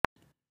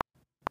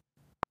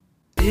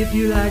If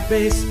you like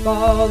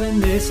baseball, then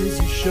this is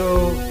your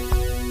show.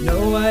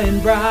 Noah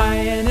and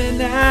Brian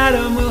and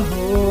Adam will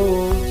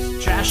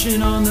host,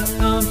 trashing on the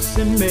umps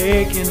and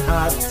making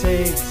hot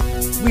takes.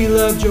 We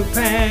love Joe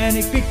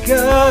Panic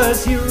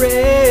because he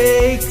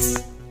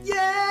rakes.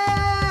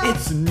 Yeah!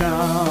 It's a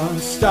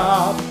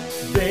non-stop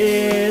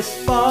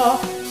baseball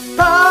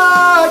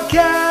podcast.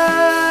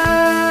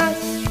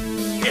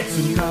 It's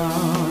a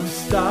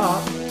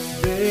non-stop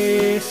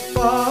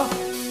baseball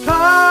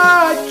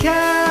podcast.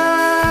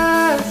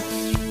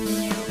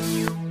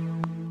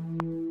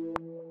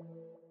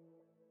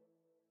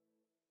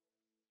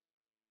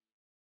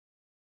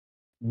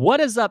 What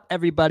is up,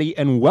 everybody,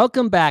 and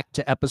welcome back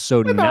to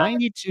episode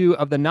 92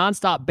 of the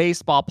Nonstop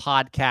Baseball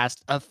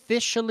Podcast,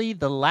 officially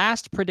the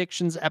last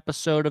predictions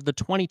episode of the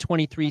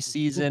 2023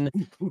 season,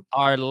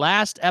 our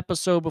last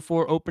episode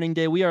before opening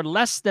day. We are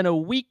less than a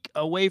week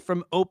away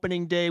from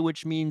opening day,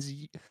 which means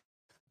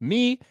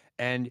me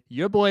and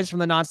your boys from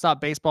the Nonstop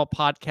Baseball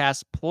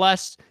Podcast,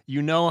 plus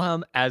you know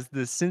him as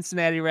the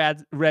Cincinnati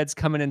Reds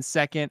coming in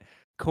second,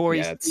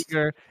 Corey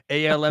Seager,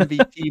 AL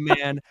MVP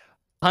man,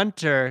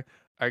 Hunter,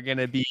 are going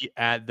to be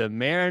at the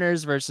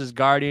Mariners versus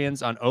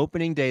Guardians on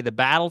opening day, the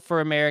battle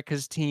for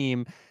America's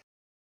team.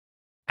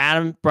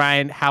 Adam,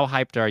 Brian, how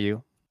hyped are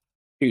you?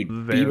 Dude,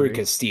 Bieber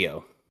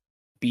Castillo.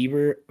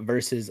 Bieber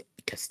versus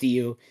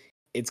Castillo.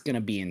 It's going to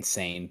be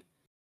insane.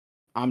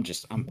 I'm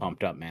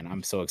pumped up, man.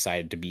 I'm so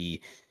excited to be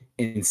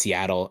in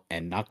Seattle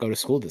and not go to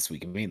school this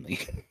week, mainly.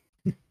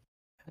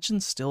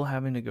 Imagine still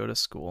having to go to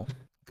school.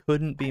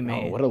 Couldn't be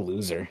me. Oh, what a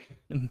loser.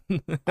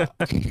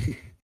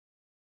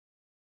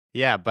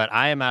 Yeah, but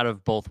I am out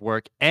of both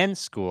work and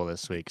school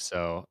this week,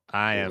 so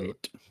I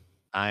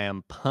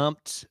am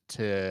pumped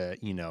to,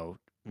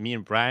 me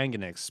and Brian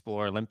gonna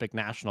explore Olympic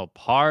National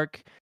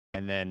Park,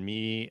 and then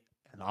me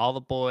and all the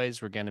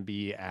boys, we're gonna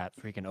be at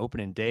freaking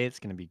opening day. It's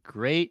gonna be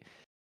great.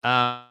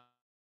 But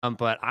I'm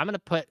gonna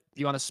put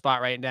you on the spot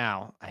right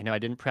now. I know I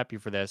didn't prep you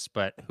for this,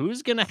 but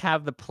who's gonna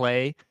have the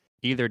play,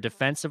 either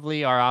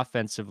defensively or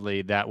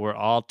offensively, that we're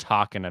all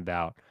talking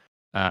about?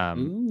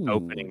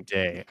 Opening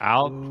day.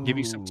 I'll give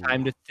you some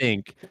time to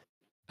think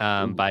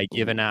by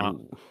giving out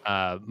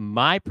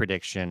my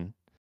prediction.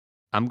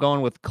 I'm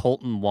going with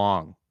Colton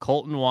Wong.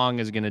 Colton Wong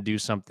is going to do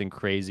something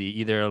crazy,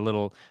 either a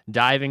little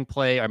diving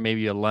play or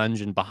maybe a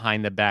lunge and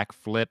behind the back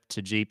flip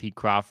to JP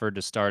Crawford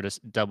to start a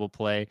double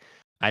play.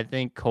 I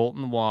think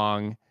Colton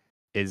Wong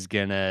is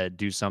going to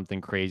do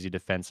something crazy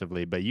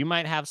defensively, but you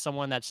might have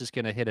someone that's just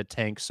going to hit a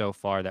tank so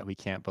far that we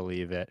can't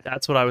believe it.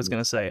 That's what I was going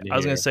to say. I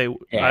was going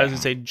to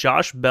say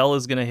Josh Bell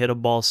is going to hit a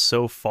ball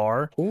so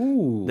far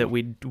that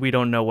we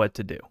don't know what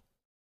to do.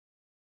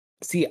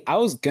 See, I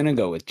was going to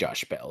go with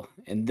Josh Bell,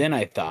 and then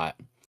I thought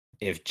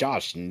if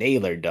Josh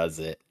Naylor does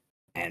it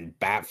and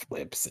bat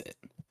flips it,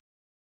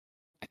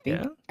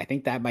 I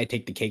think that might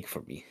take the cake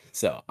for me.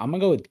 So I'm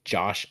going to go with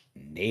Josh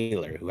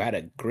Naylor, who had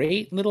a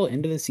great little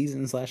end of the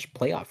season /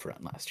 playoff run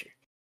last year.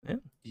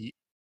 Yeah.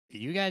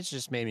 You guys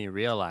just made me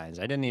realize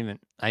with the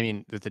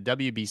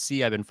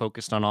WBC, I've been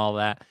focused on all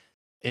that.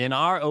 In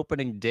our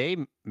opening day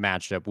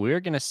matchup,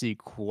 we're going to see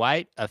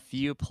quite a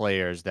few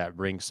players that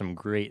bring some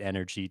great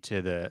energy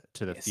to the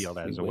field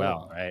as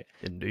well, right?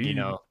 Indeed.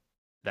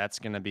 That's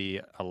going to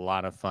be a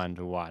lot of fun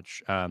to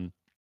watch.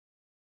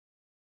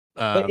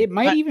 But it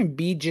might even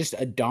be just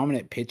a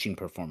dominant pitching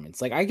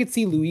performance. Like I could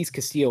see Luis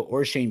Castillo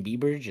or Shane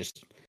Bieber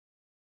just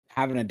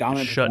having a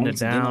dominant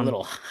performance and getting a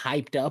little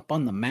hyped up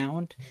on the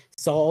mound.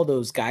 Saw all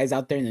those guys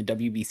out there in the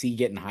WBC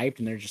getting hyped,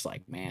 and they're just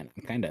like, man,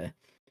 I'm kind of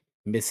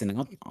missing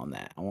out on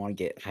that. I want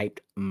to get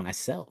hyped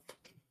myself.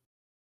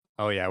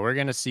 Oh yeah, we're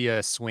gonna see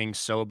a swing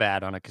so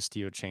bad on a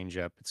Castillo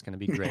changeup. It's gonna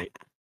be great.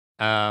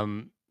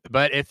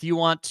 But if you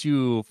want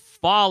to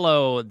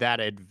follow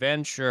that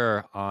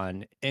adventure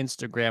on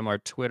Instagram or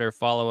Twitter,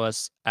 follow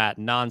us at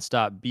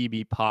Nonstop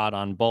BB Pod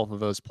on both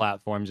of those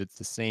platforms. It's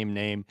the same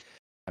name.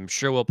 I'm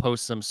sure we'll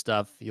post some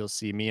stuff. You'll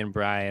see me and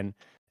Brian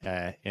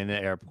in the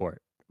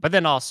airport. But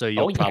then also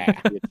you'll probably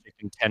see a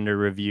chicken tender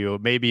review,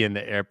 maybe in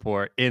the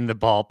airport, in the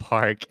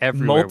ballpark,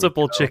 everywhere.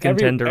 Multiple chicken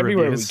tender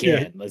everywhere reviews. We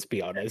can, let's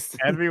be honest.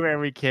 Everywhere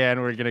we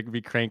can, we're going to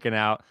be cranking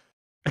out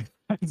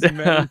as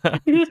many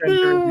chicken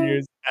tender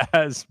reviews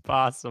as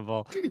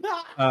possible.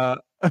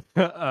 So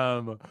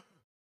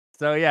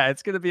yeah,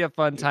 it's going to be a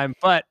fun time.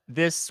 But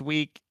this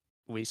week,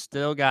 we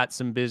still got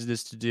some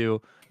business to do.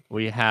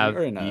 We have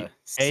We're in a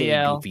silly,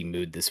 goofy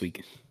mood this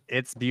week.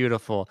 It's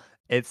beautiful.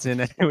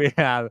 We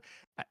have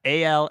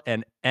AL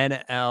and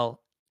NL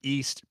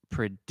East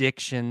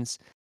predictions,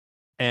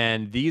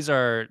 and these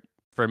are,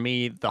 for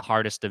me, the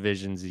hardest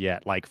divisions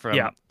yet. Like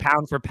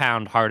pound for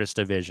pound, hardest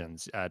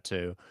divisions I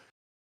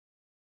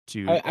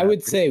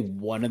would say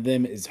one of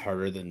them is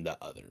harder than the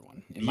other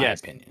one, in my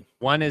opinion.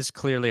 One is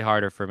clearly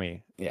harder for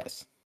me.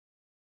 Yes.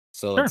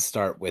 So let's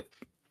start with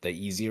the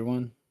easier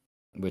one,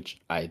 which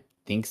I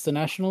think is the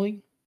National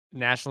League.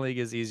 National League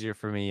is easier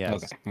for me, yes.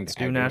 Okay. Let's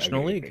do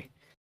National League.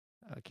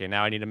 Okay,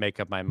 now I need to make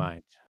up my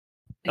mind.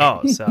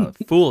 Oh, so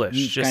foolish.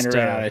 Just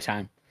ran out of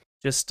time.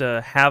 Just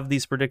have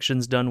these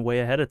predictions done way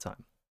ahead of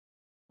time,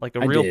 like a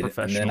real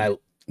professional. And then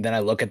then I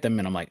look at them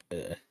and I'm like,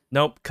 ugh.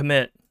 Nope,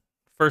 commit.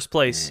 First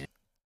place.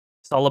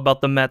 It's all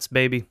about the Mets,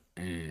 baby.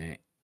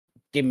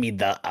 Give me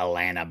the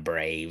Atlanta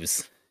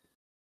Braves.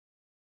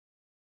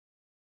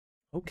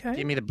 Okay.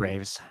 Give me the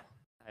Braves.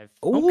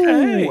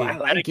 Okay, I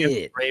like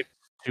it. Braves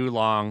too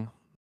long.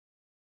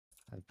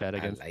 I bet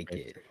against. I like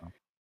it.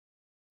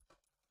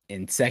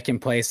 In second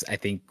place, I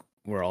think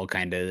we're all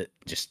kind of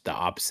just the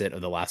opposite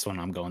of the last one.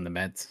 I'm going the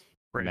Mets.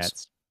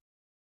 Mets.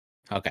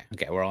 Okay,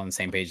 we're all on the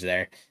same page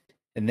there.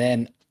 And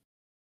then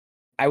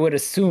I would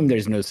assume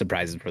there's no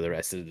surprises for the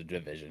rest of the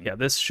division. Yeah,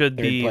 this should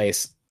Third be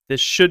place. This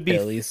should be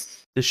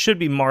Phillies. This should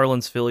be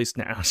Marlins, Phillies,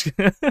 Nats.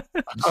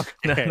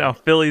 Okay. No,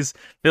 Phillies,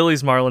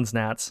 Marlins,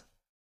 Nats.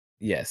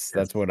 Yes,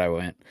 that's what I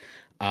went.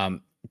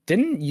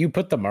 Didn't you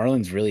put the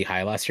Marlins really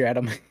high last year,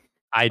 Adam?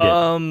 I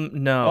did.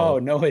 No. Oh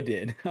no, I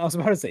did. I was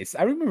about to say.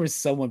 I remember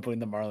someone putting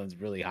the Marlins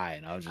really high,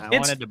 and I was just. I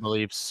wanted to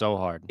believe so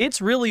hard.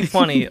 It's really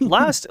funny.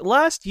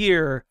 last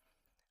year,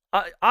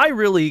 I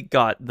really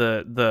got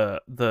the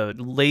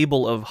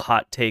label of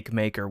hot take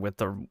maker with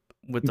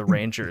the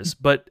Rangers,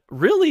 but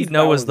really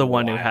Noah's the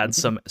one who had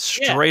some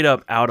straight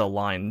up out of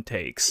line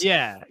takes.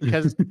 Yeah,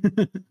 because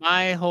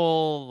my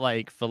whole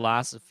like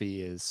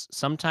philosophy is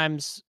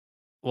sometimes,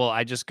 well,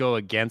 I just go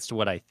against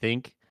what I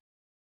think,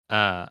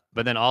 but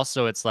then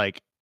also it's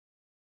like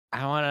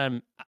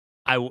I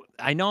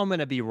know I'm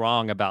gonna be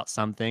wrong about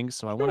some things,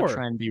 so I want to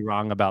try and be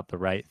wrong about the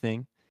right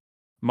thing.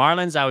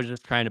 Marlins, I was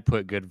just trying to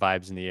put good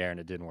vibes in the air, and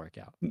it didn't work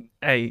out.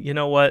 Hey, you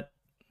know what?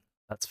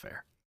 That's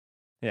fair.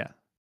 Yeah.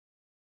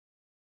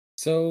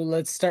 So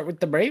let's start with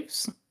the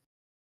Braves.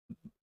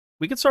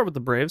 We could start with the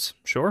Braves,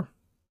 sure.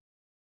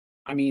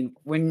 I mean,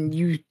 when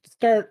you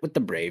start with the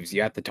Braves,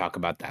 you have to talk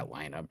about that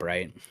lineup,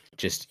 right?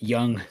 Just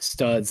young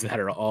studs that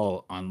are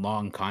all on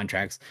long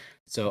contracts.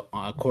 So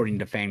according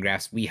to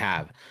Fangraphs, we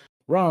have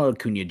Ronald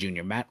Acuna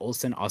Jr., Matt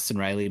Olson, Austin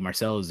Riley,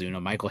 Marcell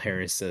Ozuna, Michael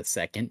Harris II,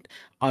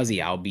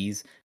 Ozzy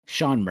Albies,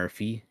 Sean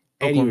Murphy,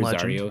 Eddie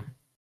Rosario. Legend.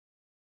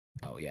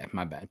 Oh yeah,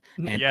 my bad.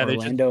 And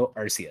Orlando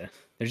Arcia.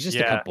 There's just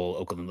a couple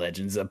Oakland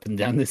legends up and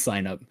down this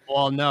lineup.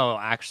 Well, no,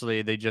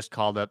 actually, they just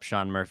called up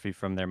Sean Murphy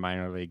from their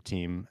minor league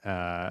team,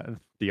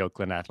 the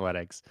Oakland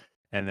Athletics,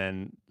 and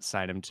then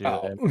signed him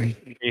to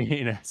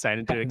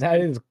signed him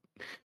to.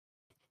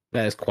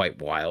 That is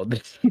quite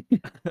wild.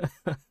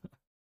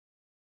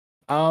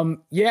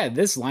 Yeah,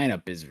 this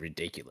lineup is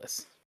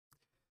ridiculous.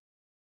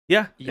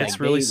 Yeah, it's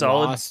really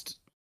solid.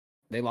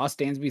 They lost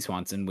Dansby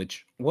Swanson,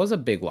 which was a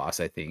big loss,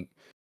 I think.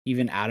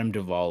 Even Adam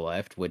Duvall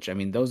left, which, I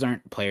mean, those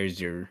aren't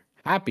players you're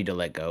happy to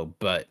let go,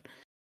 but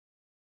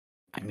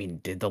I mean,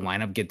 did the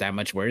lineup get that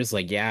much worse?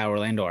 Like, yeah,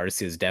 Orlando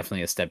Arcia is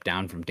definitely a step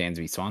down from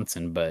Dansby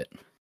Swanson, but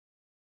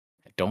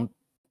I don't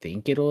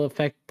think it'll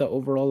affect the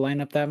overall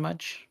lineup that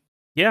much.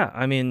 Yeah,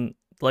 I mean,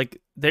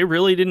 like, they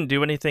really didn't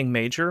do anything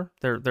major.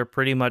 They're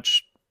pretty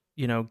much,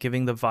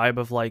 giving the vibe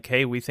of like,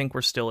 hey, we think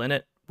we're still in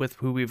it with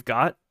who we've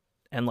got,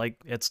 and like,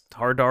 it's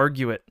hard to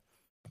argue it.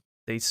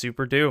 They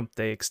super do.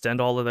 They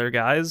extend all of their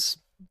guys,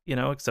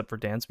 except for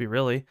Dansby,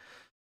 really,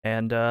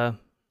 and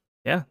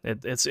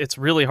it's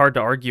really hard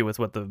to argue with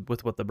what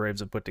the Braves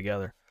have put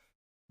together.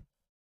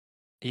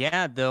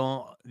 Yeah,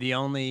 though the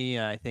only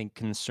I think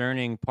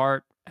concerning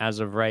part as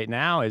of right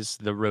now is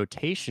the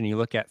rotation. You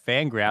look at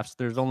Fangraphs,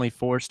 there's only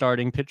 4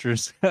 starting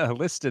pitchers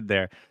listed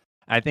there.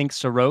 I think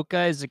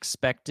Soroka is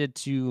expected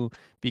to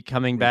be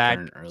coming back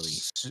early,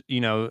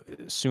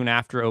 soon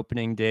after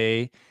opening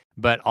day.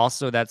 But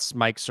also that's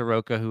Mike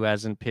Soroka, who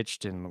hasn't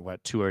pitched in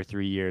 2 or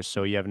 3 years,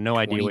 so you have no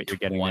idea what you're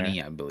getting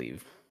there. I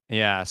believe.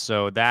 Yeah,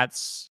 so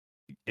that's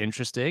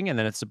interesting, and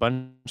then it's a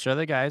bunch of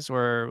other guys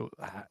where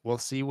we'll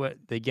see what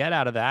they get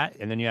out of that.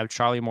 And then you have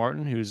Charlie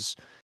Morton, who's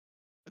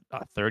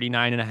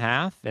 39 and a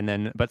half, and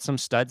then but some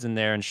studs in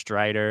there, and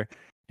Strider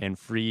and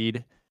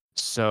Fried.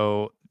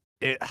 So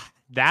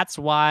that's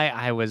why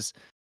I was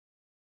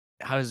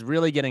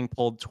really getting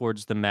pulled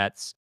towards the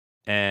Mets,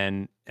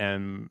 and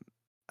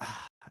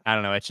I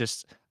don't know. It's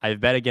just I've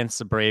bet against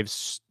the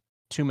Braves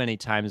too many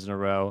times in a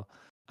row.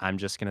 I'm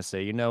just gonna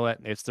say, you know what?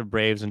 It's the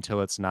Braves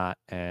until it's not,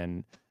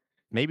 and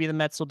maybe the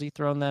Mets will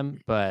dethrone them,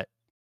 but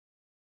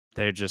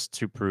they're just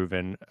too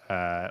proven.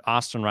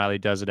 Austin Riley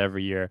does it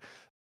every year.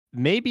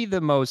 Maybe the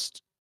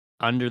most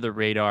under the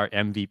radar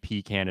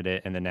MVP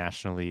candidate in the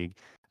National League.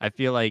 I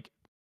feel like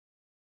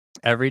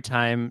every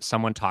time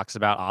someone talks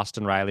about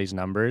Austin Riley's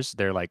numbers,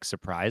 they're like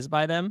surprised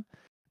by them.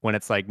 When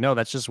it's like, no,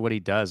 that's just what he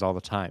does all the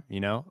time,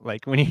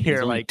 Like when you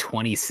hear like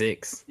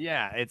 26.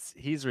 Yeah,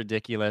 he's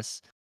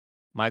ridiculous.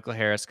 Michael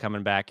Harris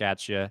coming back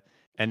at you,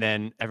 and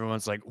then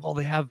everyone's like, well,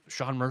 they have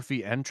Sean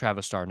Murphy and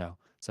Travis Starr now.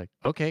 It's like,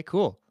 okay,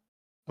 cool.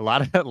 A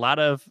lot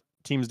of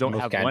teams don't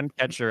have one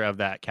catcher of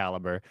that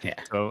caliber. Yeah.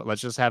 So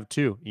let's just have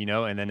 2,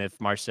 and then if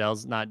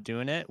Marcel's not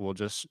doing it, we'll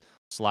just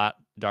slot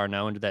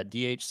Darno into that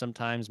DH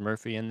sometimes,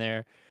 Murphy in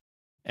there,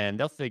 and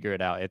they'll figure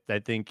it out. I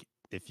think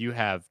if you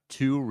have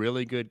 2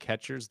 really good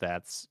catchers,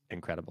 that's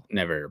incredible.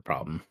 Never a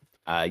problem.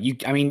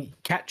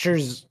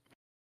 Catchers,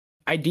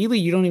 ideally,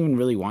 you don't even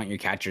really want your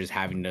catchers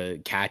having to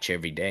catch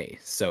every day.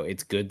 So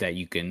it's good that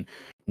you can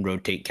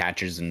rotate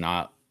catchers and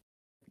not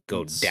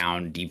go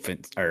down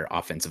defense or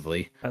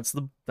offensively. That's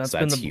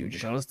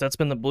huge. That's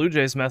been the Blue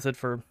Jays method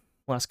for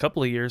last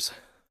couple of years.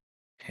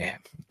 Yeah,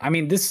 I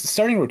mean, this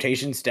starting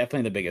rotation is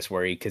definitely the biggest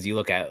worry because you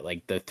look at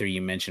like the three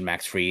you mentioned: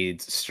 Max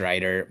Fried,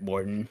 Strider,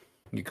 Morton.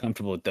 You're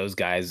comfortable with those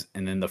guys,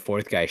 and then the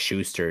fourth guy,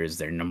 Schuster, is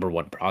their number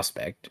one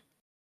prospect,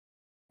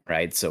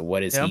 right? So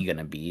what is he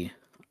gonna be?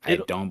 I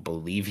don't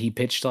believe he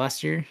pitched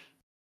last year.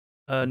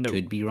 No.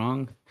 Could be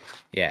wrong.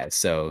 Yeah,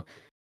 so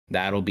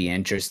that'll be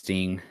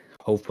interesting.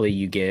 Hopefully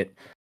you get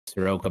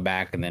Soroka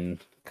back, and then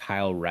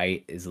Kyle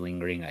Wright is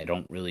lingering. I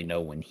don't really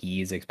know when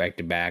he is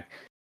expected back.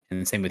 And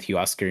the same with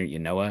Huoscar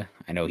Yanoa.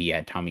 I know he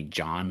had Tommy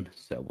John,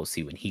 so we'll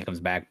see when he comes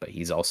back, but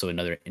he's also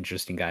another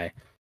interesting guy.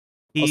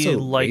 He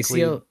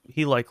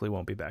likely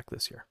won't be back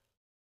this year.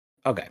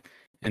 Okay.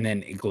 And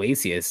then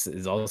Iglesias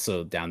is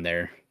also down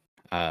there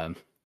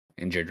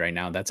injured right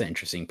now. That's an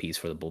interesting piece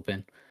for the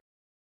bullpen.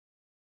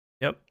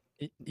 Yep.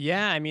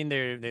 Yeah, I mean,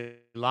 they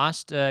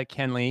lost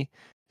Kenley,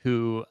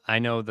 who I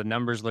know the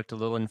numbers looked a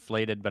little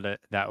inflated, but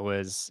that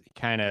was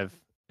kind of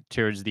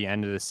towards the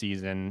end of the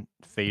season,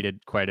 faded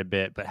quite a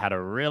bit, but had a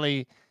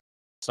really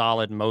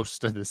solid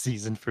most of the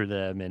season for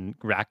them and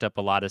racked up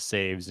a lot of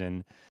saves.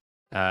 And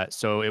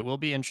so it will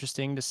be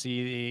interesting to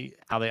see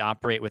how they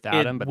operate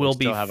without him, but will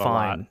they still be have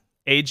fine. a lot.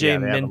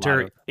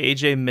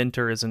 AJ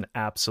Minter is an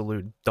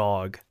absolute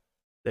dog.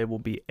 They will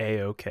be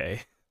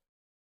A-okay.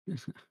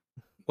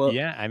 Well,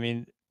 yeah, I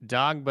mean,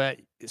 dog, but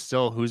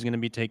still, who's going to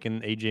be taking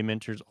AJ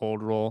Minter's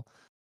old role?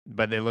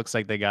 But it looks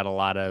like they got a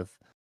lot of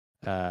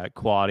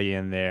quality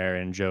in there,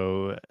 and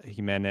Joe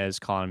Jimenez,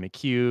 Colin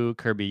McHugh,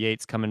 Kirby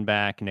Yates coming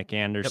back, Nick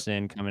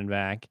Anderson coming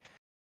back.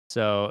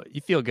 So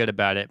you feel good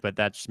about it, but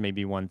that's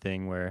maybe one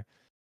thing where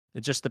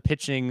it's just the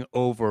pitching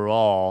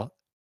overall.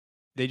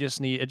 It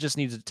just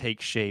needs to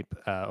take shape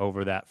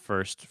over that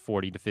first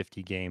 40 to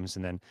 50 games,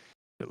 and then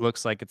it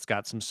looks like it's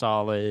got some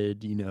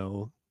solid,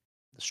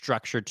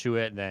 structure to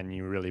it. Then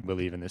you really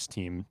believe in this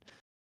team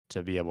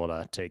to be able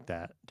to take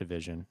that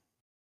division.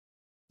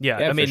 Yeah,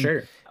 I mean, for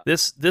sure.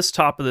 This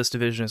top of this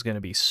division is going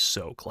to be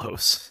so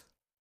close.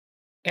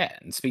 Yeah,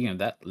 and speaking of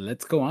that,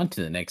 let's go on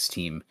to the next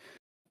team.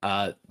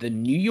 The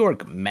New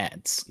York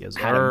Mets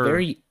had a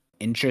very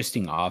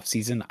interesting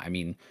offseason. I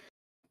mean,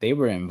 they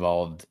were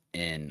involved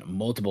in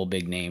multiple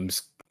big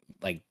names.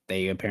 Like,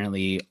 they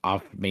apparently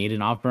made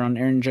an offer on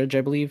Aaron Judge,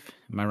 I believe.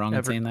 Am I wrong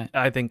in saying that?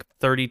 I think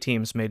 30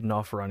 teams made an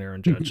offer on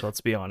Aaron Judge,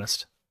 let's be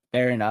honest.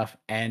 Fair enough.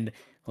 And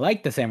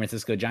like the San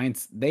Francisco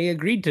Giants, they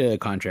agreed to a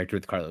contract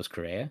with Carlos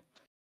Correa,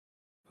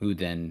 who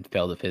then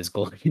failed a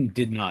physical and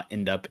did not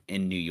end up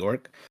in New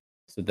York.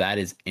 So that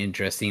is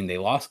interesting. They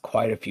lost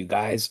quite a few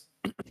guys,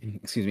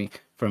 excuse me,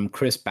 from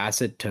Chris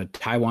Bassett to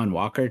Taijuan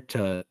Walker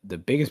to the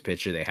biggest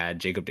pitcher they had,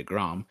 Jacob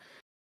deGrom.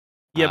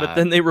 Yeah, but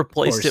then they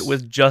replaced it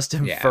with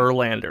Justin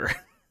Verlander.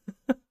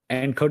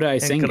 And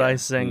Kodai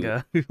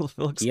Senga. Who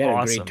looks he had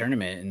awesome. a great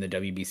tournament in the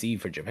WBC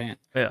for Japan.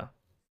 Yeah.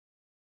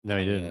 No,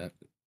 he didn't.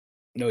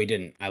 No, he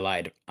didn't. I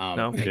lied.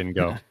 No, he didn't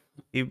go.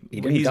 He's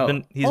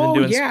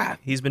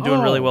been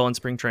doing really well in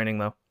spring training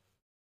though.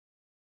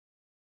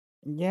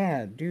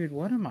 Yeah, dude,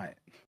 what am I?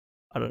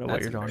 I don't know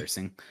what you're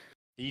doing.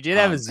 He did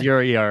have a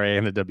 0 ERA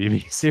in the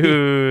WBC.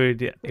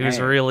 Dude, he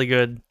was really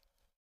good.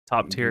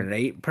 Top tier.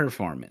 Great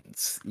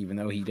performance, even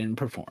though he didn't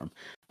perform.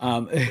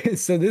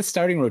 So this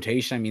starting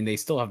rotation, I mean, they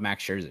still have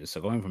Max Scherzer. So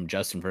going from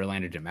Justin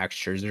Verlander to Max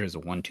Scherzer is a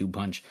 1-2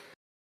 punch.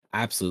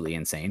 Absolutely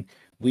insane.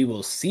 We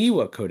will see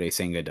what Kodai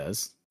Senga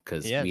does,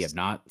 because we have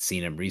not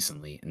seen him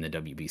recently in the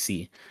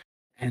WBC.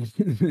 And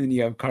then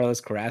you have Carlos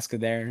Carrasco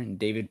there and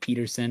David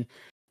Peterson.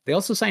 They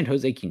also signed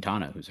Jose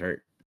Quintana, who's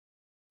hurt.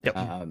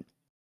 Yep.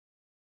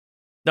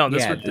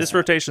 This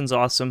rotation's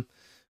awesome.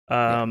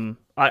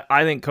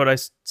 I think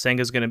Kodai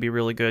Senga is going to be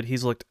really good.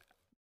 He's looked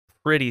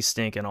pretty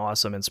stinking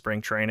awesome in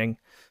spring training.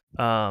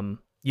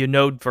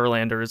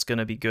 Verlander is going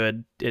to be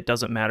good. It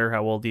doesn't matter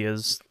how old he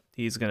is.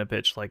 He's going to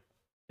pitch like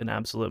an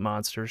absolute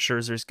monster.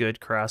 Scherzer's good.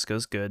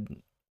 Carrasco's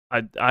good.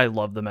 I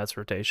love the Mets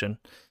rotation.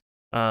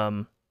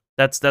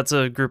 That's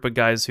a group of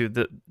guys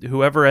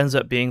whoever ends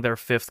up being their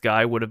fifth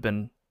guy would have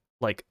been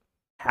like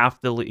half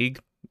the league.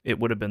 It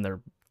would have been their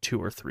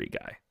 2 or 3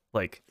 guy.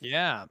 Like,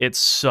 yeah, it's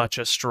such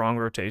a strong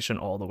rotation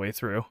all the way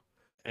through.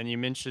 And you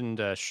mentioned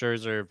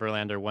Scherzer,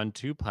 Verlander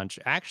 1-2 punch.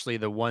 Actually,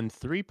 the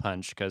 1-3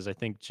 punch, because I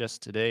think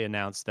just today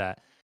announced that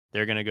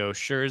they're going to go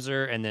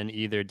Scherzer and then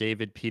either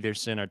David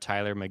Peterson or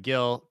Tyler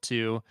McGill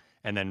 2,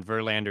 and then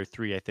Verlander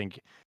 3. I think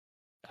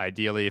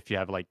ideally, if you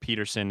have like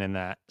Peterson in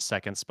that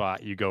second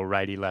spot, you go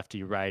righty,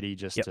 lefty, righty,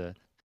 just to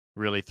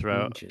really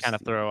throw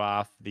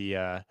off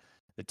the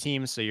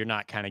team, so you're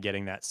not kind of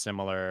getting that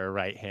similar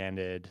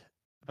right-handed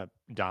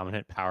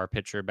dominant power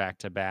pitcher back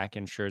to back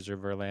in Scherzer,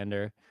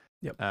 Verlander.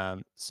 Yep.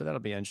 So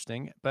that'll be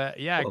interesting. But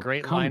yeah,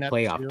 great lineup.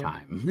 Playoff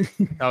time.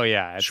 Oh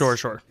yeah,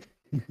 sure.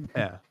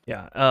 Yeah.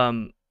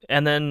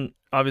 And then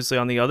obviously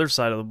on the other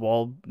side of the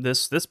ball,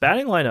 this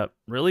batting lineup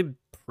really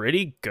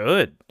pretty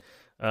good.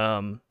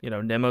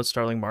 Nemo,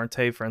 Starling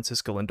Marte,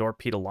 Francisco Lindor,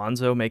 Pete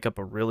Alonso make up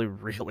a really,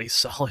 really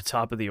solid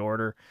top of the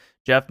order.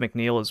 Jeff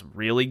McNeil is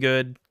really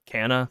good.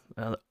 Canna,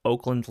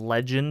 Oakland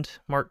legend,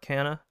 Mark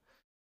Canna.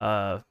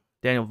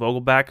 Daniel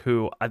Vogelback,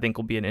 who I think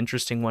will be an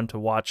interesting one to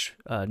watch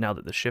now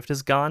that the shift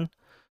is gone.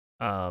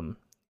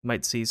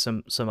 Might see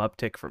some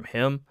uptick from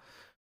him.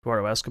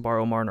 Eduardo Escobar,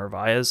 Omar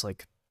Narvaez,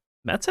 like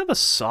Mets have a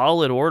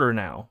solid order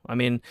now. I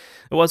mean,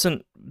 it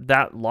wasn't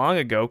that long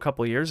ago, a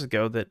couple of years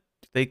ago, that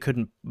they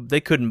couldn't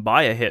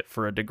buy a hit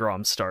for a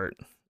DeGrom start.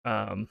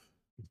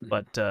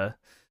 But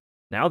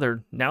now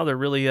they're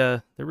really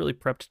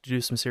prepped to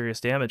do some serious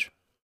damage.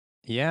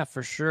 Yeah,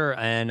 for sure.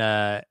 And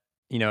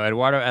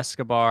Eduardo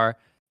Escobar,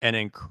 an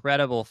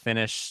incredible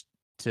finish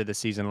to the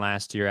season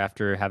last year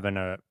after having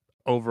a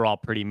overall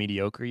pretty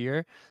mediocre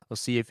year. We'll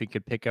see if he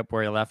could pick up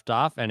where he left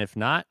off, and if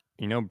not,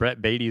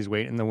 Brett Beatty's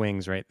waiting in the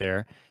wings right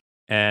there.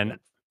 And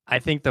I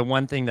think the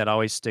one thing that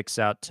always sticks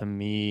out to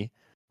me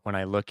when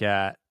I look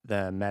at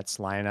the Mets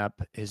lineup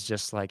is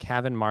just like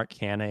having Mark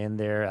Canha in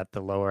there at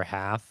the lower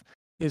half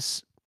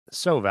is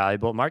so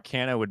valuable. Mark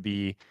Canha would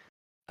be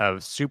a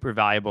super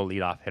valuable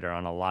leadoff hitter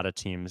on a lot of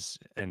teams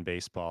in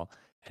baseball,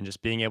 and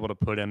just being able to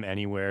put him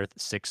anywhere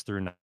 6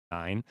 through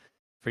 9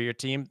 for your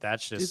team,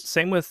 that's just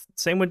same with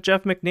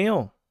Jeff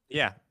McNeil.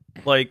 Yeah,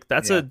 like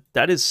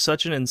that is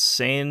such an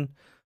insane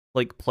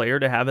like player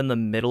to have in the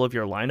middle of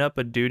your lineup.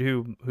 A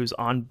dude whose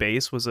on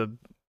base was a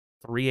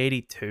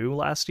 382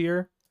 last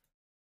year.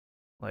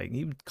 Like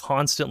he was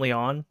constantly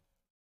on.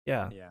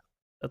 Yeah.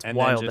 That's and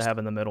wild to have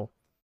in the middle.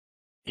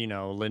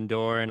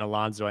 Lindor and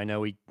Alonso, I know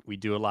we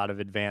do a lot of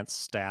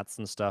advanced stats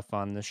and stuff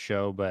on this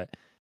show, but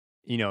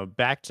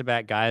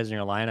back-to-back guys in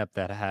your lineup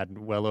that had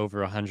well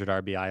over 100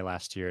 RBI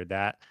last year,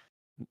 that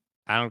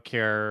I don't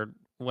care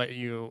what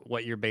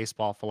your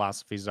baseball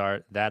philosophies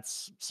are,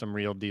 that's some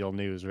real deal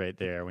news right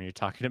there. When you're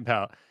talking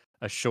about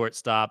a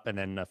shortstop and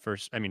then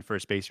first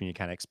baseman, you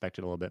kind of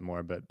expected a little bit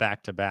more, but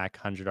back-to-back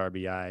 100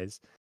 RBIs,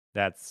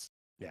 that's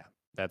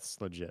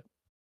legit.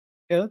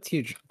 Yeah, that's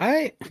huge.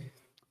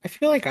 I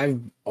feel like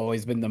I've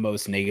always been the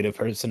most negative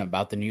person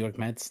about the New York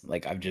Mets.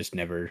 Like, I've just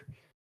never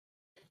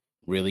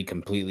really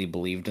completely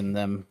believed in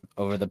them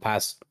over the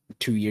past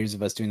 2 years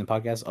of us doing the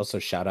podcast. Also,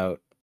 shout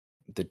out,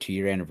 the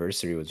 2-year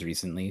anniversary was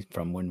recently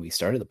from when we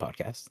started the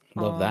podcast.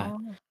 Love that.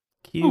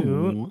 Cute.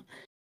 Aww.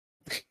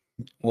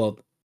 Well,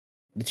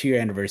 the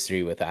 2-year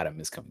anniversary with Adam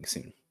is coming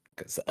soon.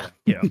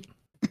 Yeah.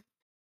 I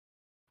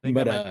think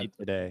that might be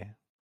today.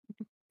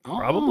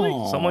 Probably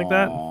something like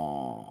that.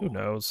 Who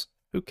knows?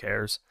 Who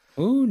cares?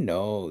 Who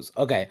knows?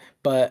 Okay,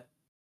 but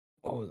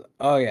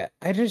oh yeah,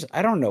 I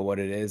don't know what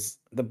it is.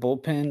 The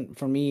bullpen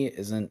for me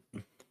isn't.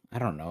 I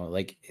don't know.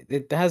 Like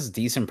it has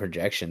decent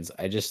projections.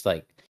 I just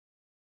like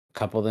a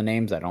couple of the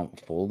names I don't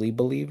fully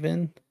believe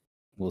in.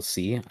 We'll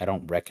see. I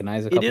don't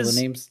recognize a couple of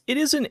the names. It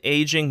is an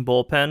aging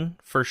bullpen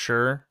for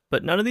sure,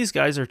 but none of these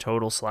guys are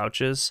total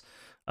slouches.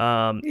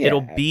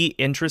 It'll be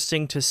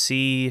interesting to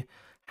see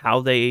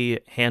how they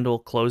handle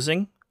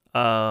closing.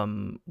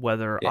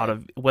 Whether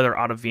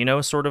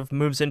Ottavino sort of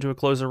moves into a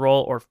closer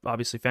role, or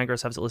obviously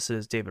Fangraphs has it listed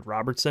as David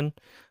Robertson.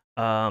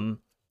 In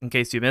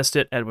case you missed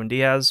it, Edwin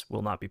Diaz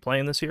will not be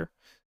playing this year.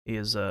 He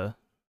is a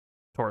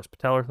torus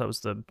patellar. That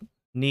was the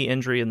knee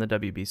injury in the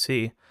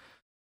WBC.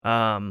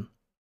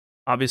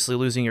 Obviously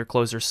losing your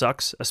closer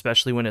sucks,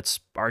 especially when it's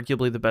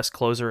arguably the best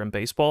closer in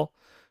baseball.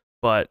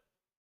 But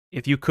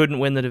if you couldn't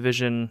win the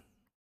division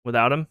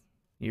without him,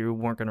 you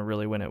weren't going to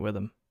really win it with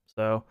him.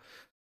 So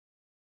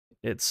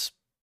it's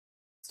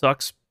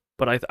sucks,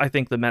 but I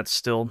think the Mets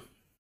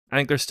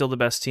they're still the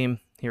best team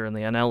here in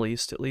the NL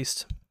East, at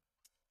least.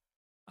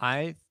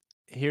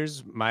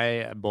 Here's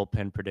my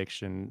bullpen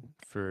prediction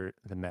for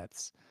the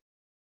Mets.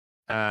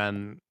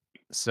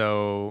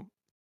 So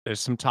there's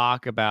some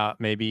talk about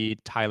maybe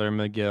Tyler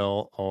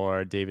McGill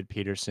or David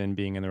Peterson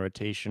being in the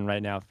rotation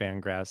right now.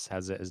 Fangraphs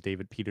has it as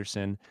David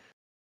Peterson.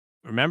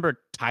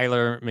 Remember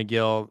Tyler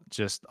McGill,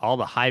 just all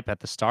the hype at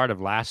the start of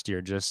last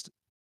year, just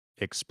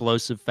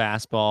explosive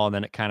fastball, and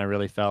then it kind of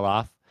really fell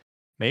off.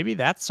 Maybe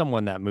that's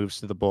someone that moves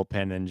to the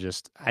bullpen, and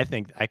just I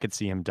think I could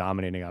see him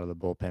dominating out of the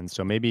bullpen.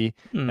 So maybe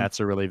that's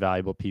a really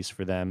valuable piece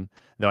for them.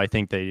 Though I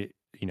think they,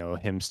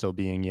 him still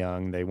being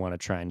young, they want to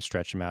try and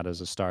stretch him out as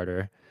a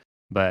starter.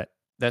 But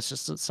that's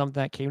just something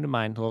that came to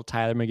mind. A little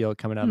Tyler McGill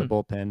coming out of the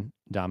bullpen,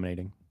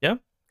 dominating. Yeah,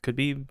 could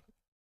be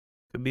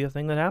a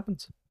thing that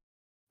happens.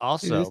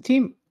 Also, this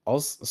team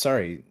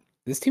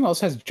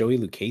also has Joey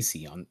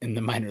Lucchesi in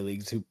the minor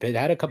leagues, who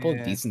had a couple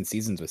of decent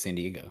seasons with San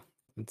Diego.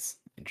 It's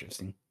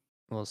interesting.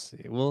 We'll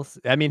see.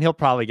 I mean, he'll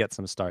probably get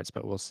some starts,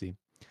 but we'll see.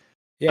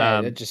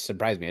 Yeah, that just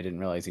surprised me. I didn't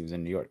realize he was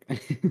in New York.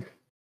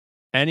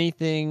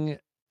 Anything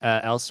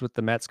else with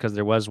the Mets? Because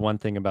there was one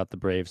thing about the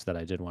Braves that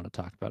I did want to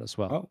talk about as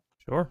well. Oh,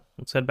 sure.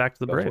 Let's head back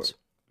to the Braves.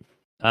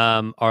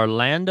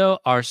 Orlando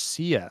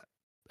Arcia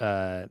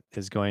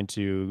is going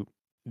to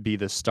be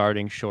the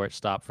starting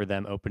shortstop for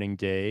them opening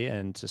day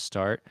and to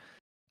start.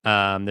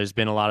 There's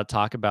been a lot of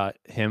talk about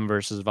him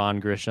versus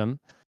Von Grisham.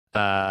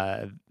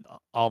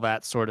 All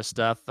that sort of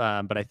stuff.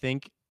 But I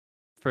think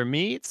for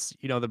me, it's,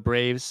 the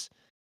Braves,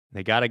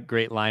 they got a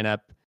great lineup,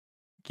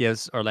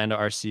 gives Orlando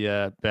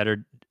Arcia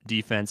better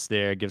defense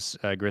there, gives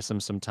Grissom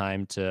some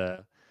time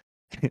to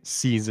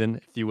season,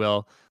 if you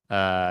will,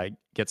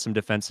 get some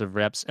defensive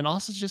reps, and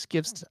also just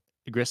gives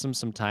Grissom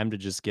some time to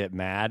just get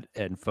mad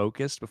and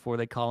focused before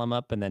they call him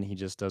up, and then he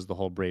just does the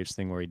whole Braves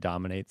thing where he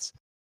dominates.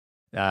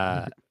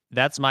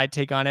 That's my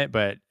take on it.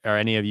 But are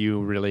any of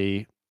you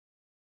really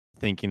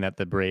thinking that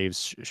the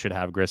Braves should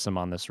have Grissom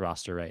on this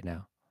roster right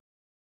now?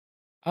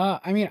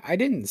 I mean, I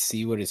didn't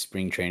see what his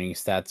spring training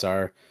stats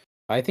are.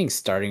 I think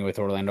starting with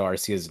Orlando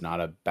Arcia is not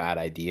a bad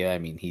idea. I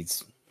mean,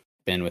 he's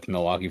been with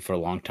Milwaukee for a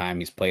long time.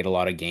 He's played a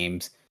lot of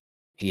games.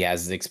 He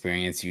has the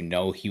experience. You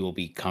know, he will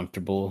be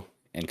comfortable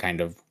in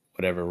kind of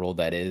whatever role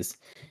that is.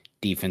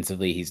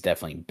 Defensively, he's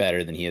definitely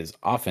better than he is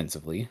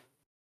offensively.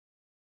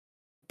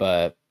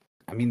 But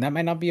I mean, that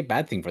might not be a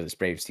bad thing for this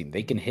Braves team.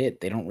 They can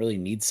hit. They don't really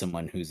need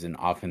someone who's an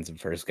offensive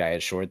first guy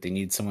at short. They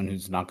need someone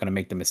who's not going to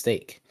make the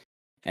mistake.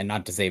 And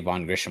not to say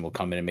Vaughn Grisham will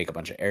come in and make a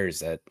bunch of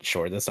errors at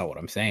short. That's not what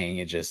I'm saying.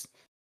 It just,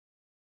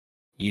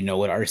 you know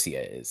what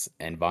Arcia is.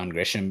 And Vaughn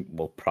Grisham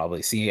will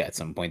probably see at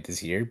some point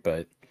this year.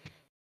 But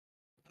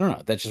I don't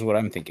know. That's just what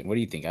I'm thinking. What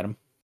do you think, Adam?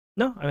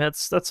 No, I mean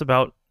that's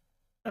about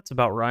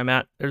where I'm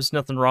at. There's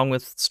nothing wrong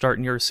with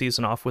starting your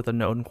season off with a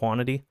known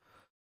quantity.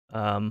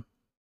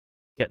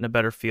 Getting a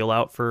better feel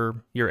out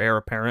for your heir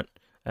apparent,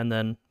 and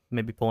then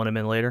maybe pulling him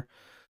in later.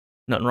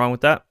 Nothing wrong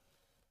with that.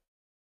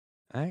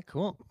 All right,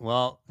 cool.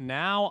 Well,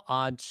 now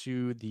on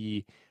to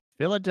the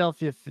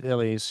Philadelphia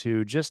Phillies,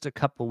 who just a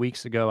couple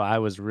weeks ago I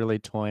was really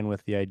toying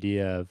with the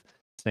idea of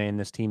saying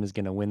this team is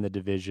going to win the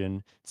division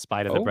in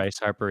spite of the Oh, Bryce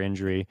Harper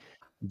injury.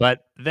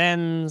 But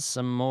then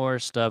some more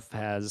stuff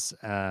has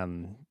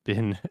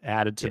been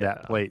added to that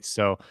Yeah. plate.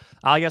 So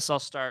I guess I'll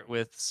start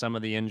with some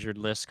of the injured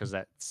list because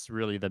that's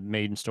really the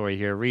main story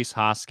here. Rhys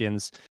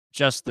Hoskins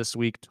just this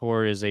week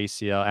tore his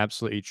ACL,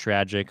 absolutely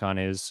tragic on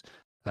his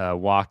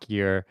walk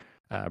year.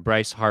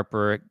 Bryce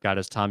Harper got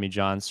his Tommy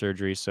John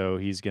surgery, so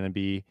he's going to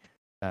be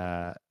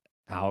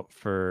out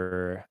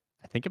for,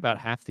 I think, about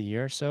half the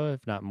year or so,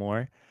 if not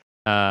more.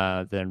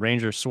 Then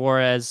Ranger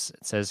Suarez,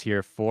 it says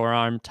here,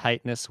 forearm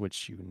tightness,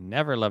 which you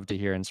never love to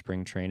hear in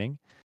spring training.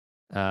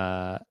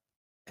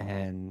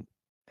 And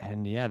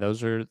yeah,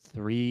 those are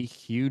three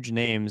huge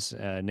names,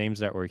 names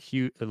that were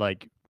huge,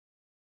 like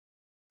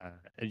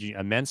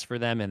immense for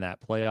them in that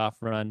playoff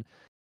run.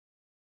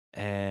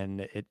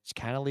 And it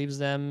kind of leaves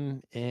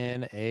them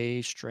in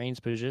a strange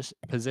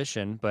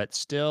position, but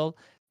still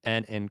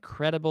an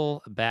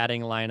incredible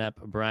batting lineup.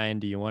 Brian,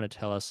 do you want to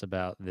tell us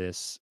about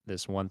this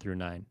 1 through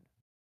 9?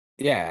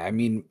 yeah. I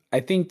mean, I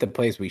think the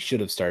place we should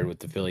have started with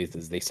the Phillies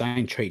is they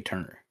signed Trey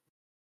Turner.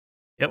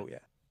 Yep. Oh yeah.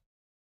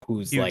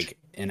 Who's Huge. like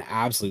an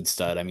absolute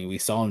stud. I mean, we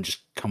saw him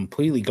just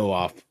completely go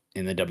off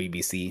in the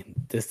WBC.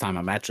 This time,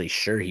 I'm actually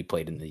sure he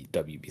played in the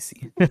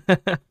WBC.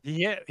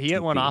 He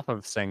hit one off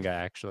of Senga,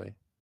 actually.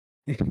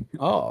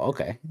 Oh,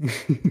 okay.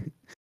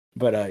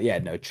 But yeah,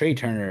 no, Trey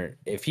Turner,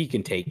 if he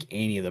can take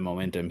any of the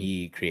momentum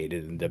he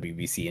created in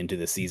WBC into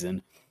the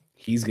season,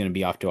 he's going to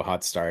be off to a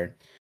hot start.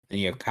 And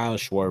you have Kyle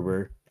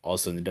Schwarber,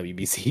 also in the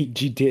WBC,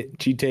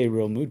 Chite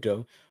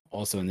Realmuto,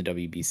 also in the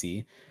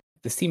WBC.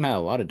 This team had a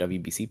lot of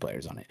WBC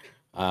players on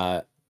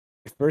it.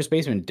 First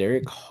baseman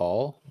Derek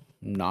Hall,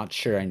 not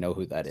sure I know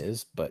who that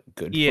is, but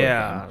good for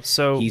him.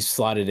 So He's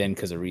slotted in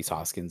because of Rhys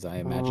Hoskins, I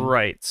imagine.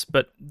 right,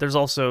 but there's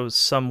also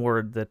some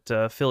word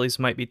that Phillies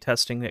might be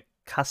testing Nick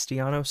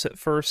Castellanos at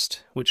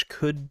first, which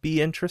could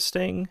be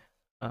interesting.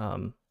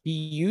 He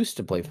used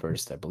to play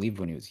first, I believe,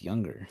 when he was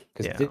younger.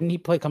 Because Yeah. didn't he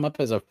come up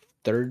as a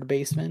third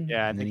baseman?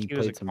 Yeah, I And then think he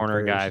was a some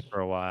corner guy first? for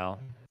a while,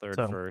 third,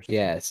 So, first.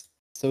 Yes.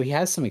 So he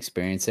has some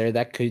experience there.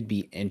 That could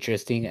be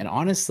interesting. And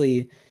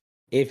honestly,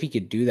 if he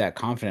could do that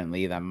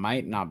confidently, that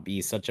might not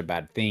be such a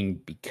bad thing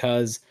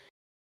because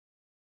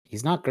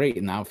he's not great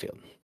in the outfield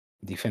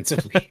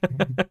defensively.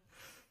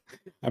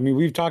 I mean,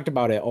 we've talked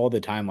about it all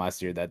the time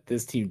last year that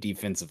this team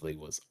defensively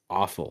was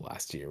awful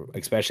last year,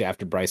 especially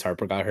after Bryce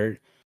Harper got hurt.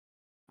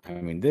 I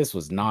mean, this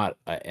was not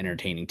an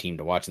entertaining team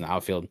to watch in the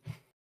outfield.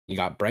 You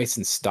got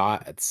Bryson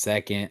Stott at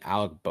second,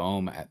 Alec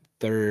Boehm at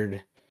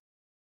third.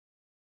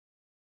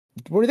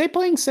 Were they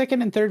playing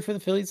second and third for the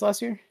Phillies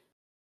last year?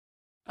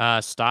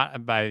 Stott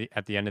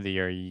at the end of the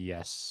year,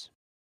 yes.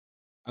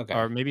 Okay.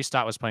 Or maybe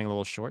Stott was playing a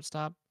little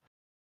shortstop.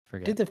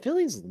 Forget. Did the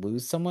Phillies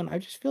lose someone? I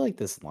just feel like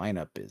this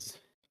lineup is.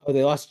 Oh,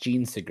 they lost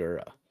Gene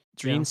Segura.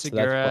 Gene Yeah.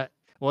 Segura.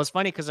 Well, it's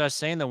funny because I was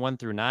saying the 1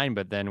 through 9,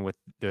 but then with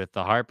the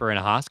Harper and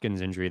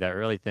Hoskins injury, that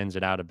really thins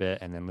it out a bit,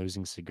 and then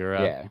losing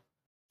Segura. Yeah.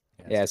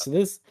 Yeah. So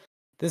this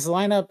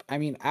lineup, I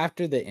mean,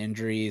 after the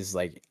injuries,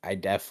 like I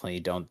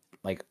definitely don't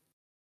like.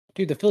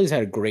 Dude, the Phillies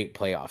had a great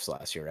playoffs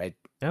last year, right?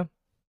 Yeah.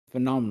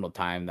 Phenomenal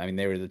time. I mean,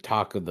 they were the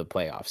talk of the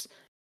playoffs.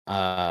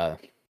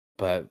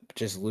 But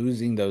just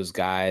losing those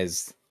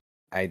guys,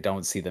 I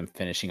don't see them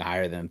finishing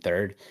higher than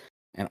third.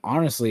 And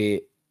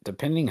honestly,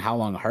 depending how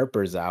long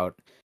Harper's out,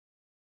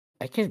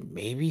 I could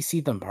maybe see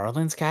the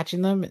Marlins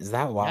catching them. Is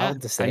that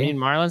wild to say? I mean,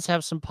 Marlins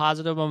have some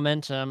positive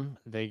momentum.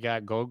 They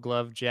got Gold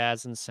Glove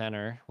Jazz in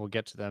center. We'll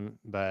get to them,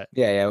 but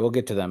yeah, we'll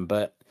get to them.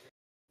 But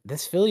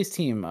this Phillies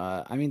team,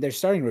 I mean, their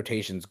starting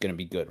rotation is going to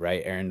be good,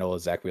 right? Aaron Nola,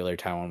 Zach Wheeler,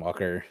 Taijuan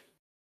Walker,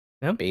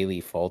 Yep. Bailey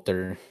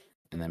Falter,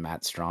 and then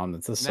Matt Strahm.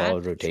 That's a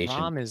solid rotation.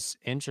 Strahm is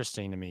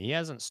interesting to me. He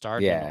hasn't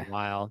started in a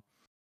while.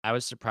 I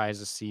was surprised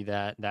to see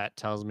that. That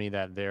tells me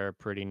that they're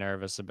pretty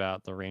nervous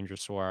about the Ranger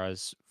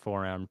Suarez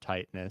forearm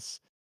tightness.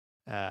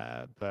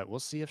 But we'll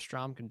see if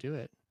Strom can do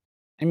it.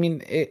 I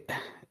mean,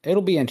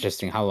 it'll be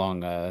interesting how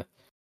long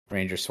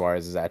Ranger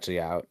Suarez is actually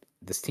out.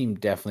 This team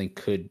definitely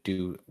could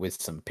do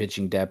with some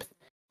pitching depth.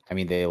 I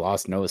mean, they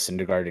lost Noah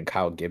Syndergaard and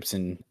Kyle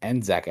Gibson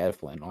and Zach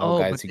Eflin, all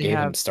guys but who they gave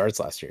him have starts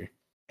last year.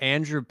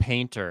 Andrew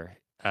Painter.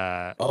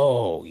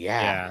 Oh,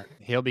 yeah.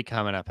 He'll be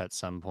coming up at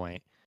some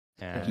point.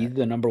 He's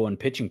the number one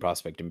pitching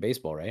prospect in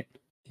baseball, right?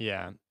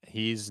 Yeah,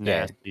 he's Yeah.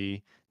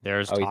 nasty.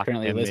 There's he's talk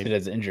currently him listed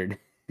as injured.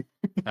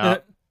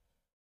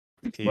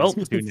 He's Well,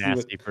 too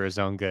nasty for his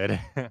own good.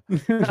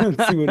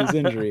 Let's see what his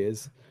injury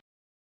is.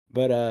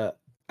 But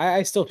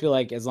I still feel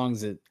like as long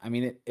as if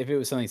it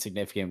was something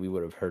significant, we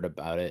would have heard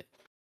about it.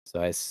 So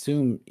I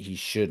assume he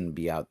shouldn't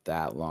be out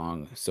that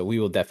long. So we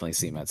will definitely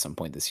see him at some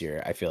point this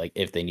year. I feel like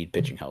if they need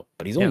pitching help,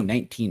 but he's only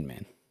 19,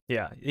 man.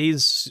 Yeah,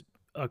 he's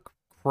a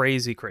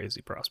crazy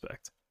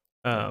prospect.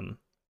 I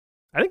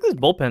think this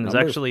bullpen is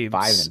actually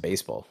 5 in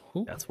baseball.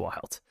 Ooh. That's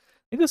wild.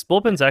 I think this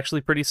bullpen's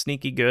actually pretty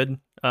sneaky good.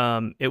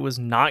 It was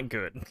not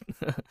good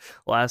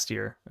last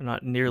year,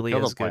 not nearly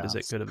as good as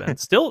it could have been.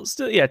 Still,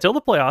 yeah, till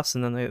the playoffs,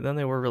 and then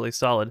they were really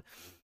solid.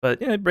 But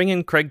yeah, bring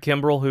in Craig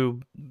Kimbrell,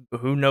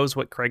 who knows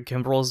what Craig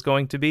Kimbrell is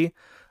going to be.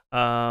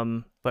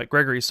 But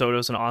Gregory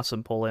Soto's an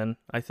awesome pull in,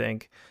 I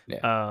think.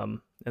 Yeah.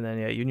 And then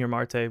Junior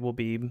Marte will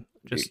be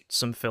just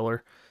some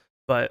filler.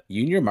 But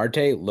Junior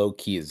Marte, low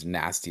key, is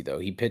nasty though.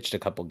 He pitched a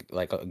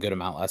good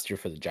amount last year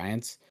for the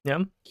Giants.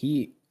 Yeah.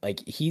 He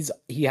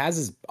has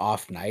his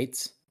off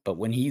nights, but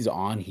when he's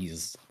on,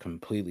 he's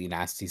completely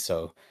nasty.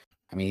 So,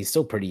 I mean, he's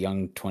still pretty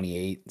young,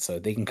 28. So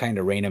they can kind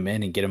of rein him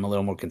in and get him a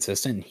little more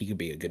consistent. He could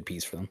be a good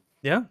piece for them.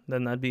 Yeah,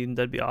 then that'd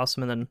be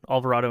awesome. And then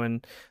Alvarado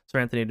and Sir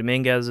Anthony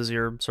Dominguez is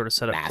your sort of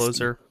setup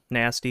closer,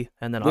 nasty.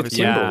 And then with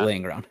obviously Kimbrel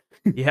laying around.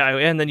 Yeah,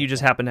 and then you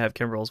just happen to have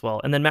Kimbrel as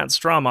well. And then Matt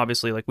Strom,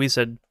 obviously, like we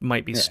said,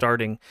 might be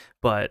starting.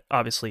 But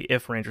obviously,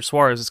 if Ranger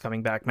Suarez is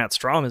coming back, Matt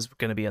Strom is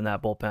going to be in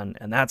that bullpen,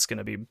 and that's going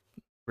to be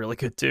really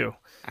good too.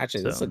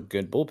 Actually, this is a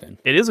good bullpen.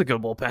 It is a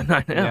good bullpen,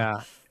 I know.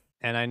 Yeah,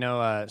 and I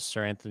know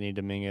Sir Anthony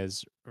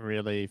Dominguez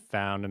really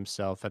found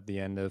himself at the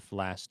end of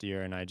last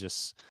year, and I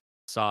just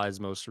saw his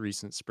most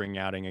recent spring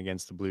outing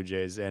against the Blue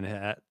Jays, and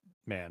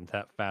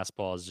that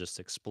fastball is just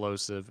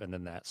explosive, and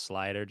then that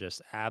slider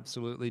just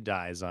absolutely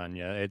dies on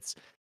you.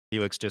 He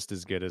looks just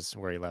as good as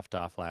where he left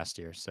off last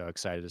year. So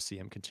excited to see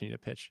him continue to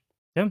pitch.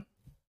 Yeah.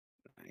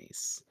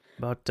 Nice.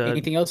 But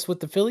anything else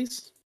with the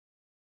Phillies?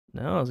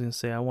 No, I was gonna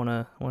say I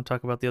wanna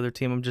talk about the other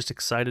team. I'm just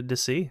excited to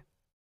see.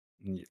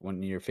 One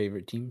of your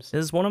favorite teams?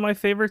 This is one of my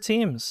favorite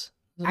teams.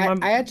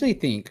 I actually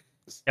think.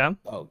 Yeah.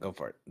 Oh, go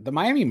for it. The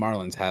Miami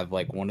Marlins have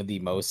one of the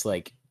most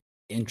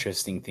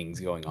interesting things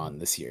going on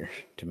this year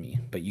to me.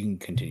 But you can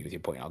continue with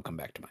your point. I'll come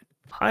back to mine.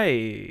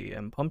 I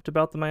am pumped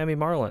about the Miami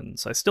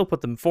Marlins. I still put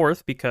them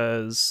fourth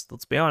because,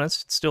 let's be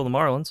honest, it's still the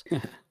Marlins.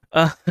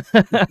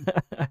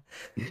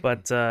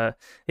 But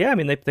yeah, I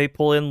mean, they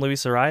pull in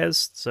Luis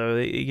Arias, so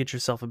you get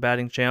yourself a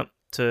batting champ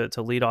to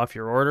lead off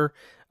your order,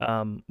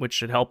 which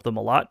should help them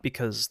a lot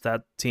because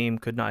that team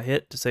could not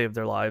hit to save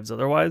their lives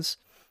otherwise.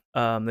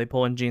 They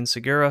pull in Gene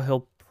Segura.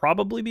 He'll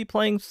probably be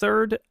playing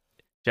third.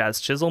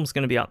 Jazz Chisholm's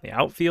going to be out in the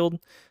outfield.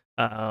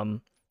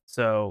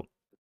 So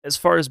as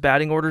far as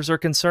batting orders are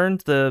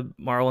concerned, the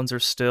Marlins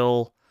are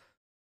still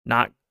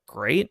not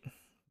great,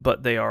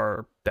 but they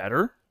are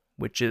better,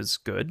 which is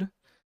good.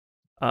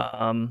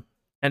 And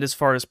as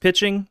far as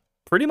pitching,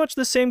 pretty much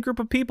the same group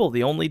of people.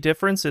 The only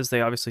difference is they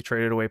obviously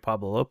traded away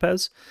Pablo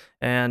Lopez,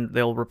 and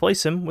they'll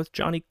replace him with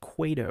Johnny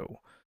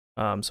Cueto.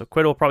 So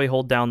Cueto will probably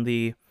hold down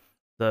the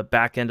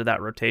back end of that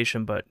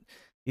rotation, but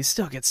you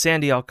still get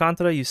Sandy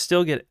Alcantara, you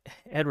still get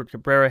Edward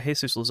Cabrera,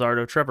 Jesus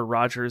Luzardo, Trevor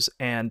Rogers,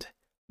 and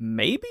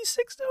maybe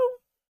Sixto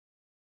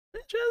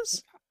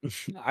Sanchez.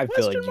 I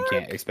feel like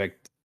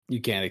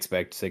you can't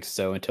expect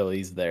Sixto until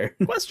he's there.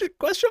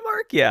 Question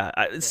mark? Yeah.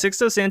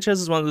 Sixto Sanchez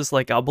is one of those,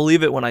 I'll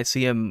believe it when I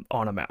see him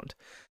on a mound.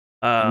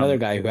 Another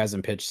guy who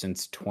hasn't pitched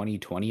since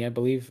 2020, I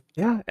believe.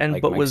 Yeah, and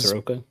Mike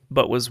Soroka.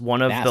 But was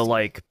one of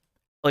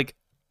the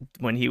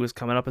when he was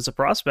coming up as a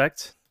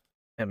prospect.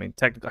 I mean,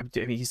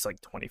 technically, he's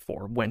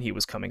 24 when he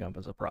was coming up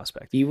as a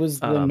prospect. He was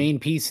the main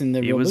piece in the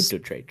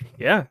Realmuto trade.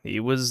 Yeah,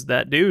 he was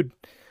that dude.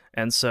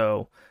 And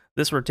so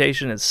this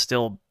rotation is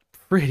still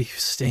pretty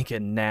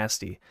stinking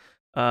nasty.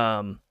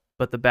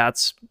 But the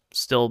bat's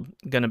still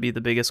going to be the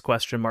biggest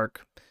question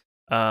mark.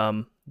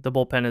 The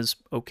bullpen is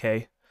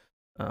okay.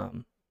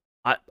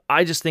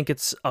 I just think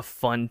it's a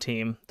fun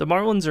team. The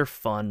Marlins are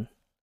fun.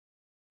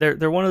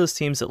 They're one of those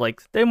teams that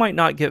they might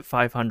not get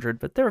 500,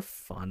 but they're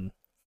fun.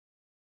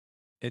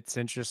 It's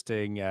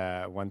interesting.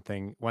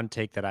 One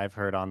take that I've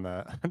heard on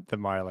the the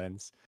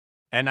Marlins,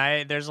 and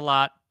there's a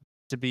lot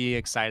to be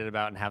excited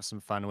about and have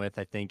some fun with.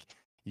 I think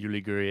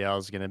Yuli Gurriel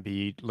is going to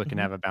be looking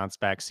to have a bounce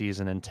back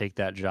season and take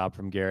that job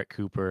from Garrett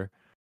Cooper.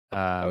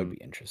 That would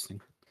be interesting.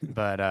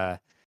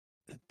 But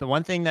the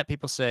one thing that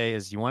people say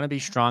is you want to be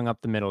strong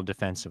up the middle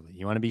defensively.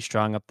 You want to be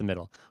strong up the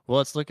middle. Well,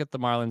 let's look at the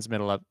Marlins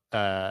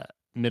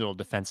middle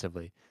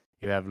defensively.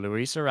 You have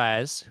Luis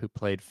Arias, who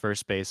played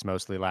first base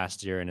mostly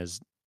last year and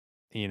is,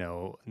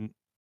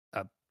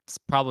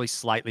 probably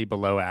slightly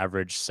below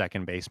average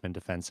second baseman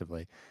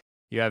defensively.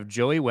 You have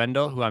Joey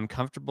Wendell, who I'm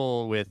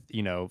comfortable with,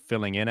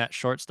 filling in at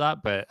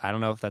shortstop, but I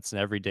don't know if that's an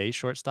everyday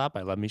shortstop.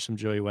 I love me some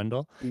Joey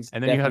Wendell. He's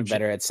And then you definitely have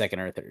better at second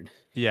or third.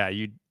 Yeah,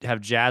 you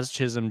have Jazz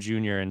Chisholm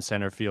Jr. in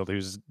center field,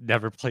 who's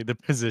never played the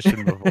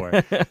position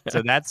before.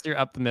 So that's your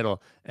up the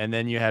middle. And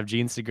then you have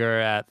Gene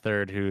Segura at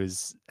third,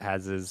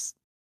 has his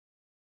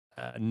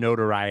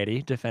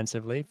notoriety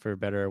defensively, for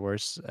better or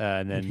worse.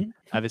 And then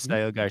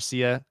Avisail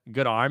Garcia,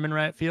 good arm in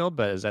right field,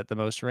 but is at the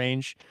most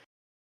range.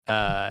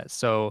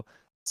 So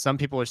some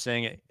people are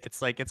saying it's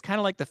kind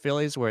of like the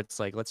Phillies, where it's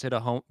like, let's hit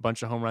a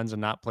bunch of home runs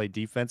and not play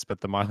defense, but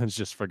the Marlins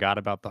just forgot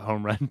about the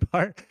home run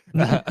part.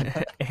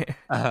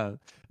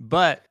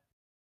 But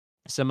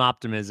some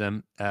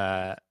optimism.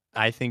 I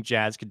think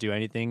Jazz could do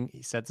anything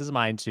he sets his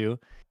mind to.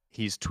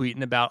 He's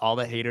tweeting about all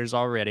the haters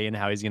already and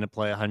how he's going to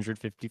play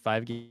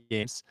 155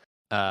 games.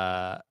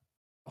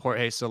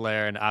 Jorge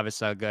Soler and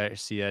Avisail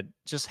Garcia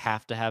just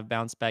have to have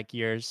bounce back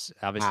years.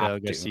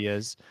 Avisail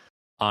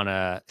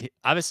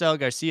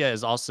Garcia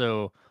is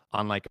also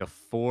on like a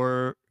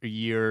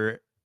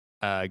 4-year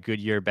good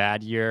year,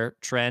 bad year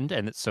trend,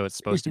 and so it's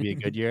supposed to be a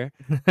good year.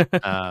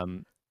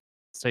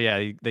 So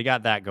yeah, they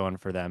got that going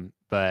for them,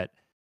 but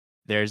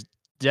there's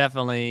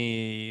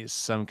definitely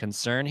some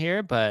concern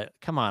here. But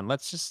come on,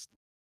 let's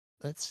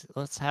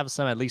have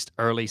some at least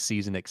early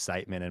season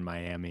excitement in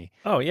Miami.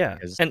 Oh yeah,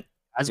 Because and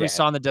as we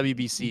saw in the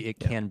WBC, it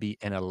can be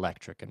an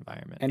electric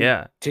environment. And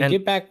to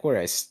get back where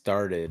I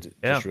started,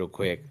 just real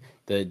quick,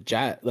 the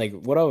Jazz, like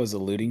what I was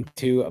alluding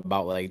to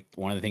about like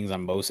one of the things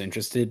I'm most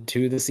interested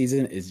to this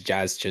season is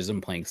Jazz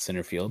Chisholm playing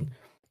center field.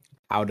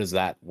 How does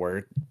that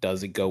work?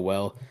 Does it go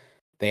well?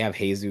 They have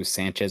Jesus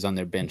Sanchez on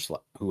their bench,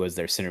 who was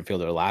their center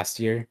fielder last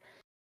year.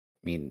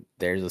 I mean,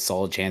 there's a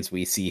solid chance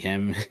we see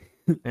him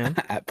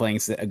at playing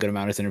a good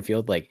amount of center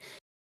field. Like,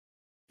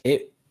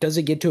 does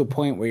it get to a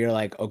point where you're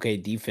like, okay,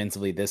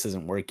 defensively, this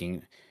isn't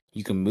working.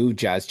 You can move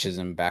Jazz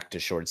Chisholm back to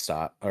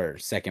shortstop or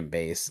second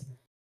base.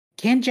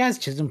 Can Jazz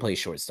Chisholm play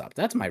shortstop?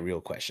 That's my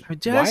real question.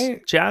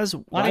 Jazz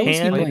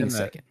playing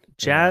second?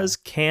 Jazz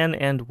can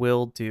and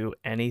will do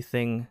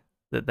anything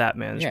that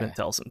management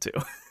tells him to.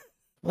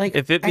 Like,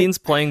 if it means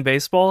playing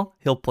baseball,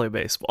 he'll play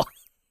baseball.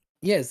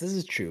 Yes, this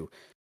is true.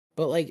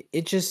 But like,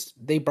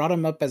 they brought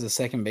him up as a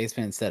second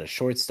baseman instead of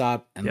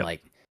shortstop, and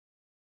like,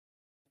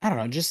 I don't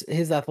know, just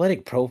his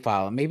athletic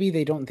profile. Maybe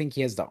they don't think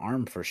he has the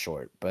arm for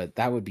short, but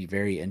that would be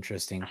very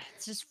interesting.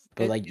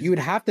 You would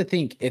have to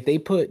think, if they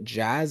put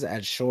Jazz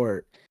at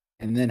short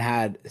and then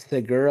had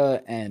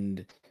Segura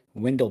and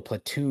Wendell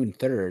platoon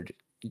third,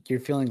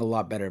 you're feeling a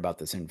lot better about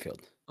this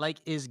infield. Like,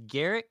 is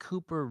Garrett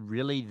Cooper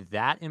really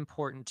that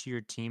important to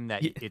your team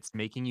that it's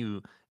making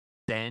you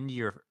bend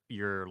your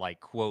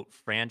like, quote,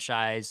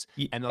 franchise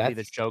MLB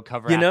The Show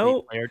cover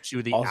athlete player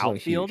to the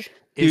outfield? Huge.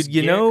 Is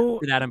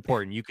that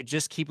important? You could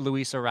just keep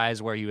Luis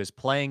Arias where he was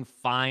playing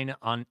fine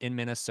in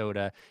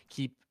Minnesota,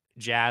 keep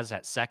Jazz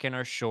at second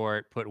or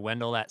short, put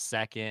Wendell at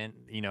second.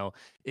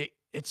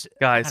 It's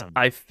guys,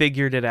 I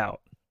figured it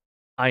out.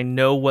 I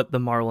know what the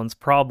Marlins'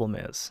 problem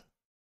is.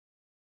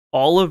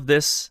 All of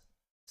this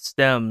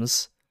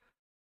stems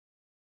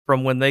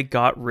from when they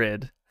got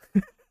rid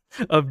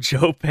of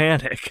Joe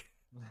Panic,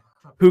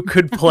 who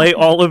could play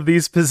all of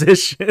these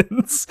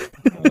positions.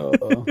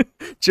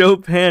 Joe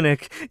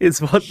Panic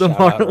is what the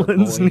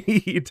Marlins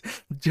need.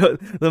 The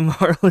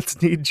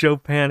Marlins need Joe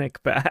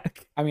Panic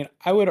back. I mean,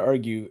 I would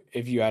argue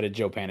if you added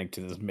Joe Panic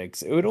to this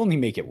mix, it would only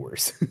make it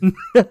worse.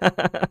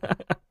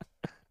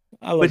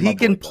 But he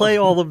can play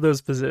all of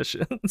those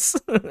positions.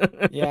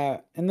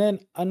 Yeah, and then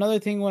another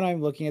thing when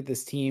I'm looking at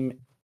this team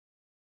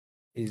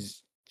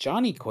is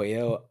Johnny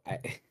Cueto.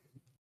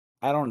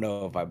 I don't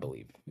know if I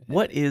believe.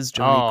 What is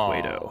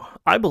Johnny Cueto?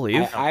 I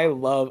believe. I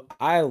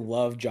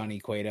love Johnny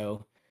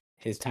Cueto.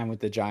 His time with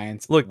the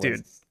Giants. Look,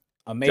 dude,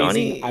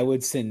 amazing. I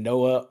would send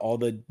Noah all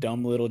the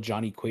dumb little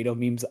Johnny Cueto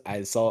memes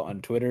I saw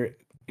on Twitter,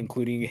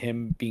 including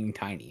him being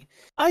tiny.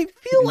 I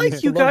feel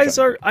like you guys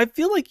are. I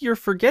feel like you're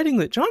forgetting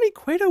that Johnny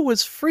Cueto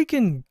was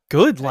freaking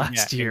good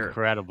last year.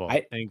 Incredible.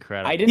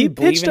 Incredible. I didn't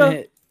believe in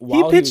it.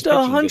 He pitched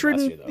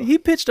 100. He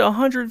pitched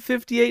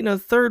 158 and a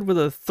third with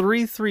a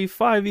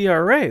 3.35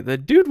 ERA. The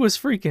dude was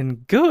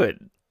freaking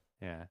good.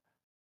 Yeah.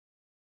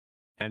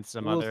 And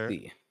some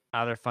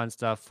other fun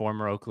stuff.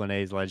 Former Oakland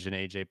A's legend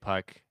AJ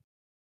Puck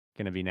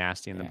gonna be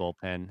nasty in the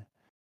bullpen.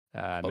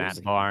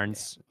 Matt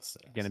Barnes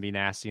gonna be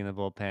nasty in the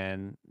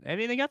bullpen. I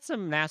mean, they got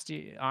some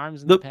nasty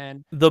arms in the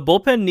pen. The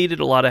bullpen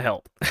needed a lot of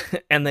help,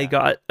 and they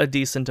got a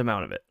decent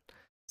amount of it.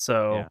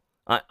 So,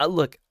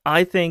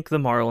 I think the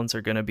Marlins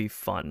are gonna be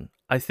fun.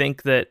 I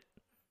think that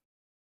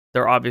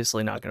they're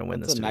obviously not going to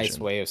win this division. That's a nice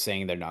way of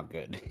saying they're not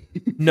good.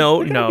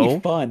 No.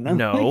 Fun.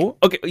 No.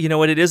 Okay, you know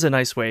what? It is a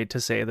nice way to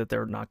say that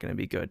they're not going to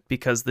be good,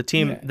 because the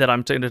team that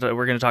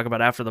we're going to talk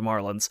about after the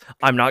Marlins,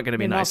 I'm not going to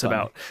be nice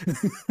about.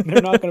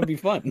 They're not going to be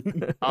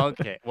fun.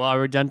 Okay. Well,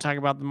 are we done talking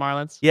about the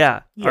Marlins?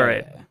 Yeah. All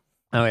right.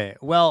 Okay.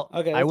 Well,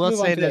 I will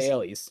say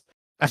this.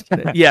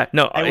 Yeah,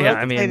 no, I will yeah,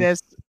 I say mean,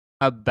 this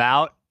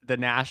about the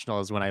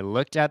Nationals. When I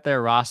looked at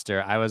their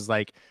roster, I was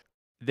like,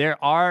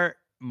 there are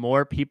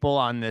more people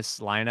on this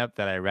lineup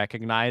that I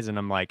recognize, and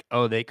I'm like,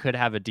 oh, they could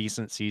have a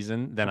decent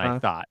season than I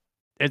thought.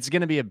 It's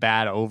going to be a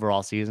bad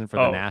overall season for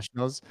the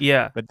Nationals,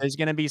 yeah, but there's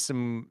going to be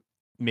some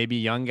maybe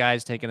young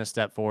guys taking a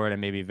step forward,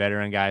 and maybe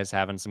veteran guys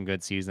having some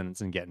good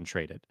seasons and getting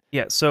traded.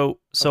 yeah. So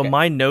Okay,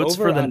 my notes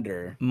over for the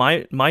under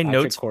my Patrick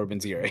notes.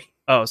 Corbin's ERA.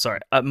 Oh, sorry.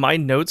 My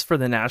notes for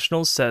the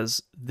Nationals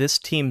says this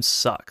team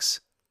sucks.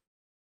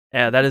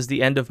 That is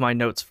the end of my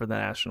notes for the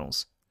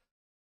Nationals.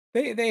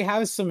 They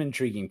have some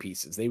intriguing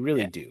pieces. They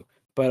really do.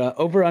 But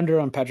over under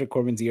on Patrick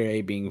Corbin's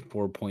ERA being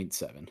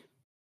 4.7.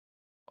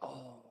 Oh,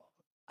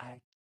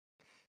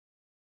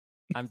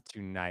 I'm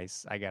too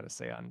nice. I gotta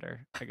say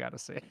under. I gotta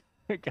say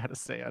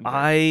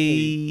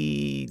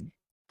under.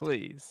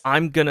 Please.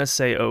 I'm gonna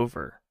say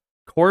over.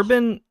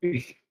 Corbin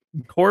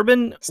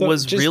So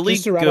was just, really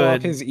just to rattle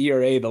off good. his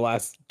ERA the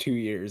last 2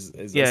 years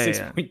is a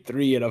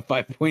 6.3 and a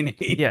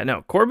 5.8. Yeah,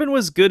 no, Corbin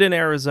was good in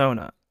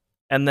Arizona,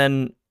 and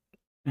then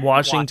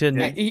Washington.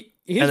 His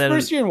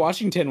first year in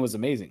Washington was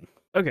amazing.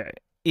 Okay,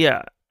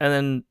 yeah, and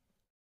then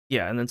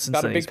Cincinnati's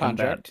got a big been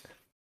contract. bad.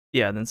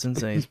 Yeah, and then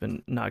Cincinnati's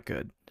been not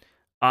good.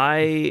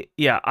 I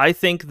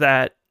think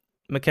that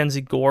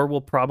Mackenzie Gore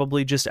will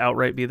probably just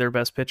outright be their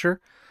best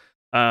pitcher.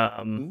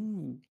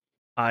 This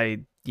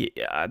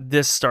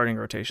starting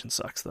rotation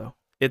sucks though.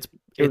 It's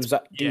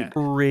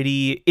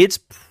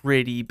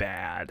pretty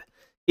bad.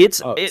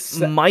 It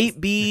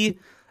might be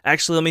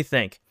actually, let me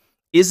think.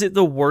 Is it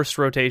the worst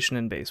rotation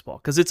in baseball?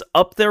 Because it's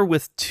up there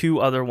with two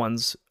other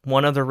ones,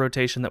 one other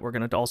rotation that we're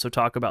going to also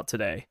talk about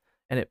today,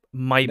 and it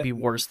might be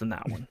worse than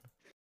that one.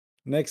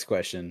 Next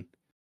question.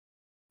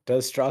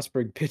 Does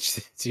Strasburg pitch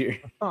this year?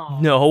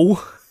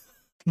 No.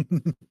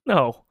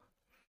 No.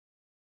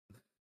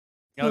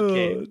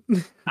 Okay.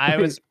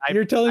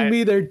 You're telling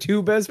me their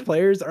two best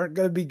players aren't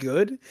going to be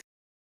good?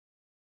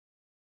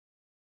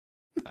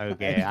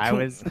 Okay,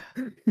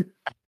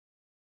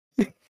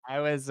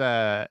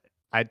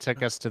 I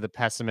took us to the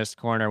pessimist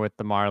corner with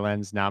the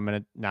Marlins. Now I'm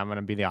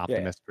gonna be the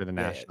optimist for the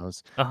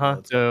Nationals.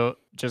 So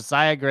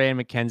Josiah Gray and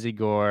Mackenzie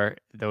Gore,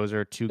 those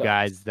are two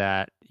guys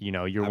that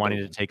you're wanting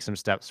to take some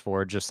steps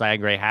forward. Josiah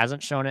Gray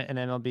hasn't shown it in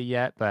MLB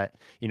yet, but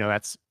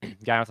that's a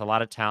guy with a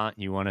lot of talent.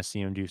 You want to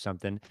see him do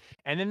something.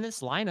 And in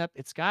this lineup,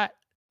 it's got,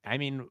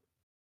 1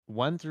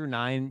 through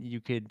 9,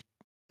 you could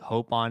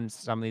hope on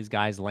some of these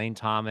guys. Lane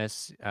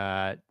Thomas,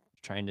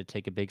 trying to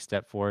take a big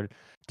step forward.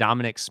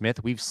 Dominic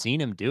Smith, we've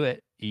seen him do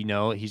it.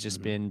 He's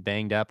just been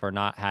banged up or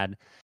not had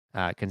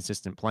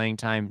consistent playing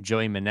time.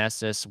 Joey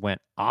Meneses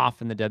went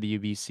off in the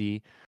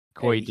WBC.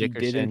 Corey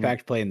Dickerson. He did, in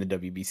fact, play in the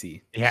WBC.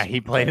 Yeah, he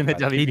played in the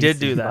WBC. He did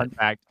do that. In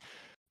fact,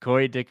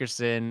 Corey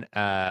Dickerson,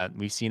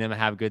 we've seen him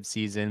have good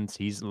seasons.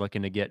 He's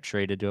looking to get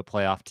traded to a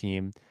playoff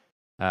team.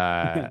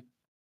 Heimer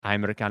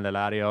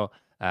Candelario,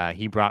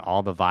 he brought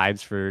all the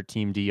vibes for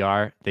Team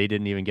DR. They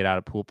didn't even get out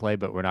of pool play,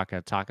 but we're not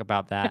going to talk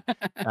about that.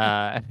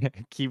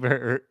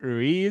 Keeper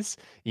Ruiz,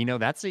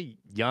 that's a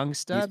young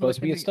stud. He's supposed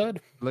to be a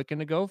stud. Looking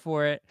to go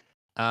for it.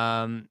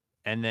 And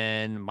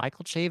then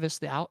Michael Chavis,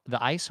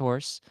 the ice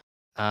horse,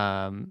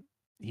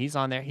 he's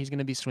on there. He's going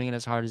to be swinging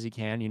as hard as he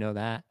can. You know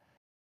that.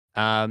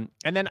 And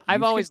then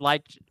I've always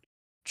liked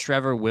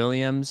Trevor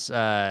Williams,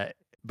 but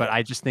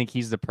I just think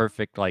he's the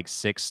perfect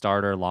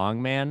 6-starter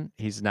long man.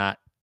 He's not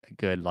a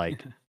good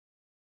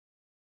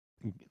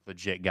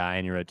legit guy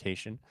in your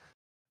rotation.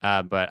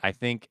 But I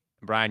think,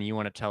 Brian, you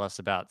want to tell us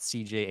about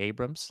CJ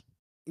Abrams?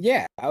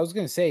 Yeah, I was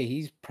going to say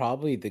he's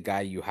probably the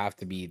guy you have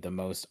to be the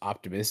most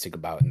optimistic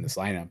about in this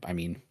lineup.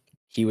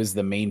 He was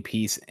the main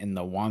piece in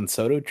the Juan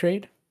Soto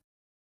trade.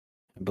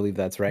 I believe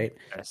that's right.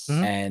 Yes.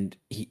 And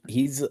he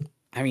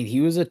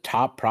was a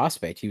top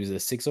prospect. He was a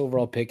 6th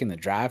overall pick in the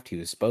draft. He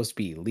was supposed to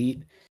be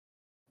elite.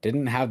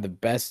 Didn't have the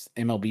best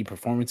MLB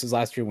performances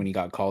last year when he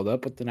got called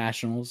up with the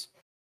Nationals.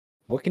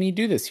 What can he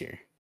do this year?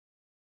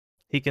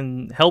 He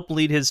can help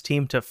lead his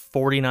team to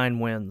 49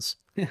 wins.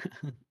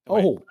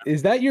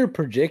 Is that your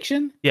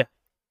prediction? Yeah.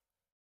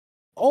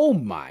 Oh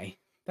my,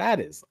 that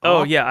is.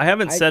 Oh yeah, I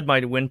haven't said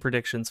my win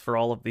predictions for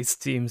all of these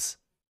teams.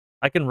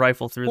 I can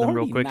rifle through them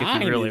real quick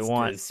if you really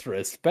want.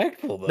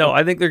 Disrespectful though. No,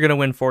 I think they're gonna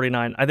win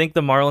 49. I think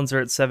the Marlins are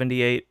at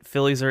 78,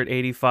 Phillies are at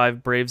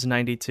 85, Braves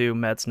 92,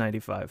 Mets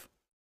 95.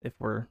 If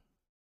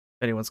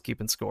anyone's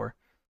keeping score.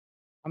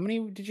 How many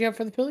did you have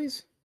for the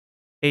Phillies?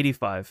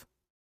 85.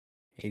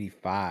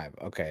 85.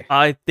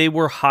 Okay. They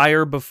were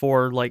higher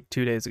before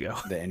 2 days ago.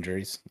 The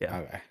injuries. Yeah.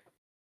 Okay.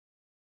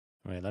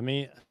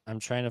 Wait, I'm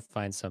trying to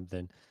find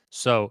something.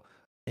 So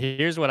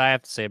here's what I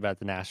have to say about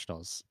the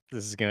Nationals.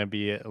 This is going to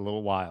be a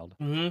little wild.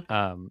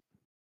 Mm-hmm.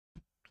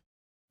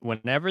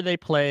 Whenever they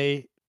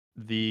play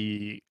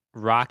the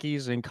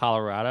Rockies in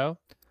Colorado,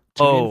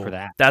 tune in for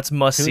that. That's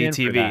must-see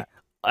TV.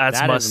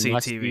 That's must-see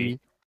TV.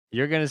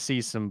 You're going to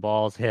see some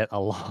balls hit a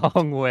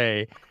long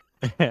way.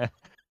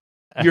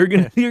 You're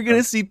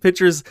gonna see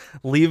pitchers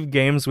leave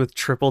games with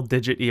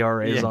triple-digit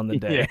ERAs on the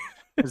day.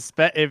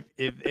 If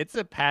it's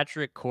a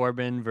Patrick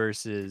Corbin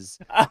versus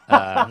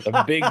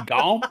The big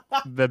gomp.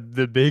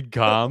 the big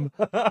com,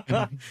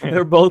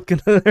 They're both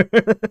gonna.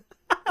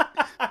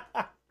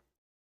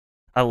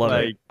 I love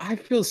it. like I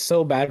feel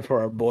so bad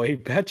for our boy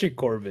Patrick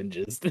Corbin.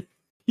 Just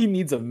he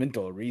needs a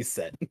mental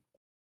reset.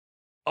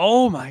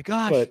 oh my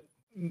gosh. But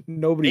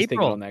nobody's taking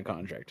April. on that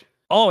contract.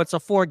 Oh, it's a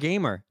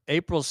 4-gamer.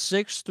 April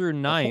 6th through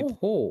 9th.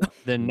 Oh,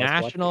 The must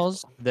watch Nationals,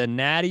 baseball. the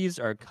Natties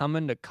are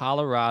coming to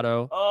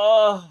Colorado.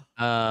 Oh,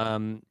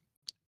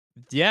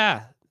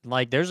 Yeah,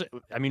 like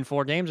I mean,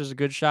 4 games, there's a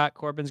good shot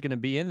Corbin's gonna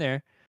be in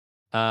there.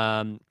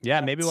 Yeah,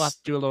 maybe we'll have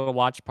to do a little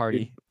watch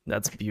party.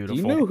 that's Do beautiful.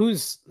 you know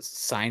who's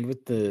signed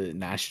with the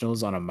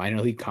Nationals on a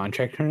minor league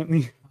contract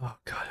currently? Oh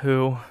God,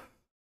 who?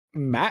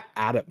 Matt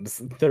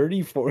Adams,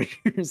 34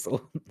 years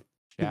old.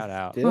 Shout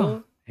out.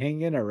 Still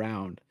hanging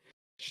around.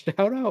 Shout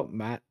out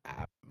Matt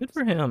Adams. Good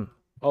for him.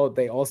 Oh,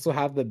 they also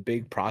have the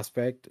big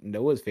prospect,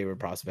 Noah's favorite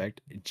prospect,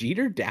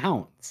 Jeter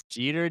Downs.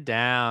 Jeter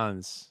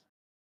Downs.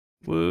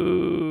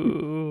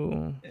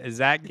 Woo. Is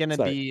that gonna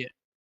Sorry. be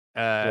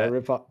Did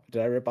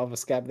I rip off a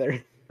scab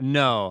there?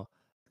 no.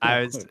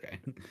 Okay.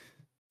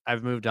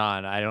 I've moved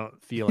on. I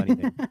don't feel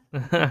anything.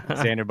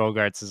 Xander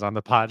Bogaerts is on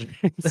the Padres.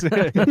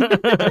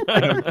 I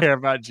don't care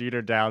about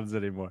Jeter Downs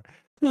anymore.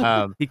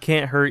 He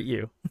can't hurt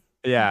you.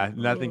 Yeah,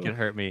 nothing can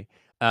hurt me.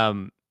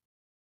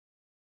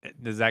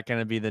 Is that going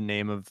to be the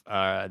name of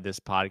this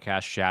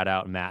podcast? Shout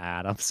out Matt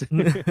Adams.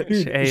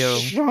 Ayo.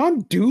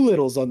 Sean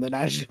Doolittle's on the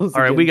Nationals.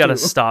 All right, again, we got to too.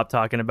 stop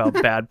talking about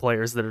bad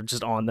players that are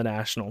just on the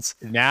Nationals.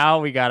 Now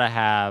we got to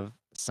have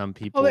some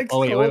people. Alex Oh,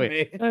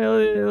 wait.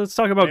 Colomé. Let's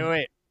talk about.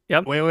 Wait.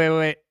 Yep.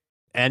 Wait.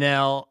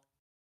 NL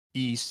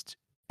East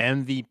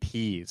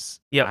MVPs.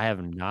 Yep. I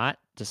have not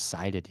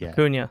decided yet.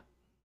 Acuna.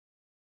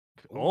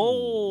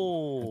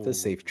 Oh, That's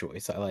a safe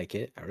choice. I like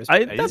it. I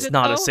respect Is That's it,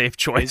 not though? a safe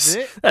choice. Is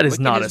it? That is Look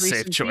at not a his safe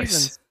recent choice.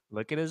 seasons.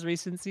 Look at his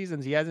recent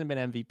seasons. He hasn't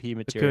been MVP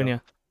material.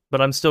 Acuna.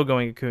 But I'm still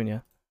going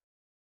Acuna.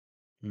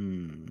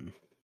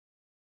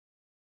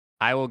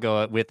 I will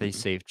go with a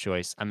safe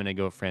choice. I'm going to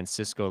go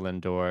Francisco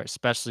Lindor,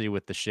 especially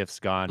with the shifts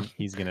gone.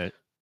 He's going to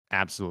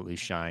absolutely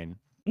shine.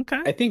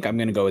 Okay. I think I'm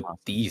gonna go with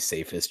the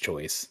safest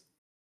choice.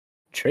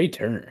 Trey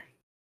Turner.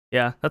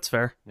 Yeah, that's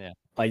fair.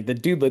 Like the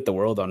dude lit the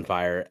world on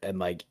fire, and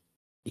like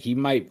he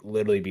might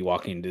literally be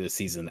walking into the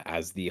season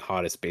as the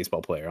hottest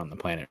baseball player on the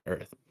planet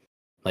Earth.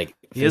 Like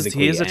He is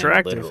physically and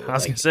attractive. literally, I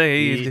was like, gonna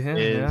say, he yeah,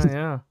 is-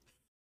 yeah.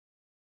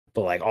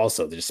 but like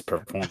also just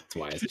performance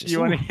wise, just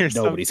You wanna hear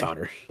nobody's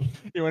something? hotter.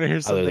 You want to hear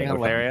Other something than Otani.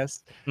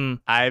 hilarious? Hmm.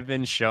 I've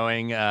been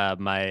showing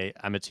I'm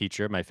a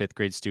teacher, my 5th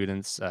grade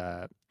students.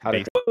 How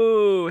to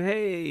Oh,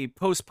 hey,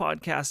 post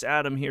podcast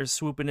Adam here,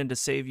 swooping in to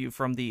save you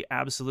from the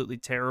absolutely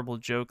terrible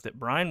joke that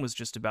Brian was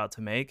just about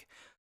to make.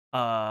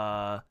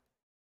 Yeah.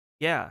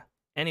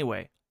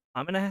 Anyway,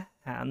 I'm gonna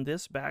hand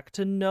this back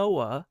to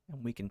Noah,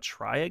 and we can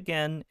try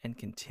again and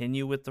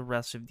continue with the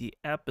rest of the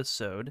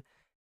episode,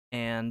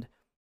 and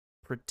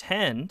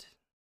pretend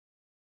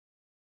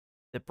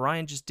that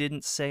Brian just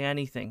didn't say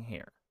anything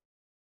here.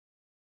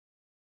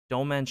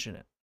 Don't mention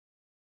it.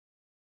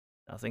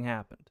 Nothing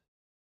happened.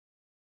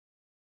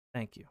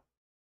 Thank you.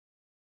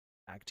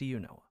 Back to you,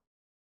 Noah.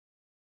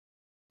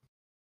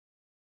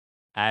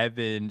 I've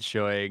been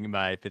showing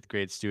my 5th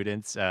grade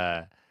students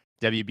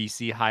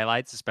WBC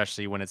highlights,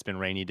 especially when it's been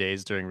rainy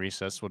days during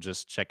recess. We'll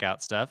just check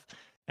out stuff.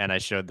 And I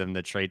showed them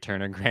the Trey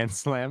Turner Grand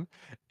Slam.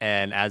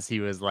 And as he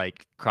was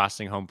like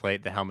crossing home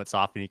plate, the helmet's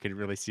off and you could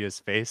really see his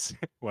face.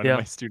 One Yeah. of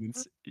my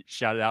students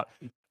shouted out,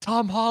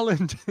 "Tom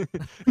Holland."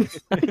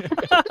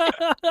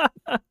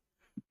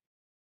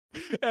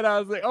 And I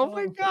was like, oh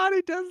my God,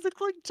 he does look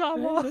like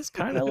Tom Yeah, Holland. this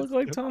kind of look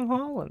like Tom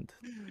Holland.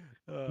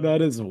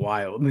 That is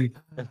wild.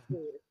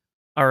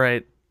 All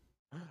right.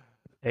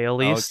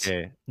 AL East,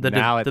 Okay, the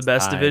now it's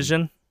best time.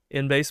 division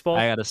in baseball.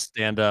 I got to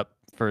stand up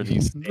for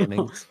these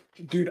standings.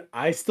 Dude,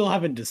 I still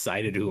haven't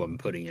decided who I'm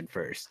putting in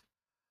first.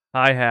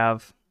 I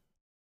have.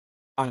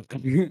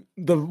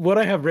 What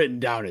I have written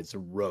down is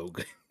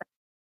Rogue.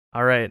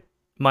 All right.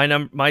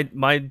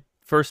 My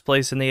first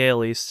place in the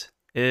AL East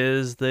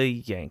is the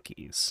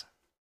Yankees.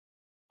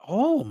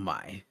 Oh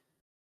my.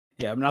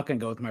 Yeah, I'm not gonna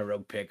go with my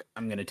Rogue pick.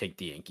 I'm gonna take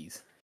the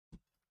Yankees.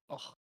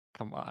 Oh,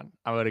 come on.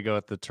 I'm going to go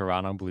with the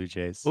Toronto Blue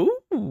Jays.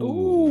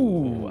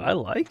 Ooh, I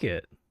like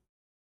it.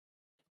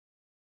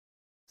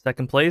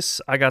 Second place,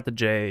 I got the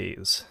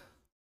Jays.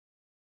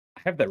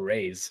 I have the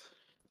Rays.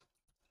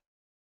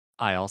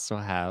 I also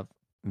have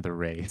the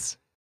Rays.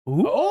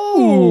 Ooh,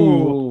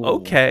 Oh!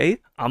 okay.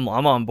 I'm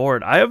on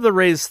board. I have the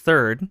Rays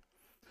third.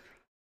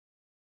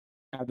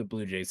 I have the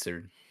Blue Jays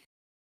third.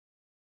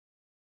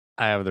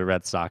 I have the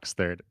Red Sox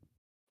third.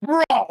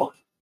 Bro!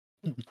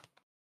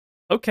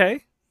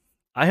 Okay.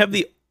 I have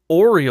the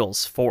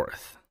Orioles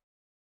fourth.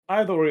 I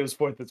have the Orioles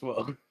fourth as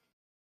well.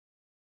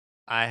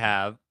 I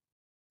have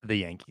the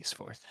Yankees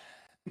fourth.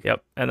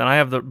 Yep. And then I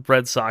have the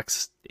Red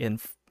Sox in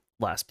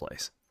last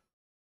place.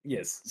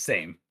 Yes,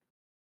 same.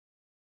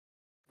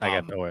 I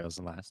got the Orioles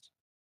in last.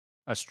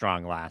 A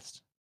strong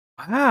last.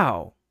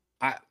 Wow.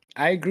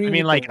 I agree. I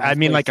mean, with the like, last place a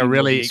team will be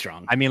really,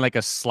 strong. I mean, like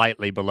a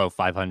slightly below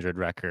 500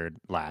 record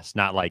last,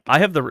 not like I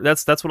have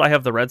that's what I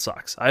have the Red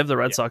Sox. I have the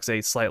Red Yeah. Sox a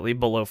slightly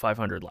below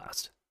 500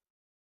 last.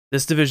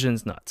 This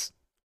division's nuts.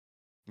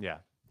 yeah.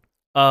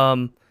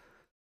 Where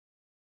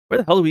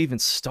the hell do we even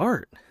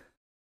start?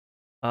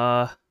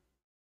 Yeah,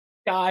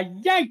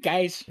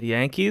 guys. The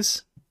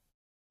Yankees,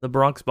 the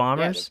Bronx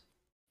Bombers.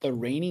 The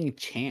reigning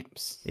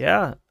champs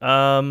Yeah.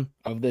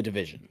 of the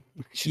division.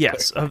 I should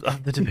Yes, clarify.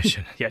 of the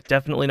division. Yeah,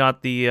 definitely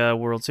not the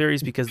World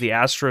Series because the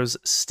Astros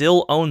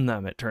still own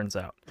them. It turns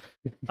out.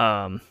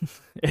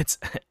 It's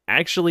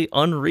actually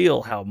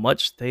unreal how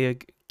much they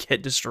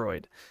get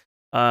destroyed.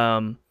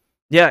 Yeah,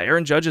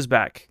 Aaron Judge is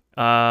back.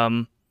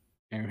 Aaron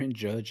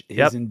Judge is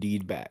Yep.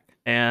 indeed back.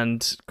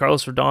 And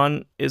Carlos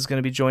Rodon is going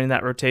to be joining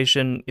that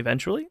rotation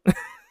eventually.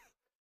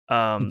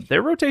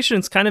 Their rotation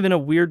is kind of in a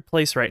weird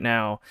place right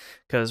now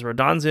because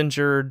Rodon's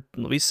injured,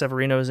 Luis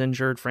Severino is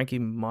injured, Frankie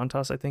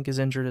Montas I think is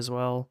injured as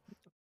well.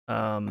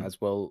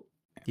 As well.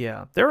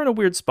 Yeah, they're in a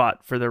weird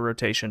spot for their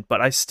rotation, but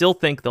I still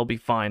think they'll be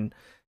fine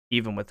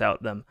even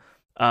without them.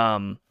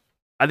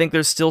 I think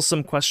there's still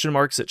some question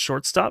marks at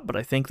shortstop, but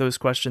I think those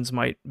questions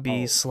might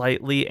be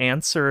slightly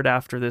answered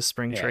after this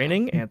spring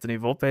training. Anthony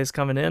Volpe is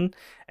coming in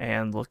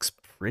and looks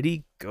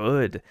pretty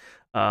good.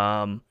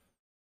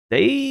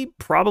 They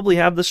probably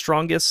have the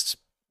strongest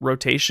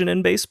rotation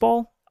in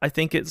baseball. I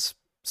think it's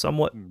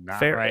somewhat Not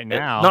fair. right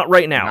now. Not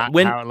right now. Not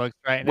when how it looks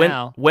right when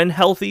now. when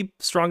healthy,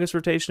 strongest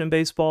rotation in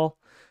baseball.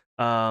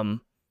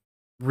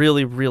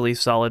 Really, really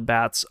solid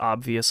bats,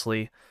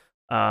 obviously.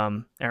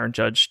 Aaron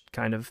Judge,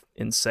 kind of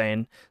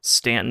insane.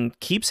 Stanton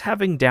keeps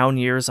having down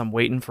years. I'm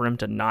waiting for him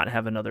to not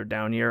have another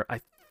down year. I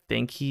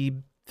think he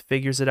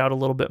figures it out a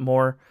little bit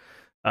more.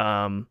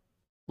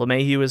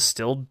 LeMahieu is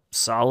still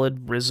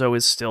solid. Rizzo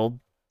is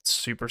still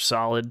super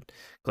solid.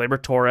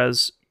 Gleyber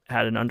Torres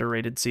had an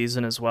underrated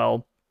season as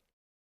well.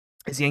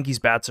 His Yankees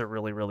bats are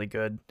really, really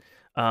good.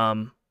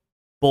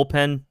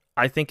 Bullpen,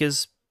 I think,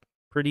 is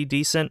pretty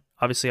decent.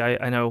 Obviously,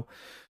 I know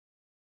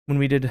when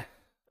we did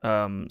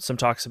some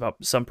talks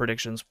about some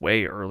predictions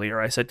way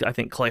earlier, I said I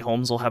think Clay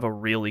Holmes will have a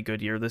really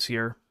good year this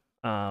year.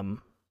 Man,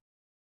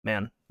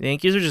 the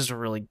Yankees are just a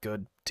really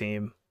good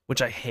team,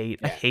 which I hate.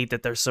 I hate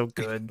that they're so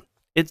good.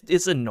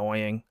 It's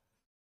annoying.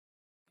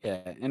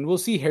 Yeah, and we'll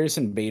see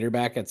Harrison Bader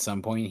back at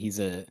some point.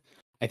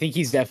 I think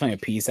he's definitely a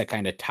piece that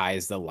kind of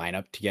ties the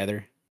lineup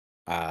together.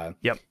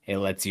 Yep. It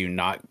lets you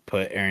not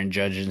put Aaron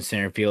Judge in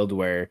center field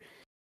where,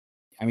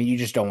 I mean, you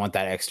just don't want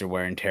that extra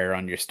wear and tear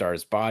on your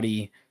star's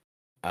body.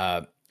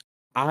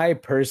 I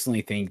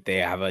personally think they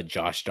have a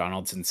Josh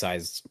Donaldson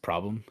sized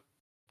problem.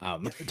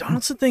 The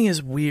Donaldson thing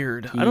is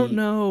weird. I don't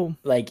know.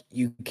 Like,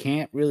 you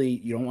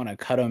don't want to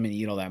cut him and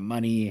eat all that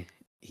money.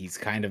 He's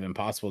kind of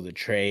impossible to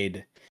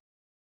trade,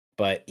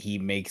 but he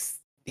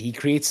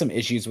creates some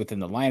issues within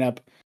the lineup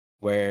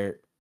where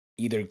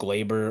either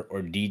Gleyber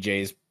or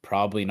DJ is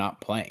probably not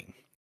playing.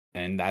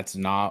 And that's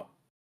not,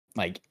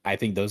 like, I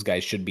think those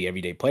guys should be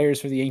everyday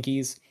players for the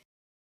Yankees.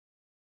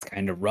 It's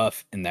kind of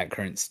rough in that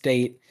current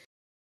state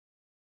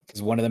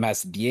because one of them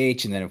has to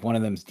DH, and then if one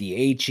of them's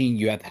DHing,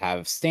 you have to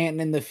have Stanton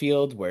in the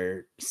field,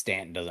 where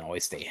Stanton doesn't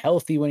always stay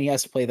healthy when he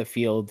has to play the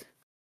field.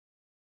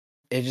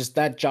 It's just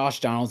that Josh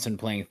Donaldson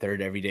playing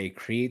third every day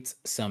creates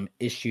some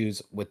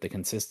issues with the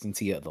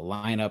consistency of the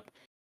lineup.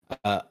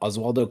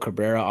 Oswaldo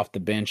Cabrera off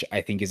the bench,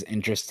 I think, is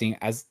interesting.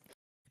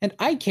 And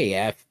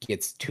IKF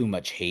gets too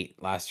much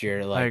hate last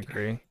year. Like, I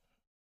agree.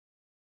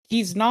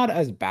 He's not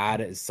as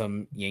bad as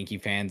some Yankee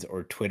fans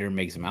or Twitter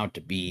makes him out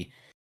to be.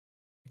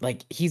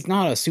 Like, he's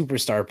not a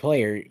superstar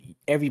player.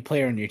 Every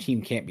player on your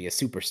team can't be a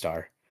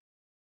superstar.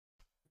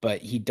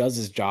 But he does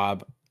his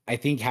job. I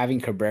think having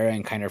Cabrera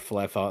and kind of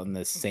Fleff out on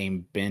the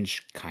same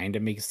bench kind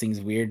of makes things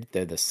weird.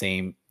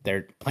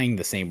 They're playing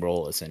the same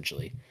role,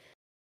 essentially.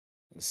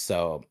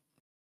 So,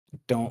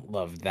 don't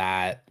love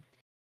that.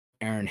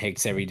 Aaron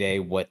Hicks every day.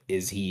 What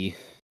is he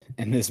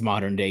in this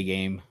modern day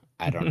game?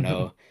 I don't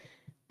know.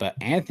 But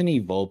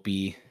Anthony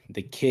Volpe,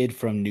 the kid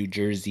from New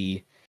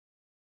Jersey,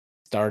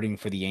 starting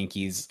for the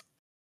Yankees,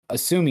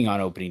 assuming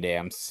on opening day,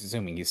 I'm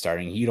assuming he's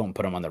starting. You don't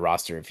put him on the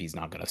roster if he's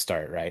not going to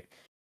start, right?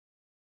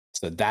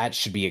 So that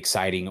should be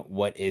exciting.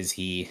 What is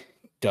he?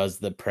 Does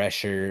the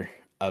pressure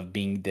of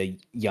being the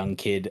young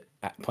kid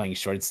playing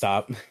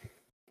shortstop,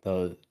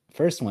 the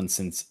first one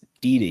since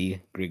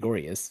Didi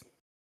Gregorius,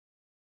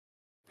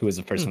 who was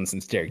the first one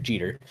since Derek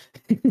Jeter.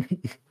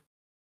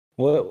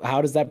 Well,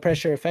 how does that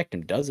pressure affect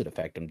him? Does it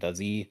affect him? Does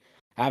he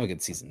have a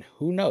good season?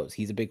 Who knows?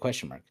 He's a big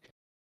question mark.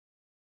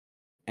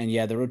 And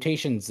yeah, the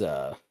rotation's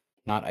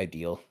not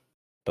ideal,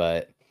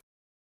 but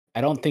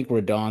I don't think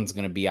Rodon's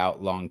going to be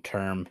out long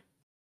term.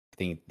 I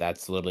think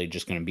that's literally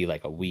just going to be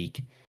like a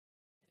week.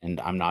 And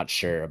I'm not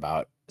sure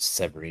about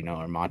Severino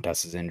or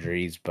Montas'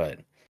 injuries, but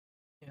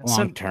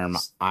long term,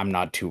 I'm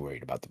not too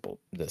worried about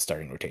the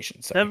starting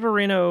rotation. Sorry.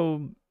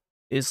 Severino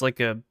is like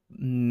a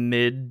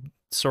mid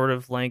sort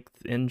of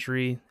length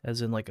injury,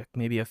 as in like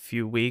maybe a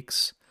few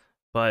weeks,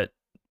 but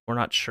we're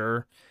not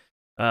sure.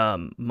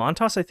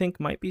 Montas, I think,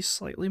 might be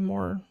slightly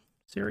more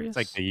serious. It's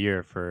like the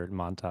year for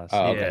Montas.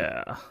 Oh, okay.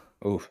 Yeah.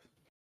 Oof,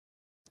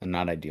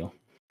 not ideal.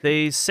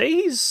 They say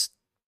he's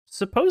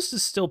supposed to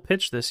still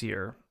pitch this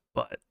year,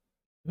 but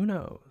who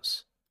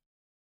knows?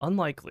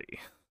 Unlikely.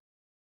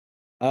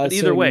 But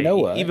either So way,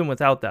 Noah even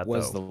without that,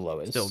 was though, the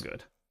lowest. still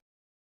good.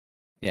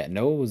 Yeah,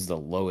 Noah was the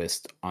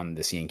lowest on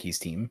this Yankees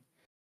team.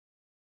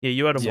 Yeah,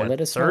 you had him So what,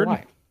 let us third? know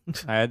why.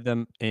 I had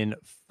them in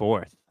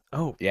 4th.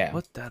 Oh, Yeah,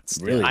 what?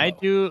 That's really I low.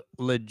 do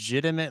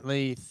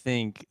legitimately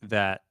think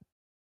that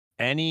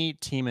any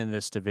team in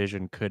this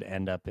division could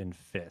end up in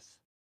 5th.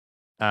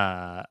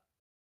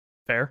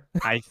 fair.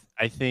 I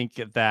think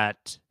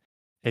that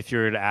if you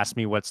were to ask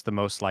me what's the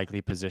most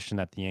likely position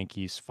that the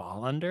Yankees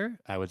fall under,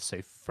 I would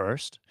say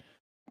first.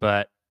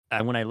 But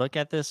when I look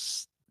at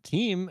this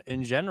team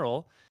in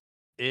general,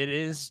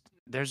 there's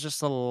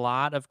just a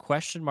lot of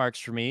question marks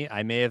for me.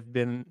 I may have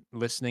been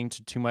listening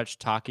to too much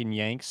Talking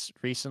Yanks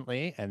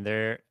recently, and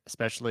they're,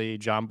 especially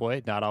John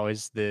Boy, not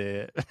always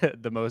the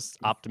the most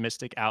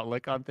optimistic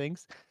outlook on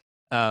things.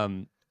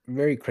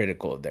 Very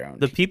critical of their own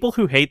The team. people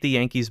who hate the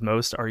Yankees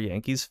most are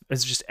Yankees.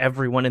 It's just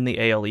everyone in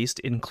the AL East,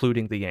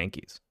 including the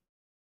Yankees.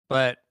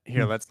 But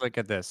here, let's look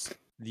at this.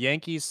 The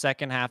Yankees'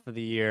 second half of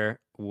the year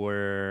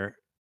were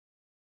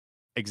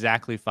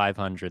exactly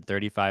 500,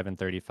 35 and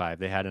 35.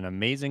 They had an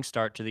amazing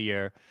start to the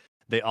year.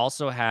 They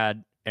also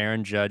had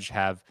Aaron Judge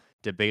have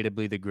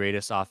debatably the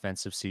greatest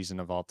offensive season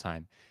of all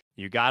time.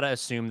 You got to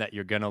assume that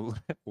you're going to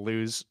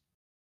lose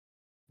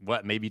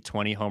maybe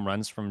 20 home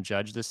runs from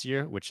Judge this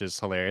year, which is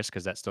hilarious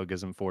because that still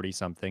gives him 40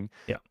 something.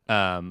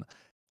 Yeah.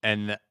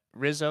 And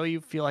Rizzo,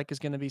 you feel like is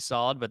going to be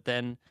solid, but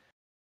then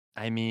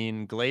I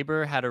mean,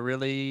 Glaber had a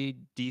really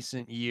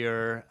decent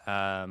year,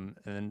 and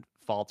then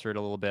faltered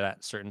a little bit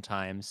at certain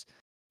times.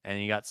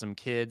 And you got some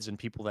kids and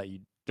people that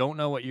you don't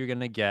know what you're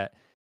gonna get.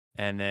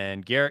 And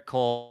then Garrett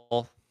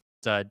Cole,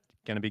 stud,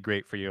 gonna be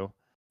great for you.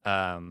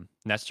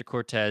 Nestor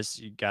Cortez,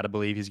 you gotta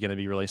believe he's gonna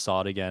be really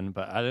solid again.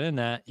 But other than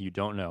that, you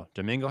don't know.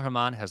 Domingo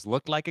Germán has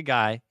looked like a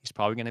guy. He's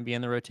probably gonna be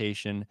in the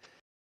rotation.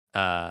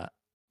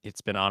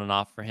 It's been on and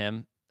off for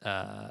him.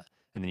 And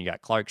then you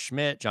got Clark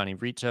Schmidt, Johnny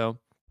Brito.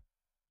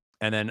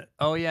 And then,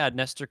 oh yeah,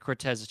 Nestor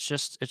Cortez. It's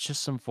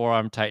just some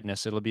forearm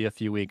tightness. It'll be a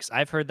few weeks.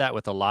 I've heard that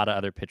with a lot of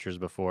other pitchers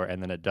before,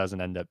 and then it doesn't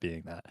end up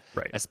being that.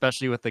 Right.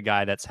 Especially with the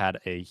guy that's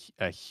had a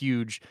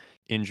huge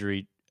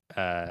injury,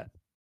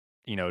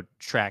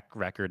 track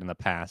record in the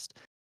past.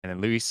 And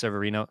then Luis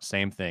Severino,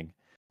 same thing.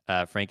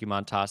 Frankie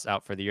Montas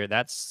out for the year.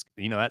 That's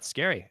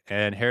scary.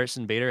 And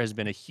Harrison Bader has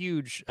been a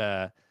huge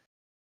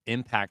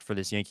impact for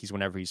this Yankees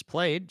whenever he's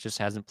played. Just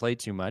hasn't played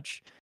too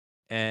much,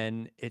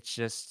 and it's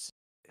just.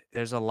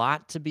 There's a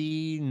lot to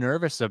be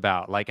nervous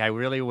about. Like, I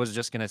really was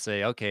just going to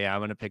say, okay, I'm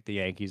going to pick the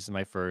Yankees in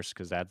my first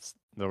because that's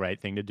the right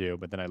thing to do.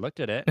 But then I looked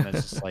at it and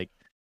it's just like,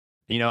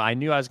 I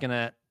knew I was going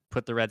to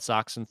put the Red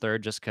Sox in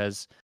third just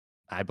because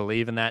I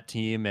believe in that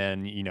team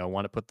and,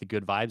 want to put the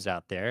good vibes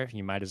out there.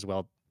 You might as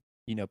well,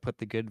 put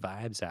the good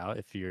vibes out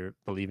if you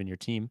believe in your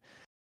team.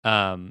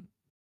 But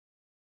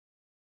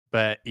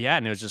yeah,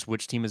 and it was just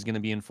which team is going to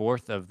be in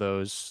fourth of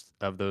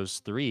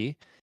those three.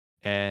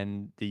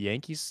 And the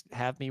Yankees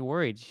have me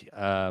worried,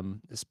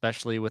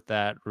 especially with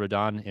that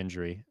Rodon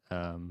injury.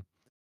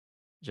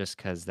 Just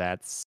because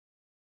that's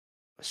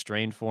a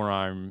strained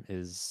forearm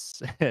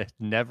is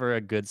never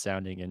a good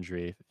sounding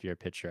injury if you're a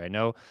pitcher. I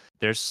know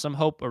there's some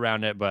hope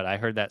around it, but I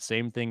heard that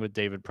same thing with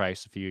David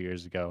Price a few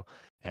years ago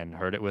and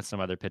heard it with some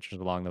other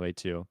pitchers along the way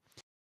too.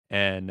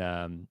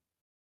 And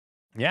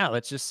yeah,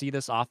 let's just see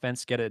this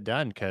offense get it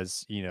done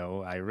because,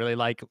 I really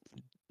like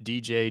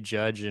DJ,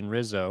 Judge, and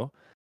Rizzo.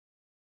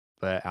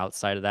 But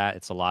outside of that,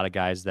 it's a lot of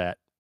guys that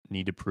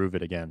need to prove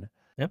it again.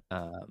 Yep.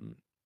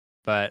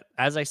 But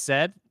as I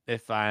said,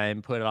 if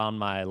I'm put on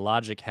my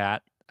logic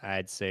hat,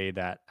 I'd say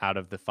that out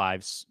of the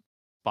 5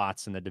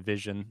 spots in the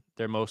division,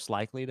 they're most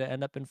likely to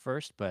end up in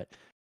first. But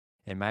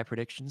in my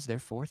predictions, they're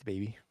fourth,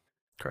 baby.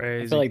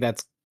 Crazy. I feel like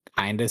that's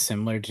kind of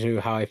similar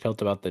to how I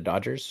felt about the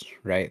Dodgers,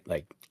 right?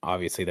 Like,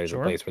 obviously, there's a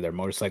place where they're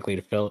most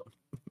likely to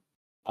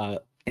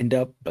end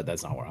up, but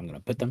that's not where I'm going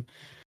to put them.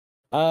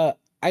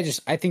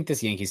 I think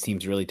this Yankees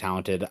team's really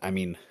talented. I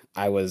mean,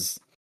 I was,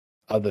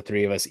 of the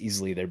three of us,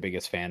 easily their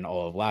biggest fan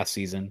all of last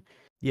season.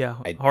 Yeah,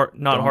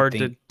 not hard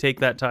to take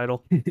that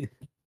title.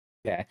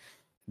 Yeah,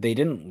 they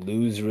didn't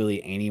lose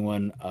really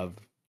anyone of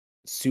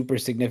super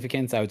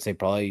significance. I would say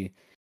probably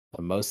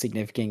the most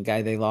significant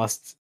guy they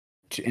lost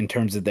in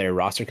terms of their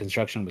roster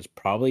construction was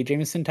probably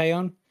Jameson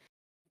Taillon,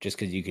 just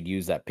because you could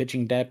use that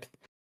pitching depth.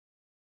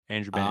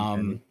 Andrew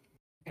Benintendi.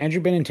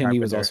 Andrew Benintendi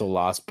was also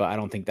lost, but I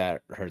don't think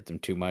that hurt them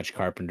too much.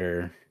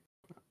 Carpenter,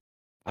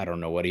 I don't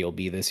know what he'll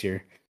be this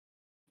year.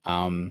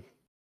 I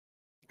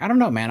don't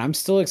know, man. I'm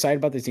still excited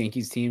about this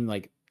Yankees team.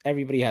 Like,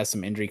 everybody has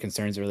some injury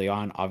concerns early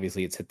on.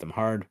 Obviously, it's hit them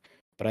hard,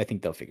 but I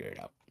think they'll figure it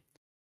out.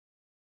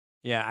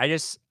 Yeah, I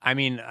just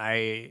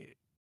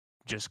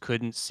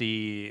couldn't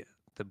see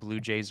the Blue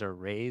Jays or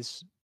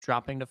Rays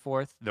dropping to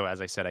fourth, though,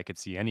 as I said, I could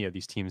see any of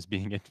these teams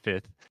being in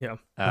fifth. Yeah.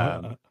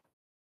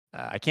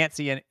 I can't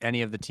see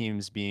any of the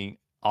teams being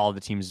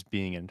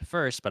in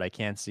first, but I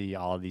can see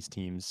all of these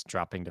teams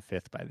dropping to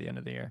fifth by the end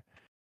of the year.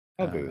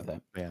 I'll agree with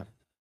that. Yeah.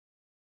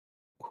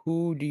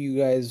 who do you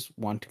guys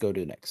want to go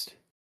to next?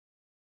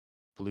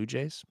 Blue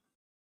Jays.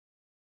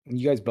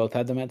 You guys both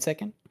had them at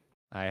second?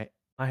 I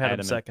had him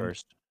at second.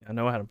 first. I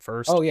know I had him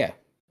first. Oh, yeah.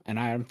 And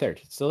I had them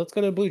third. So let's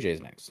go to the Blue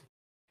Jays next.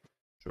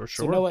 Sure.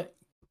 So you know what?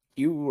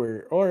 You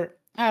were, or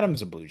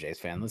Adam's a Blue Jays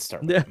fan. Let's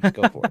start with him.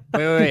 Go for it.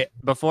 Wait.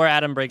 Before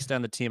Adam breaks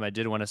down the team, I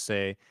did want to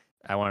say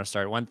I want to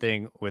start one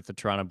thing with the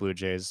Toronto Blue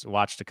Jays.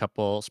 Watched a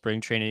couple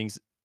spring training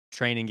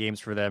games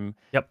for them.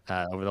 Yep.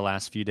 Over the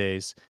last few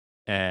days,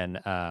 and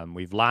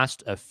we've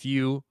lost a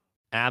few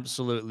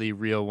absolutely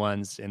real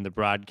ones in the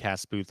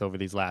broadcast booth over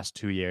these last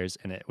 2 years,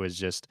 and it was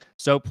just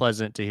so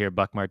pleasant to hear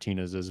Buck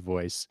Martinez's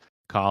voice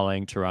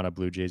calling Toronto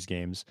Blue Jays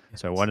games.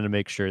 So I wanted to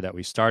make sure that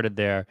we started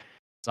there.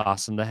 It's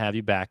awesome to have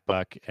you back,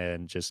 Buck,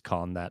 and just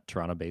calling that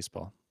Toronto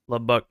baseball.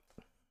 Love Buck.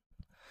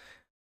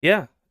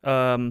 Yeah.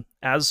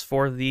 As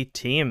for the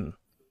team,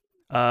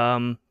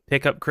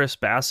 pick up Chris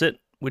Bassett,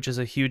 which is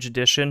a huge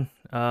addition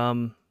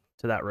to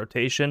that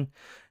rotation.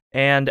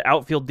 And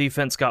outfield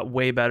defense got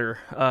way better.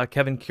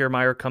 Kevin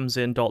Kiermaier comes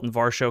in, Dalton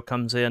Varsho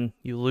comes in.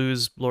 You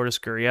lose Lourdes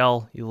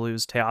Gurriel, you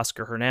lose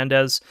Teoscar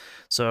Hernandez.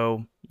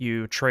 So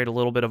you trade a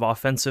little bit of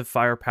offensive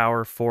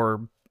firepower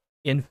for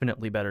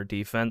infinitely better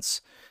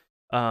defense.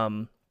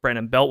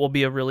 Brandon Belt will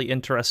be a really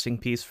interesting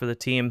piece for the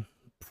team,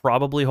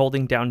 probably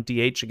holding down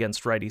DH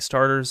against righty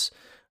starters.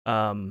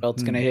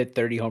 Belt's going to hit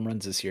 30 home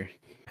runs this year.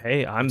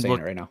 Hey, I'm saying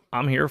it right now.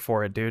 I'm here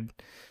for it, dude.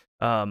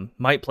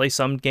 Might play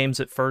some games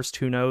at first,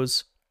 who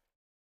knows?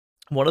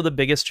 One of the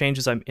biggest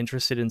changes, I'm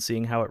interested in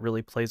seeing how it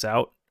really plays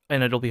out,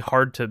 and it'll be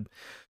hard to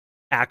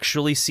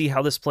actually see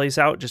how this plays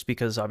out just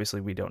because obviously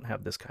we don't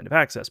have this kind of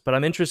access, but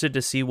I'm interested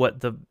to see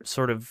what the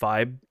sort of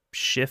vibe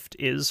shift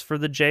is for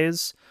the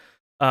Jays.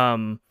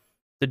 The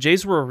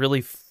Jays were a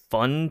really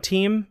fun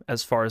team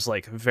as far as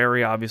like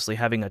very obviously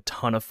having a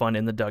ton of fun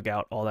in the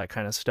dugout, all that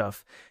kind of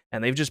stuff.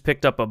 And they've just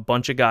picked up a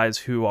bunch of guys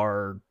who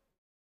are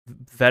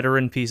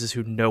veteran pieces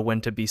who know when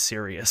to be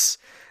serious.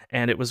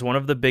 And it was one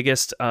of the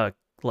biggest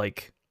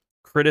like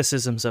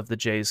criticisms of the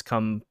Jays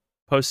come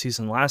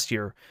postseason last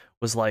year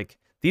was like,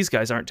 these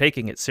guys aren't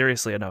taking it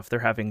seriously enough. They're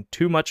having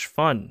too much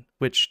fun,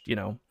 which, you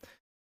know,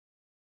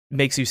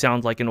 makes you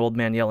sound like an old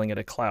man yelling at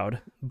a cloud.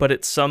 But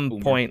at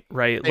some point,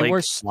 right? They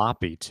were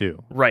sloppy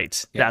too.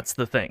 Right. Yeah. That's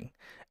the thing.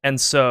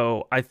 And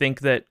so I think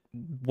that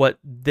what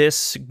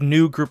this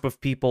new group of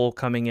people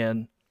coming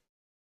in,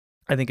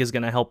 I think is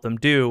going to help them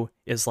do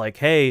is like,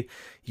 hey,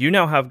 you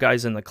now have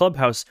guys in the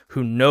clubhouse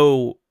who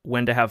know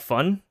when to have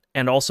fun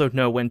and also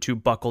know when to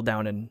buckle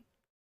down and,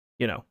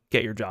 you know,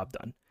 get your job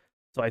done.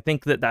 So I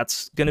think that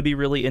that's going to be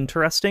really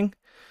interesting.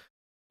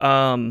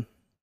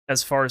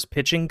 As far as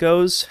pitching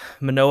goes,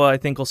 Manoah, I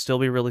think, will still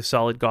be really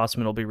solid.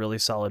 Gossman will be really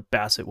solid.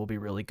 Bassett will be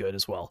really good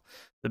as well.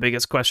 The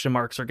biggest question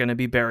marks are going to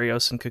be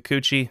Barrios and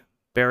Kikuchi.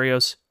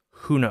 Barrios,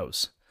 who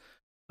knows?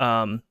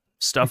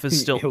 Stuff is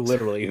still...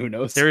 Literally, who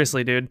knows?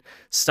 Seriously, dude.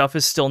 Stuff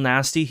is still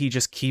nasty. He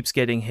just keeps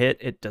getting hit.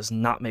 It does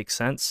not make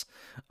sense.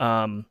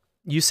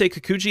 You say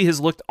Kikuchi has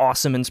looked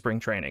awesome in spring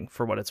training,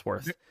 for what it's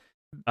worth.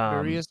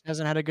 Barrios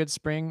hasn't had a good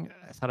spring.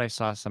 I thought I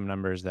saw some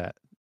numbers that...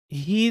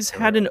 He's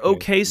had an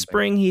okay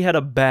spring. He had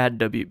a bad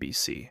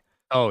WBC.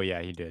 Oh,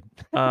 yeah, he did.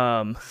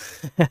 But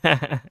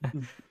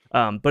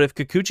if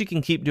Kikuchi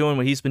can keep doing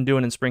what he's been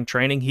doing in spring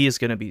training, he is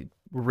going to be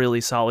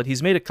really solid.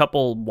 He's made a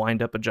couple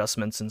wind-up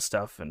adjustments and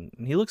stuff, and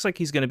he looks like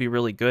he's going to be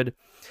really good.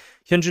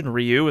 Hyunjin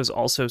Ryu is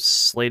also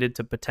slated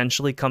to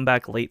potentially come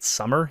back late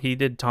summer. He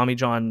did Tommy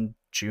John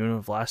June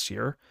of last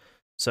year,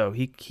 so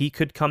he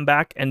could come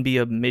back and be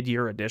a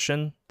mid-year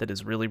addition that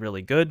is really,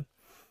 really good.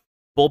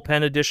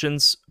 Bullpen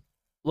additions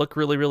look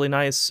really, really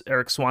nice.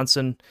 Eric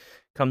Swanson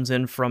comes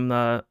in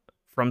from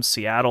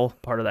Seattle,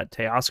 part of that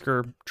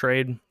Teoscar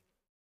trade.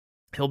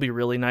 He'll be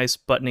really nice,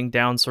 buttoning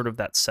down sort of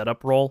that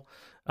setup role,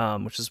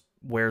 which is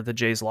where the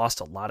Jays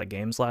lost a lot of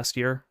games last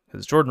year.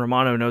 Because Jordan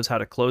Romano knows how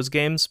to close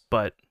games,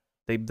 but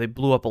they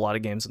blew up a lot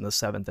of games in the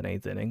 7th and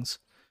 8th innings.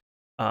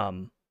 I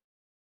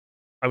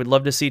would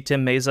love to see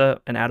Tim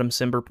Meza and Adam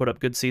Simber put up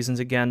good seasons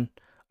again.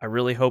 I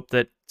really hope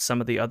that some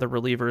of the other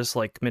relievers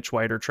like Mitch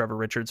White or Trevor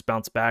Richards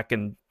bounce back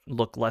and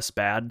look less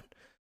bad.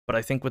 But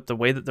I think with the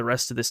way that the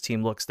rest of this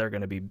team looks, they're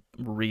going to be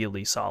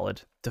really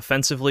solid.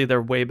 Defensively,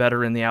 they're way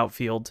better in the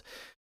outfield.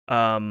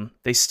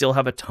 They still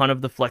have a ton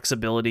of the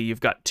flexibility. You've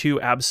got 2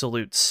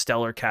 absolute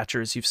stellar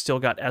catchers. You've still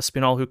got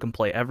Espinal, who can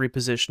play every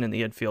position in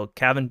the infield,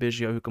 Cavan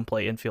Biggio, who can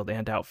play infield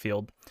and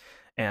outfield,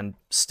 and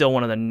still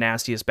one of the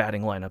nastiest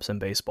batting lineups in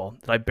baseball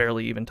that I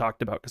barely even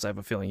talked about because I have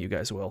a feeling you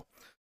guys will.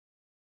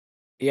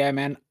 Yeah,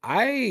 man.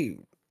 I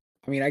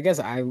mean, I guess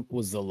I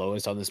was the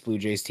lowest on this Blue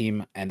Jays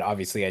team, and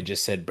obviously I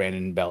just said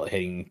Brandon Belt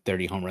hitting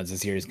 30 home runs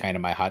this year is kind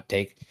of my hot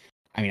take.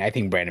 I mean, I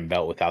think Brandon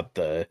Belt without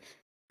the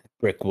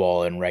brick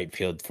wall in right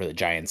field for the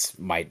Giants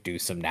might do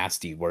some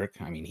nasty work.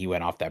 I mean, he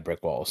went off that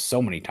brick wall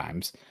so many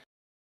times.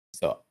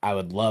 So I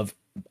would love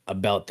a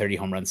Belt 30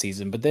 home run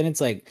season, but then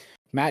it's like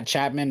Matt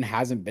Chapman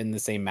hasn't been the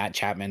same Matt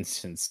Chapman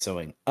since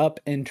showing up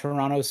in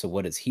Toronto. So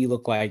what does he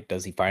look like?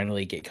 Does he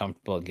finally get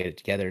comfortable and get it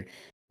together?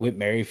 Whit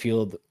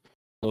Merrifield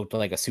looked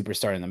like a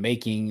superstar in the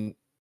making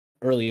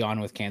early on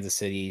with Kansas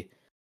City.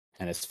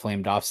 and it's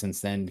flamed off since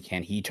then.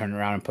 Can he turn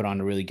around and put on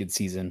a really good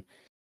season?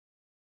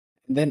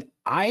 Then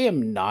I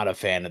am not a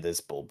fan of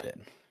this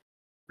bullpen.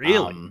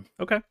 Really?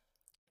 Okay.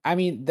 I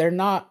mean,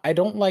 I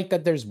don't like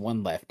that there's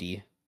one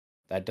lefty.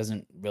 That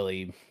doesn't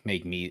really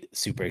make me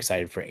super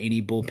excited for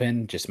any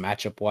bullpen, just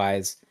matchup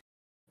wise.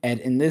 And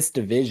in this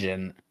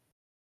division,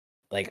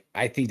 like,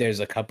 I think there's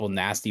a couple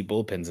nasty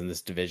bullpens in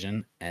this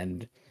division.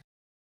 And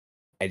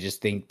I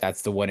just think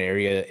that's the one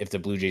area, if the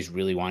Blue Jays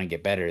really want to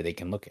get better, they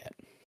can look at.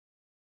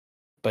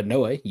 But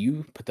Noah,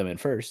 you put them in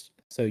first,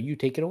 so you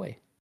take it away.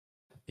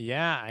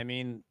 Yeah, I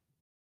mean,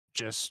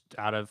 just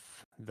out of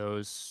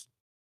those,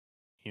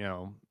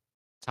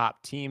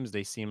 top teams,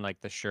 they seem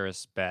like the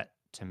surest bet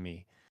to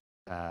me.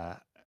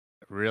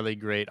 Really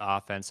great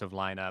offensive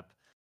lineup.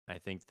 I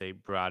think they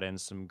brought in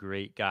some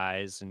great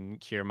guys and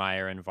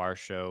Kiermaier and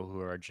Varsho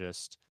who are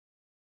just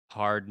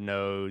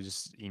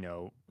hard-nosed,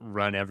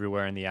 run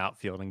everywhere in the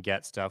outfield and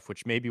get stuff,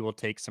 which maybe will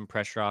take some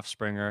pressure off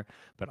Springer,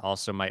 but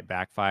also might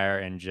backfire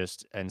and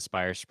just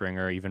inspire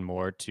Springer even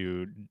more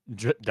to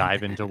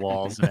dive into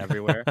walls and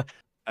everywhere.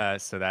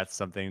 So that's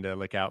something to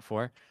look out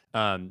for.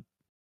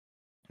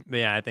 But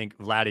yeah, I think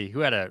Vladdy, who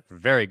had a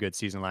very good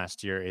season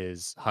last year,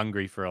 is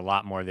hungry for a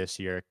lot more this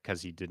year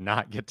because he did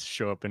not get to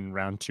show up in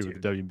round 2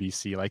 of the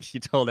WBC like he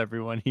told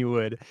everyone he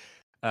would.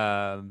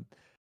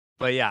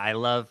 But yeah, I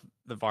love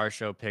the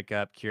Varsho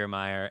pickup,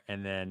 Kiermaier,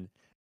 and then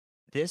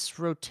this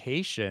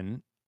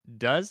rotation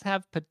does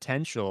have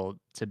potential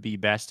to be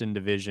best in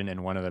division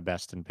and one of the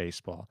best in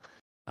baseball.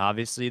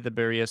 Obviously, the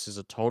Barrios is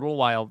a total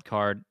wild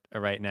card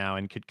right now,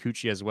 and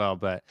Kikuchi as well,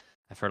 but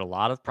I've heard a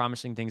lot of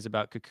promising things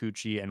about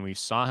Kikuchi, and we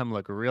saw him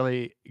look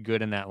really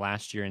good in that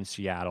last year in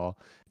Seattle.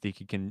 If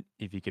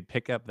he could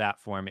pick up that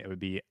form, it would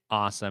be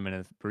awesome. And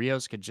if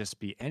Barrios could just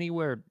be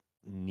anywhere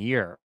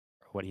near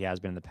what he has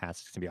been in the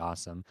past, it's gonna be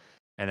awesome.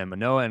 And then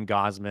Manoah and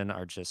Gosman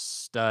are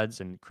just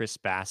studs, and Chris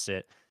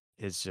Bassett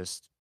is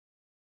just,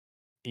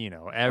 every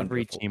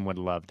Wonderful. team would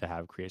love to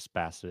have Chris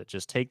Bassett.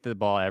 Just take the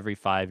ball every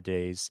 5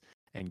 days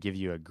and give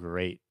you a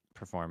great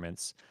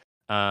performance.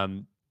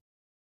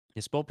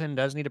 His bullpen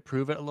does need to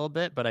prove it a little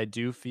bit, but I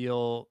do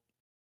feel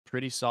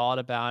pretty solid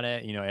about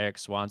it. Eric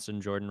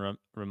Swanson, Jordan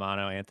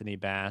Romano, Anthony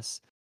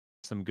Bass,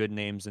 some good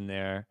names in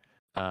there.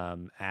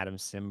 Adam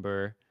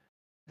Simber.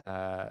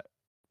 But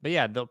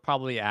yeah, they'll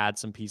probably add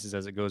some pieces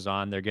as it goes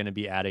on. They're going to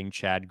be adding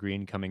Chad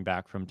Green coming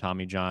back from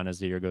Tommy John as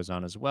the year goes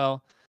on as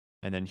well.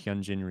 And then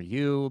Hyunjin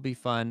Ryu will be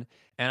fun.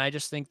 And I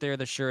just think they're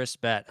the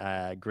surest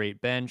bet. Great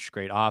bench,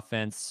 great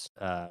offense,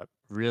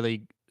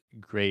 really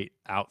great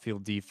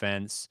outfield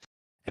defense.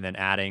 And then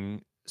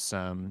adding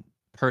some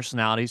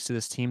personalities to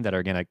this team that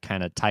are going to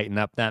kind of tighten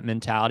up that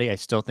mentality. I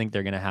still think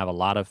they're going to have a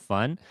lot of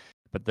fun,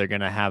 but they're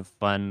going to have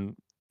fun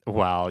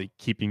while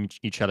keeping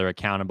each other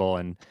accountable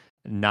and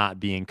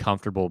not being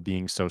comfortable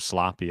being so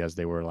sloppy as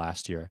they were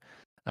last year.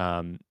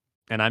 And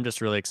I'm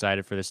just really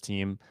excited for this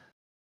team.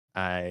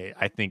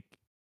 I think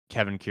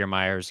Kevin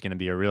Kiermaier is going to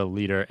be a real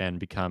leader and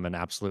become an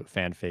absolute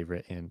fan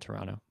favorite in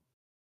Toronto.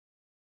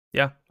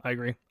 Yeah, I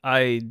agree.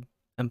 I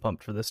am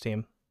pumped for this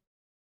team.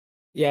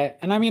 Yeah,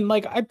 and I mean,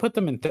 like, I put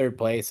them in third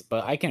place,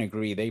 but I can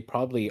agree they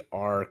probably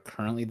are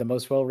currently the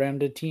most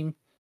well-rounded team.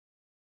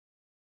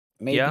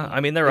 Maybe. Yeah,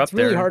 I mean, they're up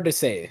there. It's really hard to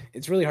say.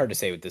 It's really hard to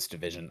say with this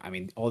division. I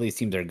mean, all these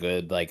teams are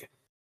good. Like,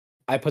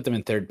 I put them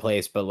in third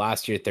place, but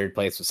last year third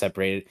place was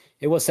separated.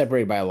 It was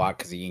separated by a lot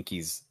because the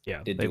Yankees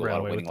did do a lot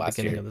of winning last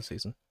year. Of the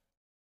season.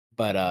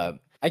 But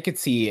I could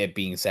see it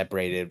being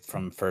separated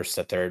from first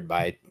to third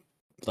by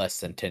less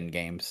than 10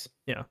 games.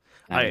 Yeah,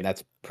 I mean,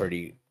 that's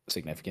pretty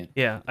significant.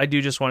 Yeah, I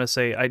do just want to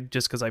say,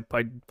 because I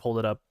pulled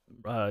it up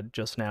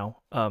just now.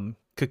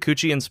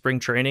 Kikuchi in spring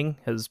training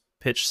has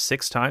pitched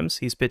 6 times.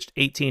 He's pitched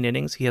 18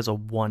 innings. He has a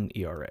 1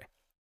 ERA.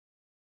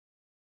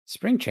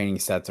 Spring training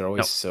stats are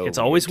always it's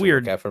always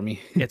weird for me.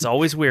 It's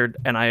always weird,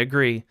 and I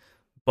agree.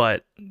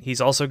 But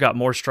he's also got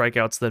more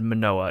strikeouts than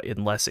Manoah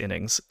in less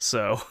innings.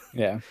 So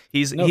yeah,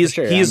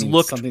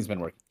 something's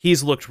been working.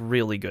 He's looked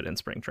really good in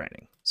spring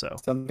training. So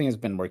something has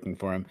been working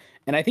for him,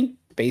 and I think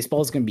baseball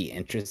is going to be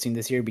interesting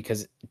this year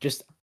because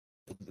just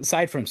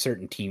aside from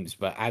certain teams,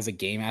 but as a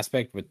game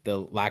aspect with the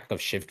lack of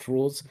shift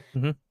rules,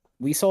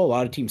 we saw a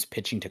lot of teams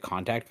pitching to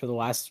contact for the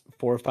last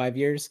 4 or 5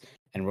 years,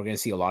 and we're going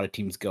to see a lot of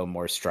teams go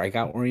more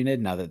strikeout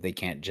oriented now that they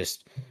can't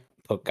just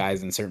put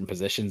guys in certain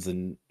positions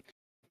and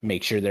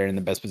make sure they're in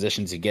the best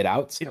positions to get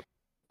outs. Yep.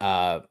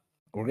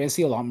 We're going to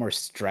see a lot more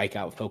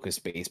strikeout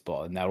focused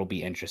baseball, and that'll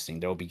be interesting.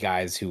 There will be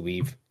guys who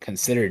we've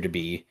considered to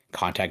be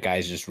contact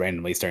guys just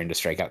randomly starting to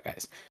strike out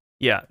guys.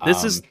 Yeah,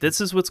 this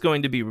is what's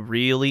going to be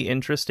really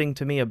interesting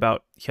to me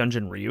about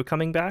Hyunjin Ryu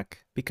coming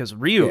back, because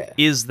Ryu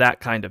is that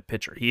kind of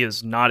pitcher. He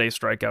is not a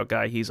strikeout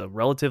guy. He's a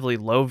relatively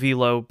low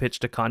velo pitch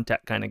to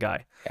contact kind of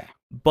guy. Yeah.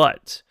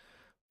 But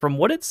from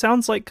what it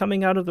sounds like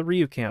coming out of the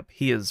Ryu camp,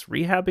 he is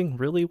rehabbing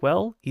really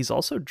well. He's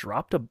also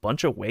dropped a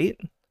bunch of weight.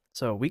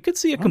 So we could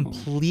see a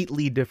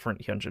completely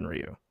different Hyunjin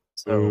Ryu.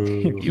 So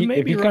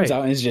if he comes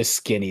out and is just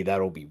skinny,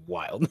 that'll be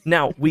wild.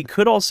 Now, we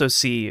could also,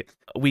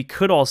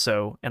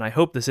 and I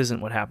hope this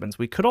isn't what happens,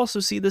 we could also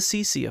see the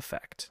CC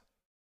effect.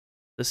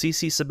 The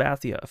CC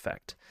Sabathia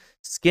effect.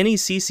 Skinny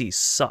CC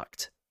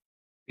sucked.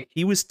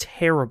 He was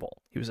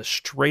terrible. He was a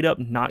straight up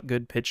not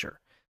good pitcher.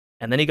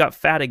 And then he got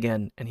fat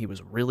again, and he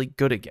was really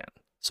good again.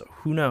 So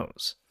who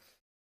knows?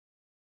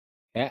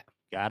 Yeah.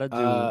 Gotta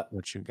do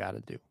what you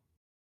gotta do.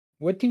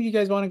 What team do you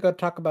guys want to go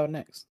talk about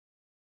next?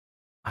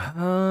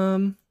 I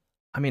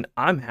mean,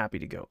 I'm happy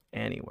to go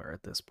anywhere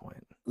at this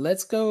point.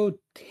 Let's go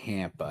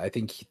Tampa. I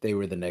think they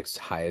were the next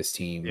highest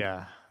team.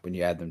 Yeah. When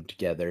you add them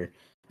together.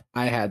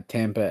 I had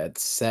Tampa at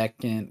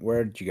second.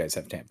 Where did you guys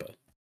have Tampa?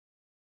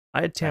 I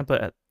had Tampa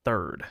at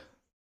third.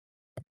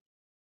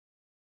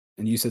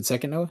 And you said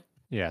second, Noah?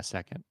 Yeah,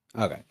 second.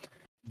 Okay.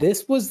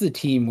 This was the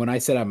team when I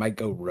said I might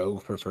go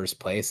rogue for first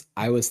place.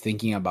 I was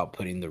thinking about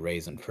putting the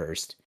Rays in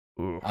first.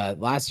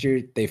 Last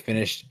year, they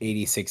finished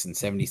 86 and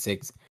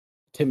 76.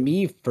 To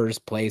me,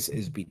 first place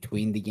is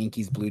between the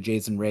Yankees, Blue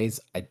Jays, and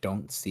Rays. I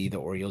don't see the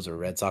Orioles or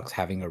Red Sox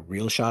having a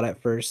real shot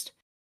at first.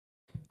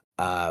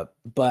 But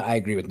I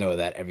agree with Noah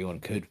that everyone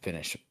could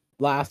finish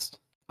last.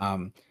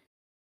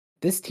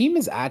 This team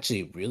is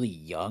actually really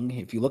young.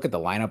 If you look at the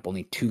lineup,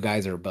 only 2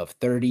 guys are above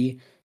 30.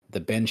 The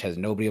bench has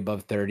nobody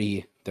above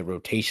 30. The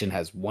rotation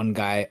has 1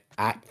 guy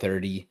at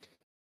 30.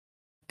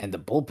 And the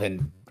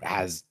bullpen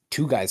has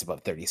 2 guys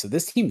above 30. So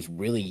this team's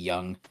really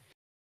young.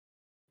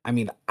 I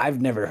mean,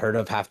 I've never heard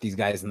of half these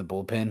guys in the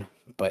bullpen,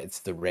 but it's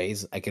the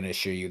Rays. I can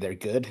assure you they're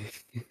good.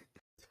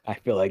 I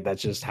feel like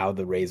that's just how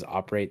the Rays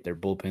operate. Their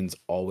bullpen's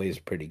always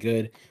pretty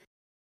good.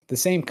 The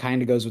same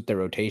kind of goes with their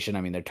rotation.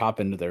 I mean, they're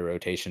top end of their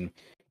rotation.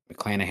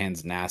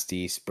 McClanahan's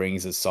nasty.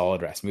 Springs is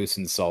solid.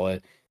 Rasmussen's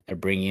solid. They're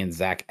bringing in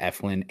Zach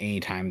Eflin.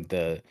 Anytime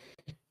the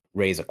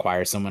Rays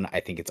acquire someone, I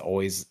think it's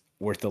always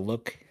worth a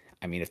look.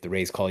 I mean, if the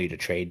Rays call you to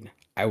trade,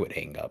 I would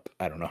hang up.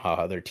 I don't know how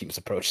other teams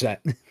approach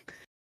that.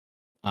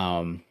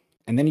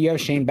 And then you have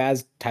Shane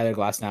Baz, Tyler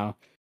Glasnow.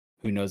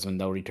 Who knows when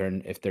they'll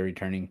return, if they're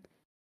returning.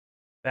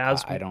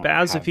 Baz,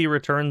 if he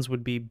returns,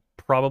 would be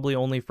probably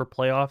only for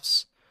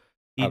playoffs.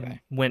 He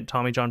went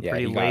Tommy John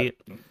pretty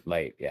late.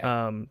 Late, yeah.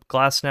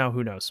 Glasnow,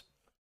 who knows?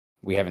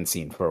 We haven't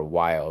seen for a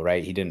while,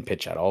 right? He didn't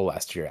pitch at all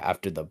last year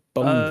after the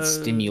bone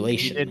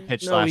stimulation. He did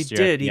pitch no, last he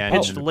year. did. He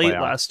pitched late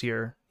last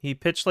year. He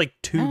pitched like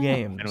 2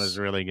 games. And was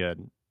really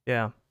good.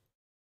 Yeah.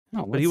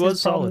 Oh, but he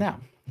was solid. Now?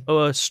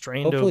 Oh, a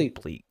strained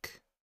oblique.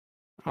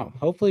 Oh,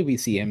 hopefully we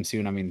see him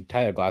soon. I mean,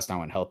 Tyler Glasnow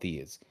when healthy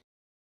is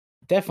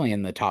definitely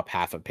in the top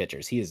half of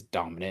pitchers. He is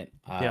dominant.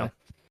 Yeah.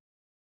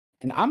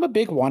 And I'm a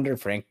big Wander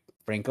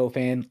Franco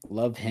fan.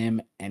 Love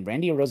him. And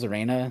Randy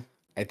Arozarena,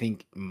 I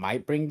think,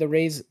 might bring the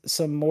Rays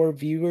some more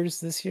viewers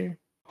this year.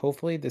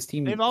 Hopefully, this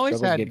team. They've always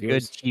had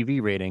good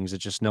TV ratings.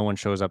 It's just no one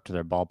shows up to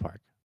their ballpark.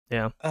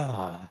 Yeah.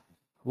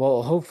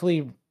 Well,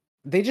 hopefully,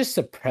 they just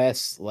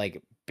suppress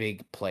like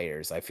big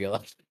players. I feel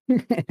like,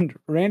 and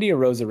Randy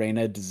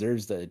Arozarena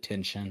deserves the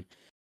attention.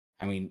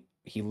 I mean,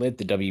 he lit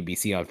the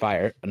WBC on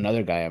fire.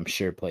 Another guy I'm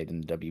sure played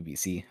in the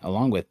WBC,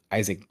 along with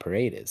Isaac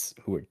Paredes,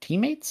 who were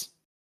teammates.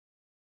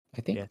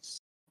 I think. Yes.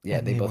 Yeah,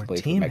 And they both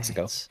played for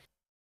Mexico.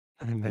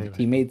 And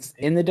Teammates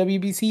in the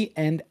WBC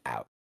and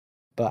out.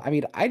 But I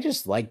mean, I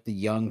just like the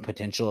young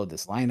potential of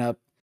this lineup.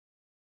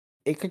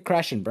 It could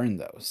crash and burn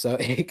though, so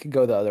it could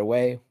go the other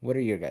way. What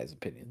are your guys'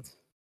 opinions?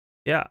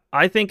 Yeah,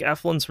 I think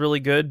Eflin's really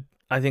good.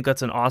 I think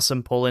that's an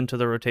awesome pull into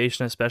the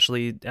rotation,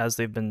 especially as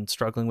they've been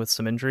struggling with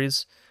some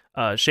injuries.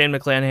 Shane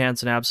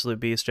McClanahan's an absolute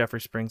beast.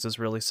 Jeffrey Springs is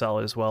really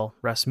solid as well.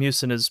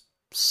 Rasmussen is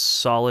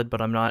solid,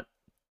 but I'm not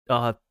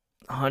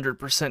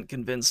 100%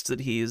 convinced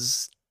that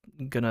he's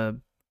gonna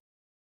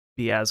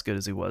be as good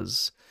as he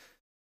was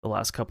the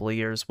last couple of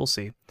years. We'll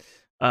see.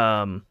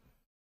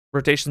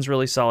 Rotation's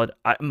really solid.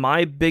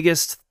 My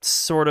biggest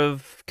sort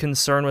of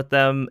concern with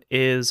them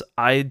is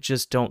I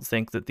just don't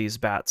think that these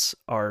bats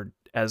are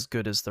as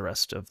good as the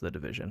rest of the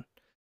division.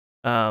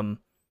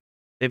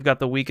 They've got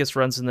the weakest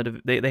runs in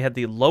the they had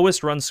the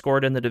lowest runs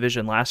scored in the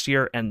division last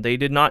year, and they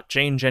did not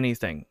change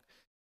anything.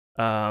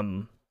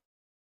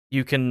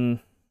 You can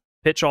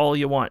pitch all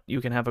you want.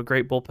 You can have a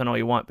great bullpen all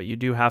you want, but you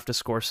do have to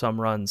score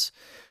some runs.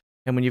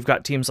 And when you've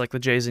got teams like the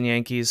Jays and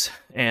Yankees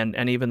and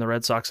even the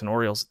Red Sox and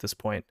Orioles at this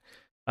point,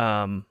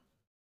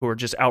 who are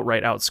just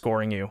outright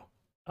outscoring you,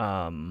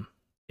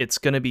 it's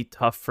going to be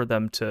tough for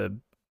them to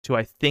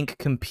I think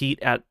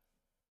compete at.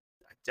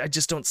 I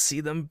just don't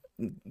see them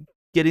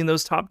getting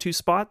those top 2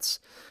 spots.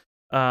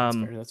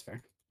 That's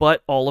fair.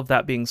 But all of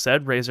that being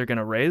said, Rays are going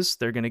to raise.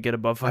 They're going to get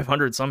above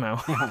 500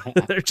 somehow.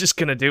 They're just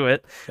going to do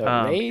it. The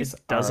Rays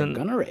are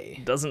going to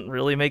raise. Doesn't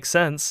really make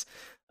sense.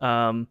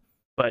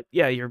 But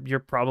yeah, you're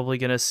probably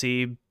going to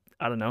see,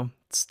 I don't know,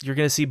 you're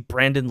going to see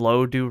Brandon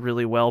Lowe do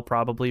really well,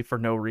 probably for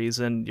no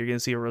reason. You're going to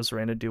see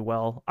Arozarena do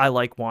well. I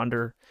like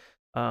Wander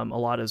a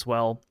lot as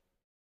well.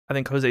 I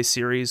think Jose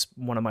Siri's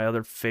one of my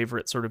other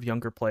favorite sort of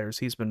younger players.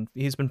 He's been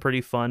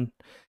pretty fun.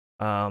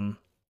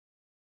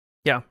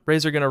 Yeah,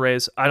 Rays are going to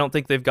raise. I don't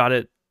think they've got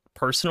it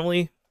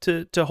personally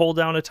to hold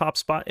down a top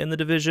spot in the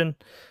division,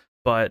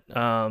 but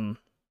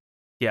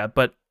yeah,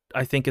 but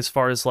I think as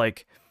far as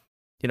like,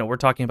 you know, we're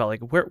talking about like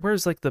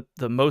where's like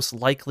the most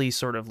likely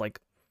sort of like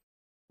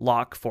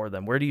lock for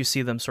them? Where do you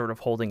see them sort of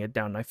holding it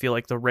down? And I feel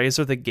like the Rays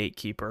are the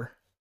gatekeeper.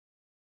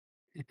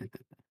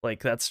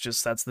 Like that's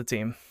the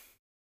team.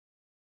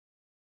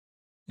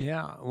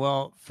 Yeah,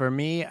 well, for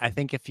me, I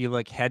think if you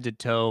look head to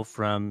toe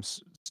from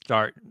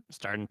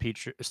starting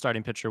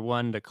pitcher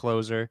one to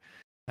closer,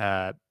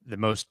 the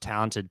most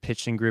talented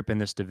pitching group in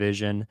this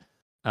division,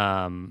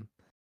 um,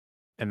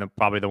 and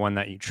probably the one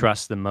that you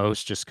trust the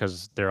most, just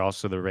because they're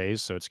also the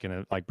Rays. So it's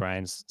gonna, like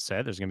Brian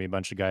said, there's gonna be a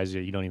bunch of guys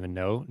that you don't even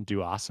know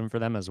do awesome for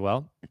them as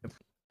well.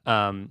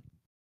 I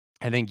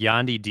think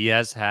Yandy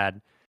Diaz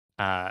had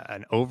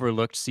an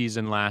overlooked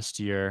season last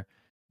year.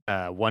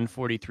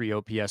 143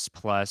 OPS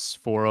plus,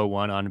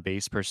 401 on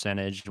base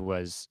percentage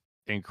was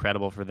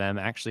incredible for them.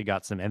 Actually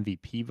got some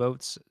MVP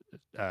votes.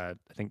 I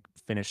think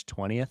finished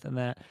 20th in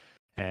that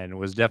and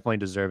was definitely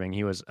deserving.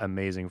 He was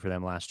amazing for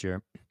them last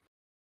year.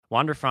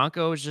 Wander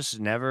Franco was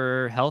just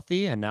never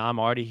healthy, and now I'm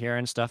already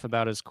hearing stuff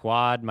about his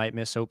quad, might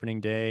miss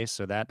opening day,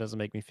 so that doesn't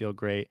make me feel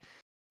great.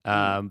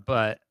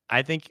 But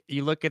I think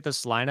you look at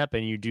this lineup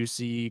and you do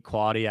see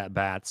quality at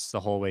bats the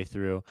whole way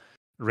through.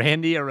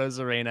 Randy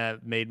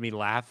Arozarena made me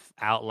laugh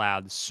out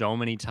loud so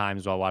many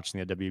times while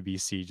watching the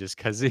WBC just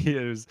because he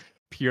was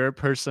pure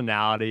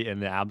personality in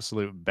the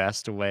absolute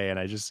best way. And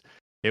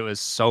it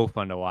was so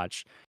fun to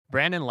watch.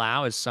 Brandon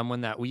Lau is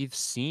someone that we've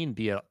seen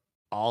be an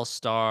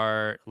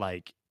all-star,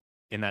 like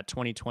in that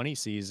 2020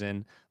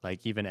 season,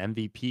 like even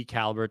MVP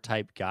caliber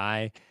type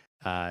guy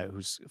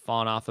who's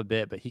fallen off a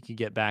bit, but he could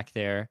get back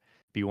there,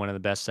 be one of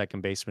the best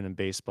second basemen in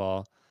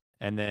baseball.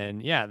 And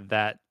then, yeah,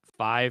 that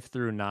 5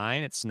 through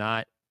 9, it's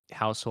not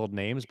household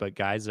names, but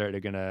guys that are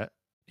going to,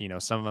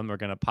 some of them are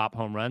going to pop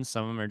home runs.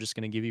 Some of them are just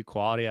going to give you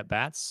quality at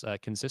bats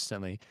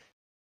consistently.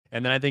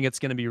 And then I think it's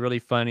going to be really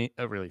fun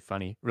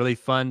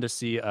to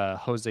see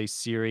Jose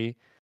Siri,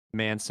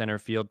 man center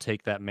field,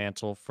 take that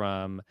mantle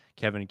from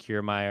Kevin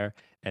Kiermaier,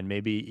 and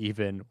maybe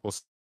even we'll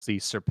see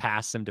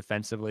surpass him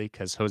defensively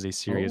because Jose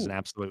Siri is an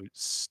absolute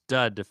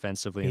stud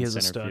defensively in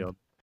center field.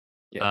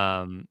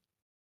 Yeah.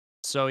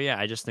 So yeah,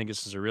 I just think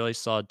this is a really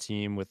solid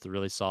team with a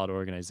really solid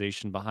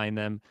organization behind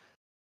them.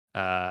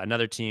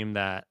 Another team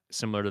that,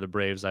 similar to the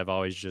Braves, I've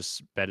always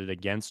just betted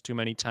against too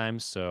many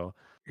times, so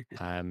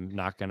I'm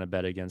not going to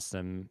bet against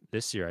them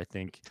this year. I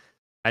think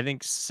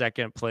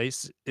second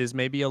place is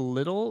maybe a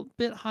little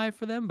bit high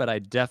for them, but I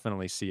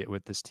definitely see it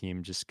with this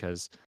team just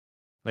because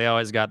they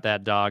always got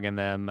that dog in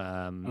them.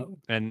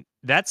 And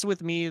that's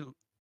with me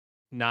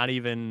not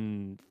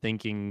even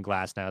thinking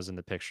Glasnow's in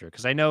the picture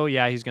because I know,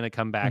 yeah, he's going to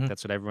come back.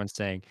 That's what everyone's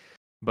saying.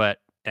 But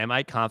am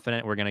I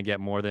confident we're going to get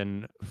more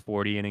than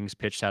 40 innings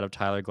pitched out of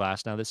Tyler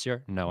Glasnow this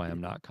year? No, I am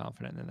not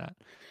confident in that.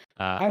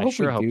 I hope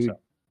sure we do, so.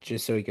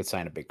 just so he could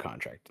sign a big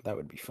contract. That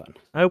would be fun.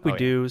 I hope we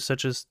do,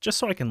 such as just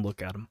so I can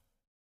look at him.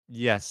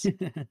 Yes.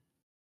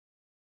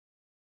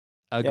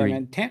 Agreed. Yeah,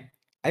 man.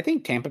 I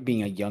think Tampa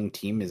being a young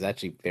team is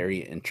actually very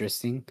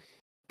interesting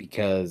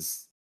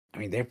because, I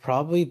mean, they're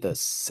probably the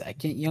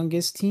second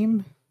youngest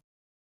team.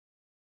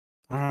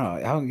 I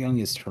don't know. How young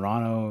is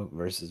Toronto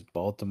versus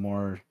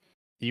Baltimore?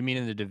 You mean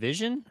in the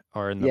division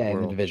or in the world?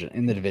 In the division.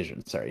 In the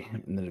division. Sorry.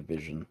 In the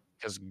division.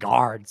 Because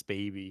guards,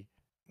 baby.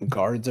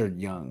 Guards are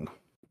young.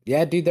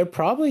 Yeah, dude, they're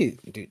probably...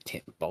 Dude,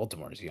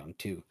 Baltimore's young,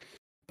 too.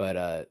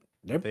 But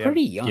they're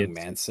pretty young,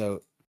 man.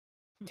 So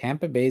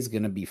Tampa Bay is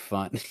going to be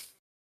fun.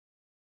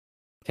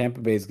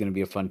 Tampa Bay is going to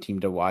be a fun team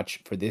to watch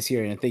for this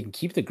year. And if they can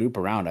keep the group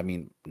around, I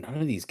mean, none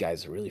of these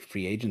guys are really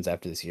free agents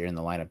after this year in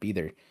the lineup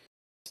either.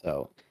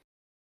 So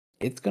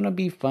it's going to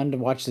be fun to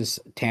watch this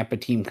Tampa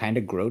team kind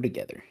of grow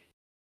together.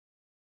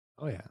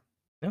 Oh, yeah.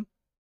 Yep.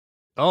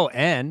 Oh,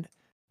 and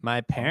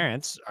my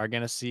parents are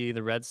going to see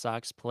the Red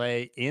Sox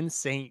play in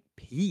St.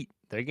 Pete.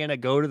 They're going to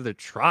go to the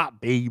Trop,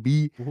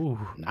 baby. Ooh,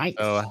 nice.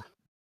 So,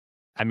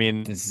 I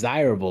mean,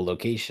 desirable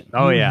location.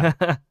 Oh, yeah.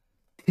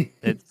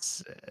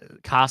 It's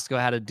Costco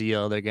had a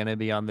deal. They're going to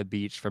be on the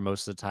beach for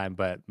most of the time.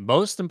 But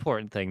most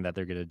important thing that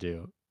they're going to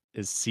do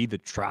is see the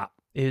Trop.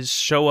 Is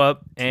show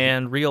up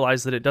and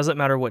realize that it doesn't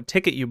matter what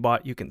ticket you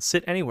bought. You can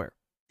sit anywhere.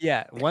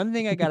 Yeah. One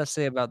thing I got to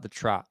say about the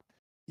Trop.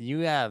 You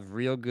have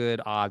real good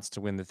odds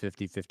to win the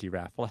 50-50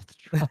 raffle at the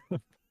Trop.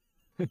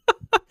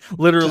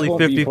 Literally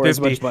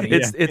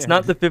 50-50. It's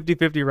not the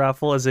 50-50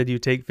 raffle as in you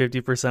take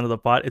 50% of the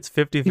pot. It's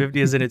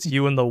 50-50 as in it's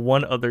you and the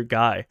one other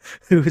guy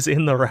who's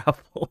in the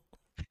raffle.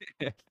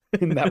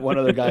 And that one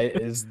other guy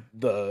is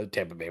the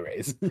Tampa Bay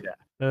Rays. Yeah.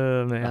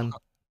 Oh, man.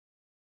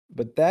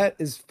 But that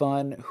is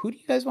fun. Who do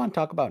you guys want to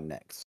talk about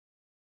next?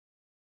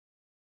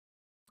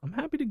 I'm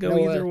happy to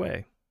go either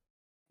way.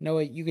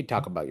 Noah, you could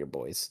talk about your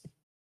boys.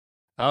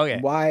 Okay.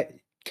 Why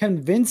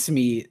convince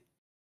me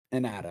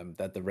and Adam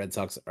that the Red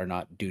Sox are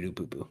not doo-doo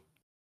poo-poo?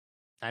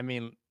 I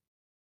mean,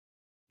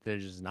 they're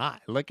just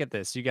not. Look at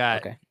this. You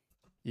got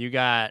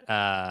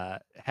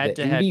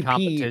head-to-head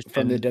competition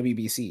from the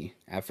WBC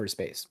at first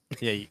base.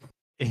 Yeah.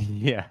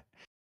 Yeah.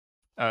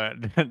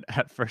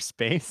 At first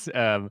base.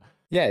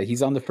 Yeah,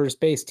 he's on the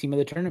first base team of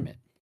the tournament.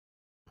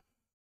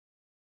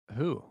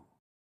 Who?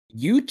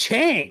 Yu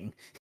Chang.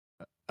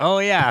 Oh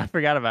yeah, I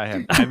forgot about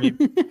him. I mean,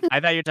 I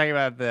thought you were talking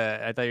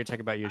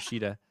about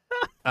Yoshida.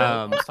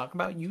 Let's talk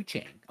about Yu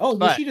Chang. Oh,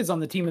 Yoshida's on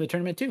the team of the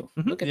tournament too.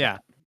 Look at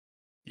that.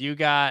 You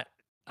got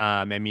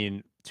I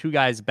mean, two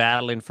guys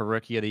battling for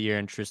Rookie of the Year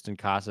in Tristan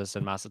Casas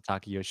and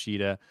Masataka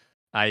Yoshida.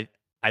 I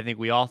think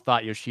we all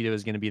thought Yoshida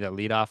was going to be the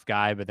leadoff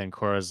guy, but then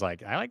Cora's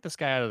like, I like this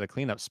guy out of the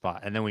cleanup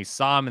spot. And then we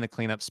saw him in the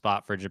cleanup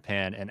spot for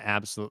Japan and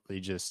absolutely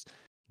just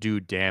do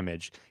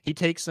damage. He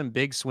takes some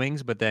big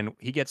swings, but then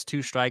he gets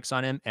 2 strikes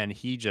on him and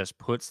he just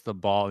puts the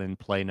ball in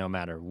play no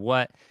matter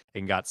what,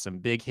 and got some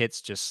big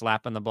hits just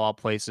slapping the ball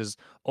places.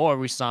 Or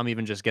we saw him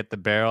even just get the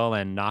barrel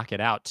and knock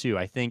it out too.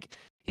 I think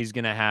he's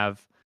going to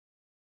have,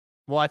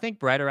 well, I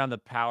think right around the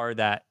power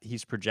that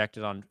he's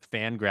projected on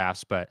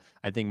Fangraphs, but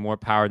I think more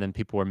power than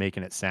people were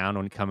making it sound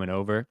when coming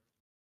over.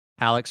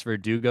 Alex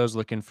Verdugo's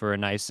looking for a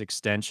nice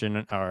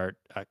extension or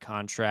a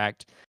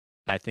contract.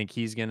 I think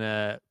he's going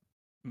to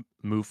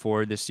move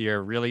forward this year.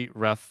 Really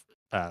rough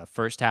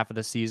first half of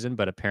the season,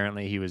 but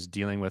apparently he was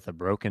dealing with a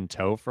broken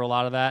toe for a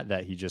lot of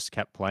that he just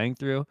kept playing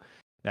through.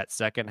 That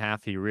second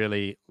half, he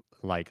really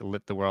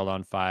lit the world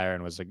on fire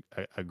and was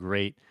a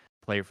great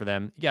play for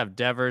them. You have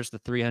Devers, the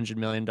 $300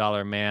 million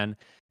man.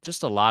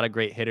 Just a lot of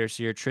great hitters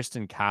here.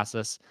 Tristan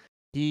Casas,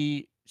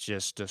 he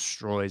just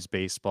destroys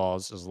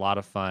baseballs. It was a lot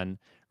of fun.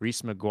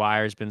 Reese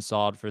McGuire's been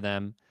solid for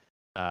them.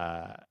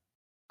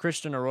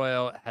 Christian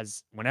Arroyo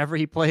has, whenever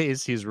he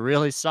plays, he's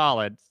really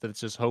solid. Let's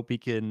just hope he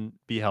can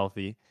be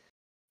healthy.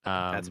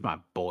 That's my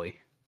boy.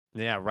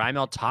 Yeah,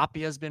 Raimel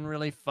Tapia has been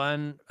really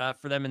fun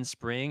for them in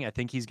spring. I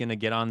think he's going to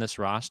get on this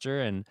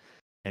roster and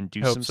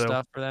do some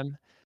stuff for them.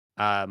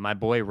 My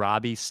boy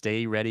Robbie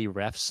Stay Ready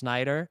Ref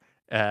Snyder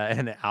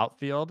in the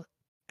outfield.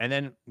 And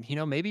then,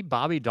 maybe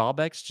Bobby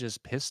Dahlbeck's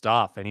just pissed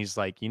off. And he's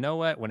like, you know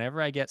what? Whenever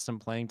I get some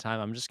playing time,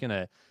 I'm just going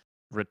to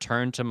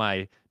return to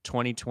my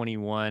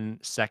 2021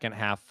 second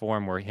half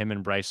form where him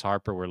and Bryce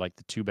Harper were like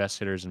the 2 best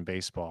hitters in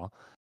baseball.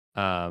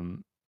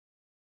 And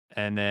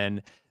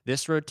then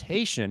this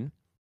rotation,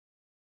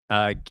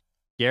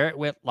 Garrett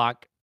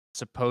Whitlock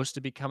supposed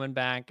to be coming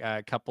back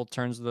a couple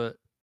turns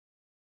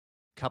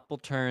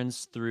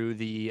through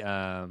the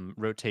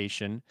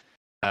rotation,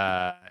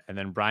 and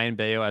then Brian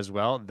Bayo as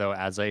well. Though,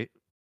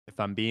 if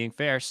I'm being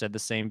fair, said the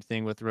same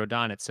thing with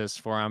Rodon. It says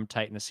forearm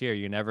tightness here.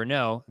 You never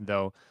know.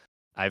 Though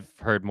I've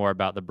heard more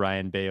about the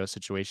Brian Bayo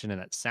situation,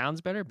 and it sounds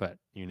better, but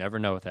you never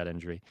know with that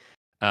injury.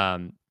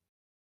 But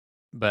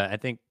I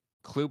think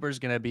Kluber's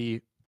gonna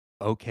be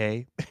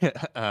okay.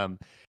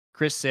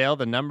 Chris Sale,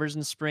 the numbers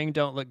in spring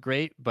don't look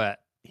great, but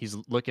he's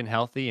looking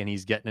healthy and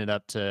he's getting it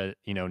up to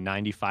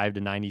 95 to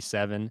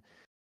 97.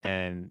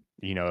 And,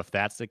 if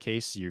that's the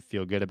case, you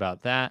feel good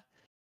about that.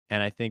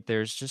 And I think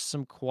there's just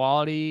some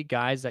quality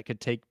guys that could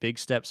take big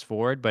steps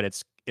forward, but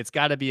it's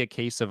got to be a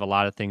case of a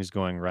lot of things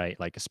going right,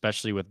 like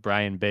especially with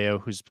Brian Bayo,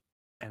 who's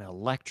an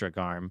electric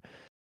arm,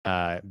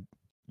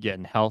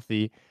 getting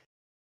healthy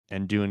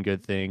and doing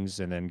good things,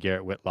 and then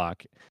Garrett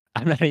Whitlock.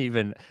 I don't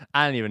even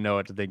know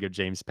what to think of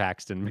James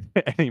Paxton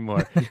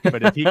anymore.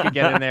 But if he could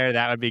get in there,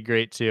 that would be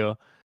great too.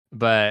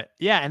 But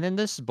yeah, and then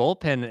this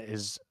bullpen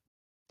is,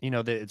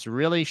 it's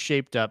really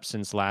shaped up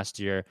since last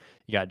year.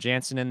 You got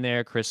Jansen in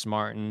there, Chris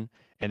Martin,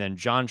 and then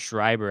John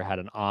Schreiber had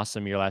an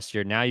awesome year last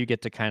year. Now you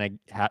get to kind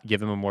of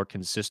give him a more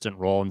consistent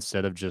role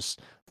instead of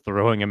just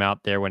throwing him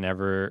out there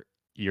whenever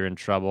you're in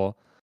trouble.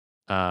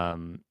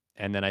 And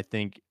then I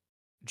think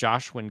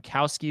Josh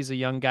Winkowski is a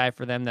young guy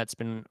for them that's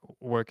been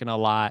working a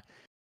lot.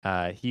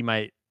 He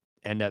might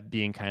end up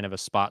being kind of a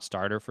spot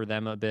starter for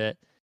them a bit,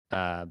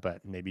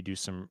 but maybe do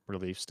some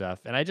relief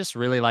stuff. And I just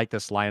really like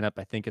this lineup.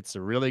 I think it's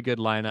a really good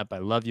lineup. I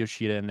love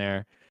Yoshida in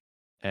there.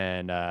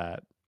 And,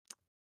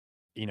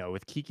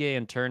 with Kike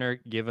and Turner,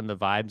 given the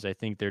vibes, I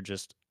think they're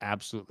just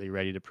absolutely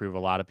ready to prove a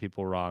lot of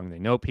people wrong. They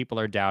know people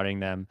are doubting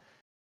them.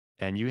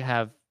 And you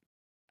have,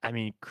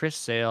 Chris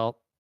Sale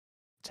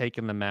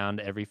taking the mound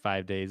every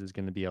 5 days is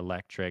going to be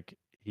electric.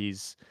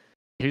 He's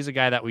a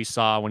guy that we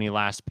saw when he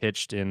last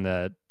pitched in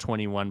the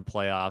 21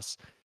 playoffs.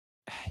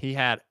 He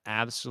had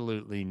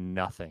absolutely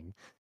nothing,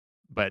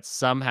 but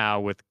somehow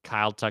with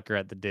Kyle Tucker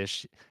at the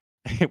dish,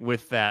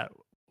 with that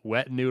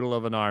wet noodle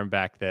of an arm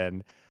back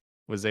then,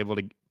 was able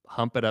to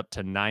hump it up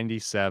to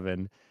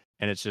 97.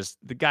 And it's just,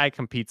 the guy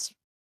competes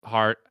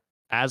hard,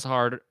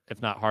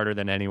 if not harder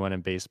than anyone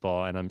in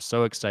baseball. And I'm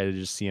so excited to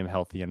just see him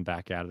healthy and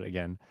back at it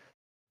again.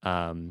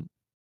 And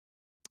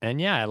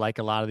yeah, I like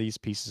a lot of these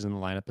pieces in the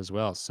lineup as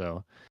well.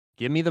 So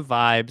give me the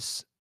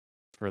vibes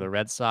for the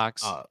Red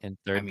Sox in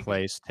third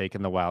place,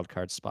 taking the wild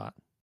card spot.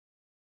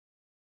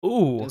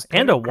 Ooh,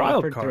 and a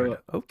wild card.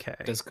 Okay.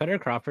 Does Cutter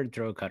Crawford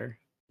throw a cutter?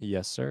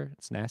 Yes, sir.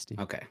 It's nasty.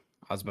 Okay.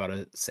 I was about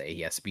to say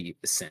he has to be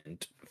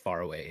sent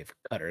far away if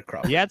Cutter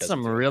Crawford. He had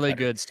some really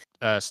good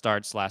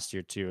starts last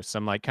year too.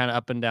 Some kind of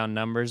up and down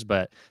numbers,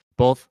 but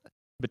both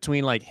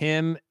between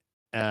him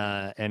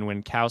and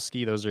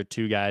Winkowski, those are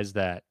 2 guys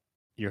that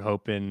you're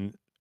hoping,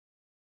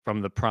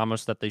 from the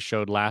promise that they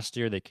showed last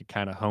year, they could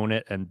kind of hone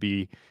it and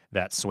be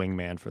that swing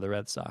man for the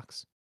Red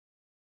Sox.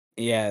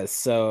 Yeah,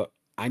 so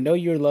I know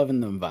you're loving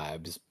them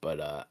vibes,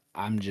 but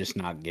I'm just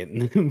not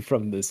getting them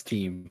from this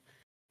team.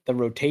 The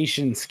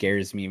rotation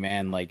scares me,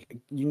 man.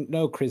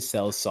 Chris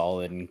Sale's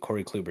solid and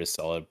Corey Kluber's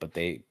solid, but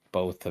they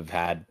both have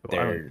had Oh, I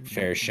their don't-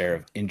 fair share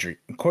of injury.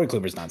 Corey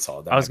Kluber's not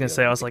solid. That I was might gonna be the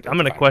say, one I was to like, pick I'm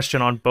gonna the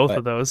question on both But-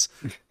 of those.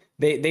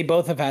 They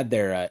both have had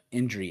their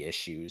injury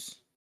issues,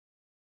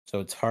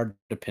 so it's hard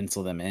to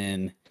pencil them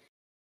in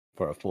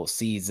for a full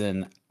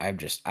season. I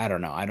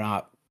don't know. I'm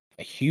not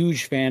a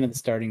huge fan of the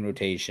starting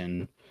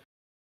rotation,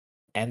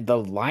 and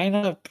the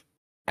lineup.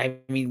 I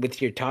mean,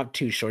 with your top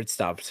two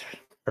shortstops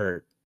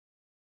hurt,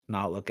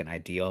 not looking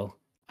ideal.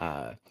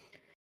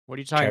 What are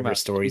you talking Trevor about?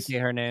 Story's- Kike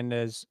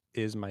Hernandez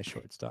is my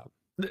shortstop.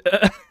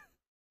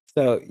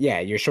 So yeah,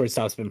 your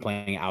shortstop's been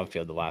playing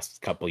outfield the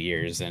last couple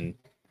years, and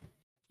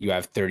you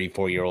have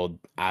 34-year-old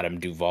Adam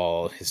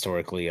Duvall,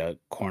 historically a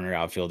corner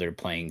outfielder,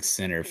 playing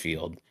center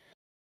field.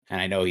 And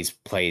I know he's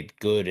played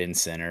good in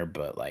center,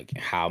 but like,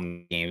 how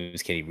many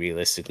games can he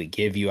realistically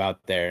give you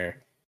out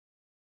there?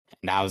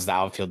 And how's the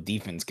outfield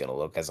defense gonna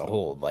look as a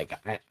whole? Like,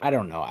 I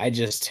don't know.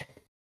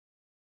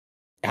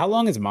 How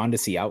long is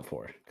Mondesi out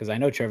for? Because I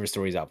know Trevor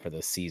Story's out for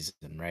the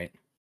season, right?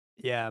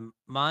 Yeah,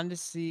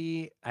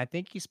 Mondesi, I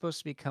think he's supposed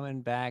to be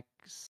coming back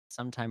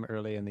sometime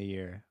early in the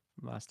year,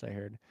 last I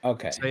heard.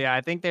 Okay. So yeah,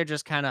 I think they're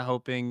just kind of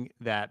hoping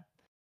that,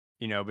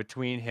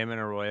 between him and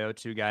Arroyo,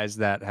 two guys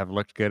that have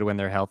looked good when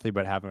they're healthy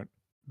but haven't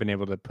been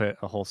able to put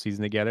a whole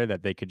season together,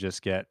 that they could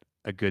just get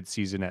a good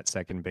season at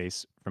second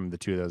base from the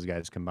two of those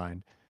guys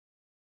combined.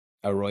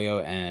 Arroyo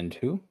and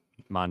who?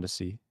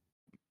 Mondesi.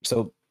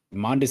 So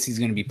Mondesi's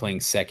going to be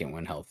playing second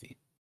when healthy.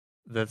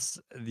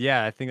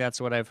 I think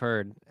that's what I've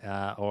heard.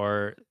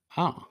 Or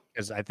Huh.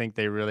 because I think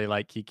they really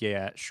like Kike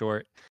at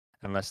short,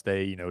 unless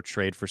they,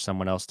 trade for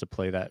someone else to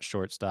play that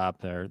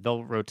shortstop, or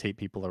they'll rotate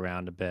people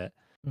around a bit.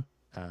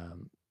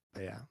 But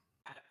yeah.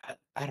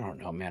 I don't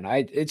know, man.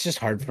 It's just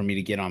hard for me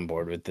to get on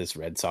board with this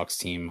Red Sox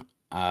team.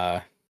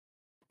 I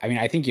mean,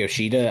 I think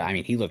Yoshida,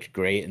 he looked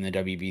great in the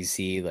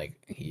WBC. Like,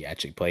 he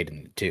actually played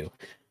in it too.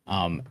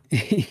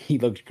 He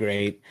looked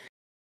great.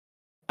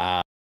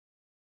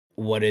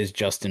 What is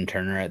Justin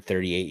Turner at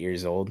 38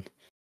 years old?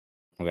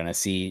 We're going to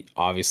see.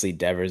 Obviously,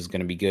 Devers is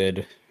going to be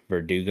good.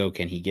 Verdugo,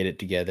 can he get it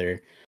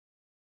together?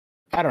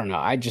 I don't know.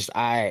 I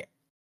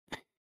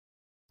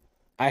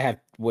have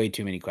way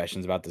too many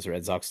questions about this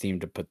Red Sox team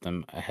to put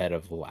them ahead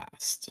of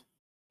last.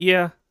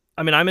 Yeah,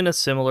 I mean, I'm in a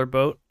similar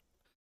boat.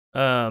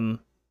 I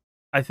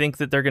think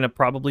that they're going to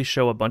probably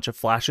show a bunch of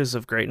flashes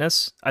of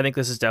greatness. I think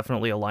this is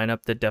definitely a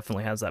lineup that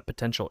definitely has that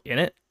potential in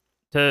it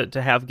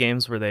to have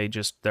games where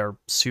they're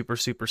super,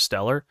 super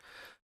stellar.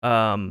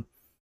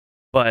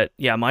 But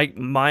yeah,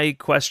 my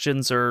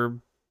questions are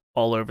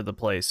all over the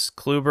place.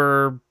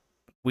 Kluber,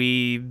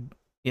 who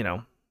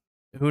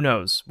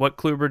knows? What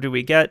Kluber do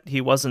we get?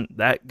 He wasn't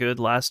that good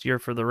last year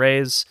for the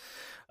Rays.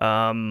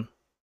 Obviously,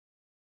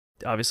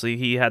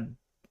 he had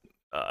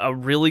a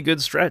really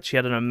good stretch. He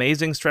had an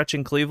amazing stretch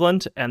in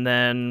Cleveland, and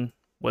then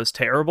was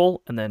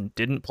terrible, and then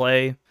didn't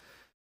play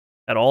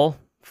at all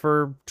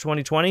for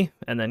 2020,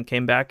 and then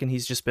came back, and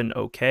he's just been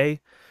okay.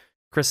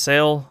 Chris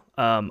Sale,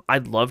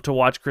 I'd love to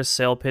watch Chris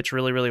Sale pitch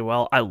really, really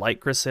well. I like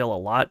Chris Sale a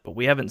lot, but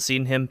we haven't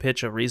seen him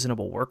pitch a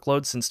reasonable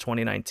workload since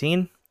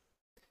 2019.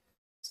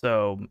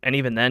 So, and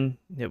even then,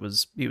 he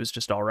was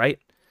just all right.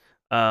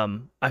 I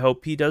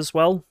hope he does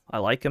well. I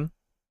like him.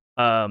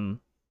 I'm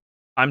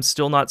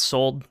still not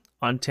sold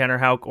on Tanner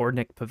Houck or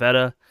Nick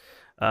Pivetta.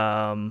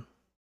 The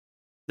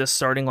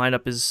starting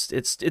lineup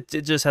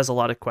it just has a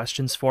lot of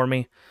questions for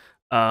me.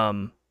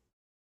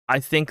 I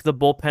think the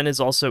bullpen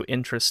is also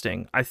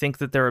interesting. I think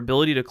that their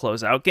ability to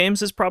close out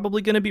games is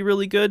probably going to be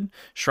really good.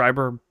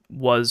 Schreiber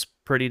was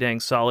pretty dang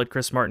solid.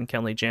 Chris Martin,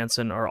 Kenley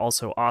Jansen are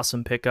also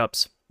awesome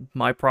pickups.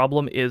 My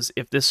problem is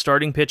if this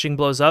starting pitching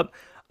blows up,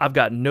 I've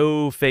got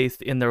no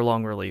faith in their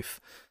long relief.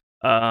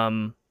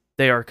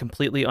 They are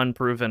completely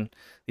unproven.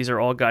 These are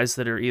all guys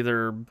that are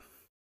either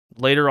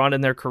later on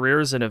in their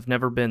careers and have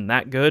never been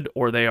that good,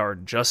 or they are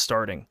just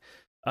starting.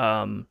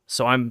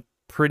 So I'm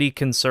pretty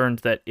concerned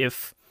that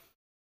if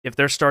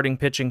their starting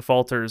pitching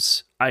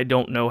falters, I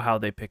don't know how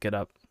they pick it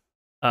up.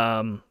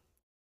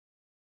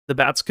 The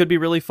bats could be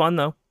really fun,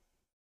 though.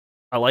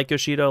 I like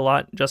Yoshida a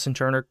lot. Justin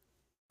Turner,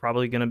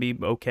 probably going to be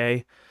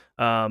okay.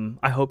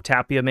 I hope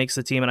Tapia makes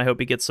the team, and I hope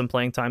he gets some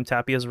playing time.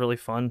 Tapia is really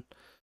fun.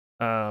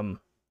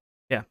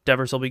 Yeah,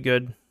 Devers will be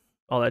good.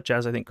 All that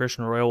jazz. I think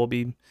Christian Arroyo will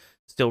be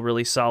still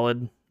really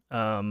solid.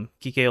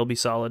 Kike will be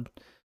solid.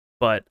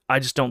 But I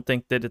just don't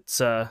think that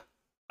it's I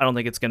don't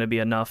think it's going to be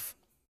enough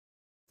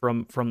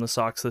from the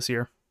Sox this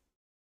year.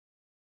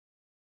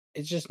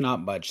 It's just not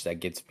much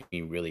that gets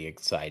me really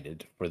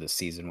excited for the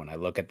season when I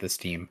look at this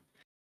team.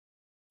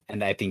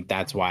 And I think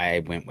that's why I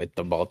went with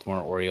the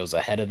Baltimore Orioles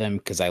ahead of them,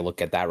 because I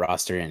look at that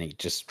roster and it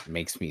just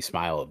makes me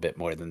smile a bit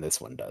more than this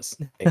one does.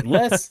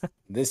 Unless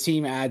this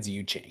team adds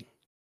Yu Chang.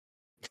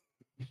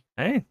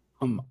 Hey.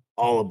 I'm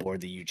all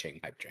aboard the Yu Chang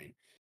hype train.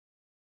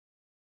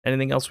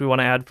 Anything else we want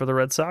to add for the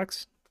Red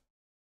Sox?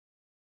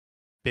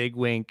 Big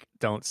wink,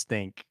 don't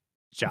stink.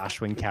 Josh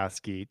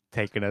Winkowski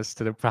taking us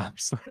to the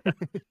promised land.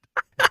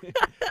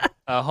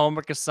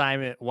 Homework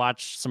assignment,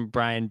 watch some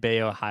Brian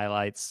Bayo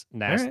highlights.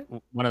 Right.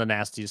 One of the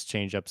nastiest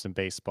changeups in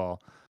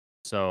baseball.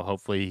 So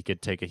hopefully he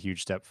could take a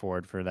huge step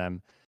forward for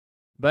them.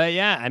 But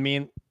yeah, I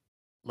mean,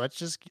 let's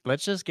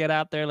just get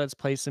out there. Let's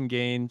play some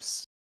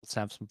games. Let's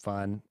have some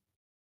fun.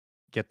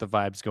 Get the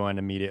vibes going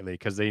immediately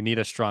because they need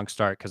a strong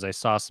start. Because I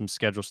saw some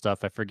schedule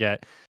stuff. I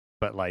forget,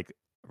 but like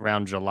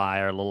around July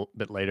or a little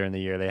bit later in the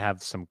year, they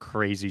have some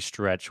crazy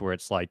stretch where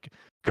it's like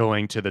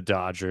going to the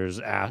Dodgers,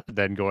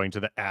 then going to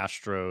the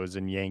Astros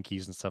and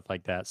Yankees and stuff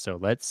like that. So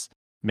let's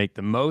make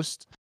the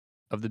most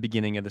of the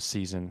beginning of the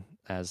season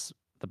as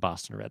the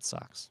Boston Red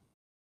Sox.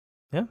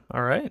 Yeah,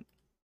 all right.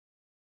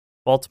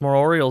 Baltimore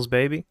Orioles,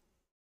 baby.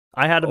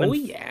 I had them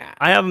yeah.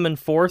 I have them in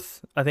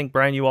 4th. I think,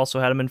 Brian, you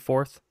also had them in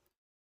 4th.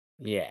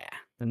 Yeah.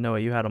 And Noah,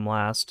 you had them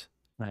last.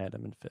 I had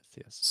them in 5th,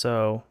 yes.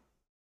 So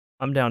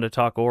I'm down to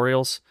talk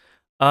Orioles.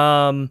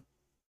 I'm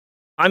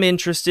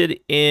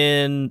interested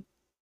in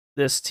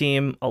this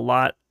team a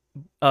lot.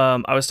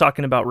 I was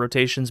talking about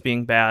rotations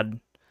being bad.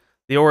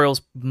 The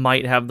Orioles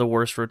might have the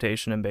worst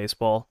rotation in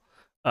baseball.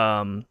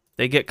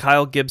 They get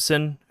Kyle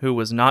Gibson, who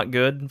was not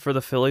good for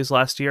the Phillies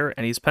last year,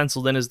 and he's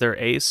penciled in as their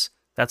ace.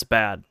 That's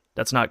bad.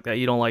 That's not that.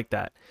 You don't like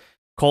that.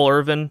 Cole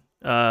Irvin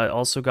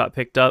also got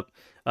picked up.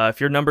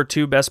 If your number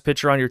 2 best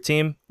pitcher on your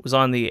team was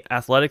on the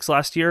Athletics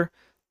last year,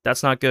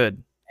 that's not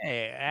good.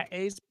 Hey,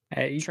 he's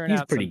He's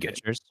pretty good.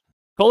 Pitchers.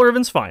 Cole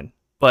Irvin's fine,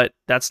 but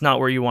that's not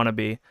where you want to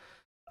be.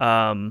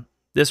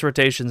 This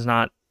rotation's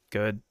not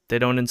good. They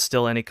don't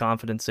instill any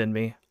confidence in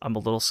me. I'm a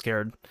little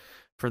scared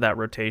for that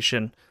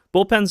rotation.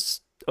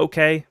 Bullpen's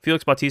okay.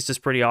 Felix Bautista's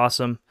pretty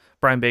awesome.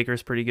 Brian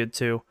Baker's pretty good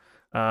too.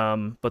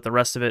 But the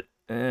rest of it,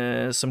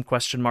 some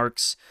question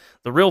marks.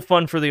 The real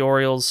fun for the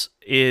Orioles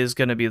is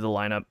going to be the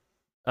lineup.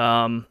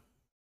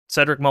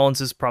 Cedric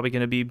Mullins is probably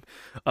going to be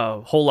a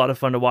whole lot of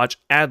fun to watch.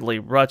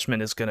 Adley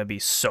Rutschman is going to be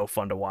so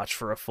fun to watch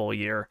for a full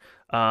year,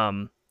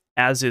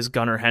 as is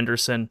Gunnar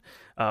Henderson.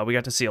 We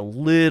got to see a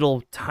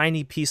little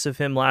tiny piece of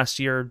him last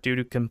year.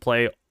 Dude can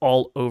play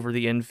all over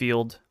the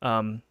infield.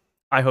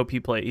 I hope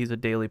he's a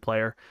daily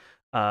player.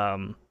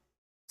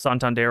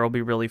 Santander will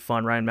be really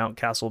fun. Ryan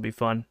Mountcastle will be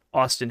fun.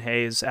 Austin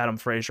Hayes, Adam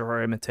Frazier,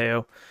 Jorge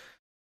Mateo.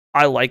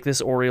 I like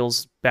this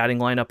Orioles batting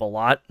lineup a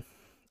lot.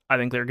 I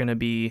think they're going to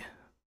be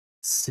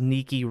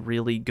sneaky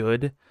really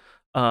good.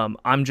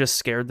 I'm just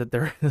scared that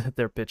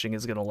their pitching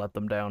is going to let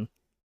them down.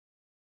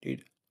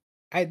 Dude,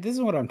 this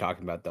is what I'm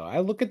talking about, though. I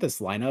look at this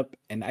lineup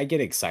and I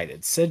get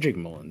excited. Cedric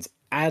Mullins,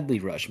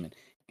 Adley Rutschman,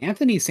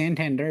 Anthony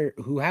Santander,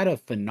 who had a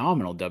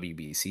phenomenal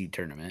WBC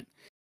tournament.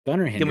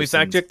 Gunnar Henderson. Can we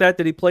fact check that?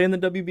 Did he play in the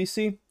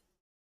WBC?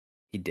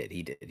 He did.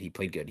 He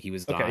played good. He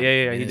was okay. on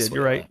Yeah, he did.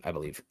 You're right. I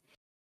believe.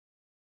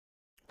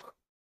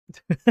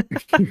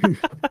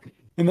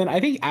 And then I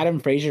think Adam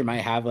Frazier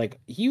might have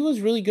he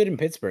was really good in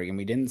Pittsburgh, and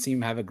we didn't see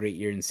him have a great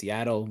year in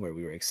Seattle, where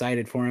we were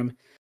excited for him.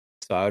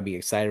 So I would be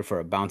excited for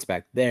a bounce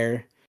back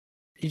there.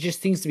 He just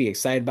things to be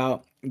excited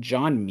about.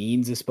 John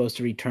Means is supposed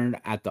to return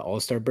at the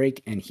All-Star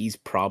break, and he's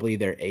probably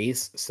their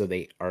ace, so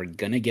they are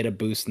gonna get a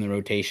boost in the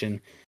rotation.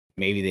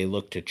 Maybe they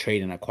look to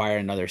trade and acquire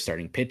another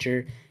starting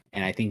pitcher,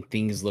 and I think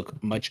things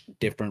look much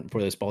different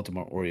for this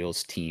Baltimore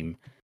Orioles team.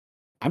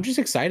 I'm just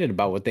excited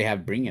about what they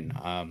have bringing.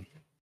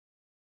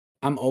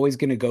 I'm always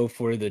going to go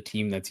for the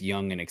team that's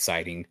young and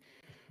exciting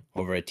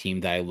over a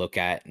team that I look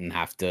at and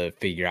have to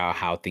figure out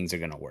how things are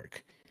going to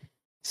work.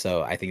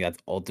 So I think that's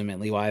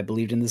ultimately why I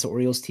believed in this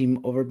Orioles team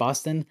over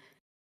Boston.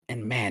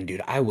 And man,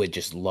 dude, I would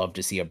just love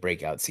to see a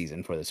breakout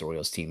season for this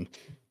Orioles team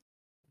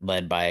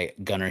led by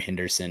Gunnar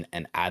Henderson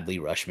and Adley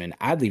Rutschman.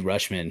 Adley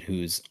Rutschman,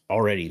 who's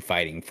already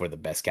fighting for the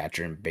best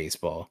catcher in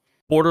baseball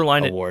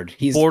award.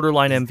 He's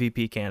borderline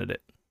MVP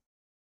candidate.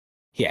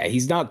 Yeah,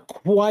 he's not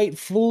quite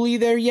fully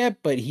there yet,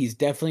 but he's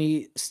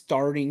definitely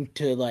starting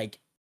to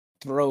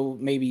throw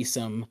maybe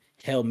some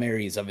Hail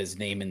Marys of his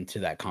name into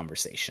that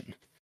conversation.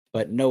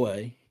 But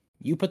Noah,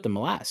 you put them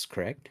last,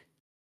 correct?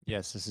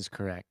 Yes, this is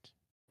correct.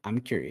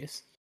 I'm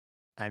curious.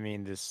 I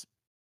mean, this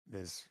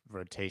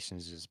rotation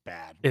is just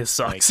bad. It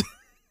sucks.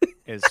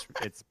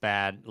 It's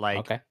bad.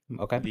 Okay.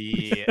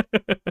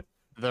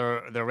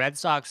 The Red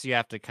Sox, you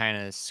have to kind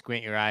of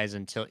squint your eyes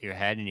and tilt your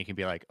head, and you can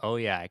be like, "Oh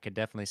yeah, I could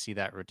definitely see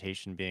that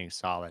rotation being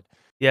solid."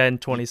 Yeah, in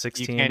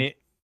 2016,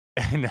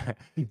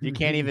 you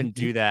can't even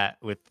do that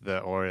with the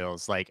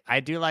Orioles. I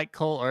do like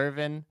Cole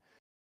Irvin,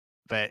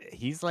 but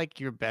he's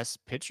your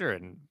best pitcher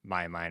in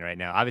my mind right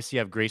now. Obviously,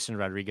 you have Grayson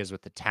Rodriguez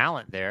with the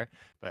talent there,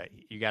 but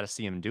you got to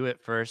see him do it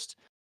first.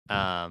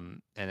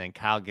 And then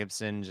Kyle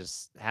Gibson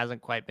just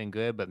hasn't quite been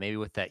good, but maybe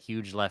with that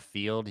huge left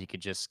field, he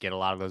could just get a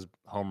lot of those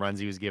home runs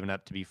he was giving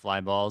up to be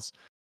fly balls.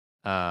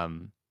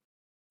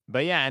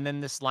 But yeah, and then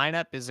this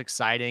lineup is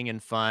exciting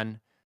and fun.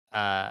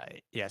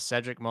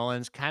 Cedric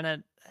Mullins kind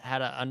of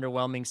had an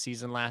underwhelming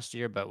season last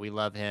year, but we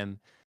love him.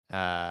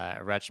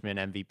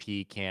 Rutschman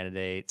MVP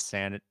candidate,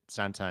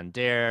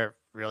 Santander,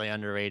 really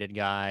underrated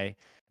guy.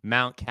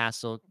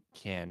 Mountcastle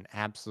can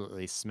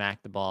absolutely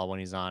smack the ball when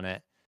he's on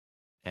it.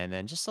 And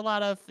then just a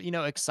lot of,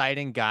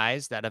 exciting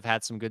guys that have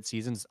had some good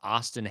seasons.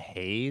 Austin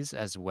Hayes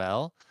as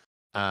well.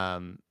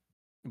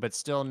 But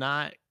still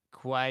not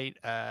quite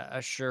a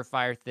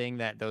surefire thing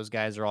that those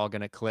guys are all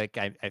going to click.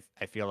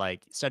 I feel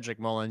like Cedric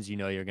Mullins,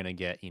 you're going to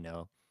get,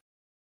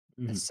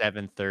 Mhm.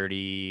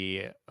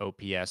 730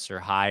 OPS or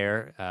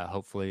higher.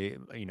 Hopefully,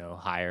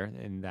 higher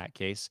in that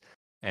case.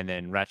 And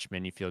then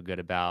Rutschman, you feel good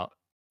about.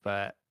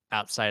 But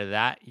outside of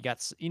that, you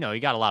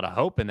got a lot of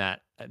hope in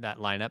that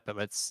lineup. But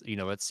let's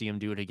see him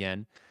do it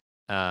again.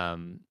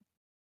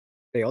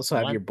 They also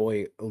have One- your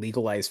boy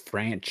Legalized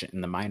Franch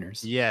in the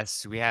minors.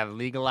 Yes, we have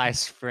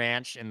legalized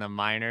Franch in the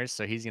minors,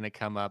 so he's going to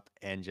come up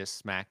and just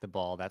smack the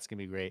ball. That's going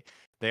to be great.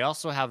 They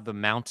also have the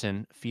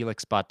Mountain,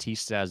 Felix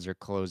Bautista, as their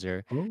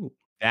closer. Oh,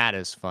 That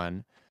is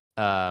fun.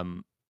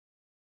 And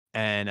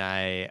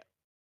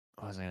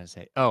what was I going to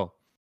say? Oh,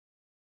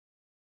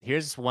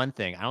 here's one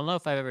thing. I don't know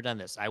if I've ever done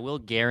this. I will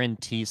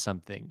guarantee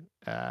something,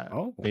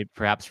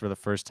 perhaps for the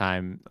first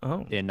time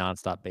in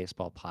Nonstop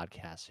Baseball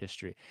podcast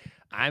history.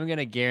 I'm going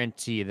to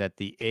guarantee that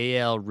the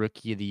AL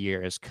Rookie of the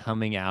Year is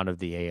coming out of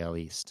the AL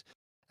East.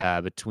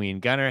 Between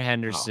Gunnar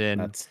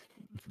Henderson,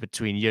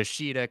 between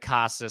Yoshida,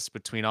 Casas,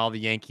 between all the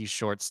Yankee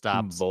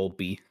shortstops.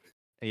 Volpe.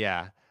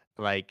 Yeah,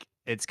 like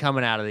it's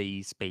coming out of the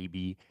East,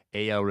 baby.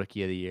 AL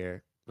Rookie of the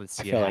Year. Let's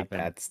see I feel it like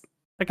happen.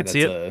 I could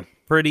see it.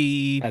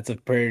 That's a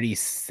pretty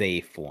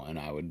safe one.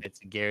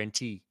 It's a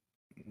guarantee.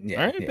 Yeah,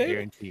 all right, baby.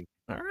 Guarantee.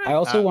 All right. I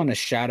also want to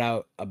shout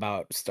out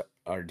about.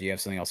 Or do you have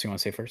something else you want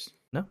to say first?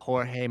 No.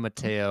 Jorge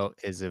Mateo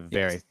is a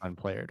very fun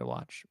player to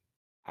watch.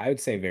 I would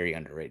say very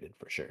underrated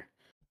for sure.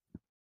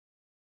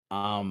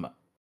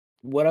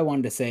 What I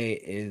wanted to say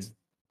is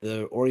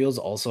the Orioles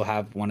also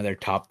have one of their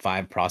top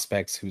 5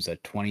 prospects who's a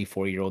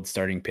 24-year-old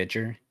starting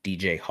pitcher,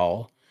 DJ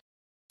Hall.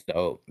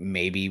 So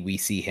maybe we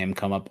see him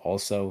come up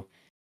also.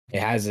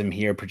 It has him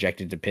here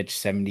projected to pitch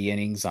 70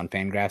 innings on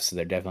Fangraphs, so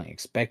they're definitely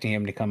expecting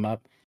him to come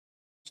up.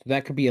 So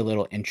that could be a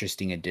little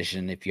interesting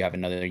addition if you have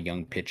another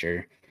young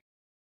pitcher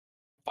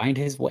find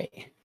his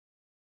way.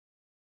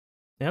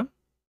 Yeah.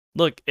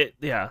 Look,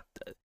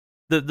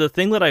 the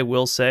thing that I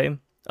will say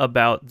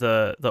about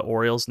the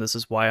Orioles, and this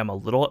is why I'm a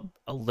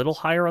little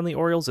higher on the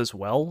Orioles as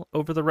well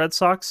over the Red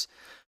Sox.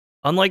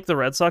 Unlike the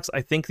Red Sox,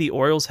 I think the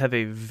Orioles have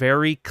a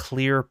very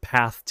clear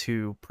path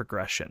to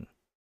progression.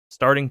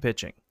 Starting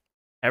pitching.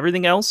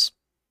 Everything else,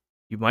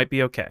 you might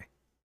be okay.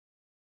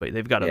 But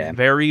they've got a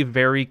very,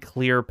 very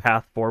clear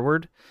path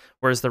forward.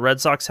 Whereas the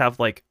Red Sox have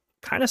like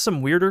kind of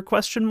some weirder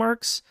question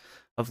marks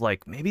of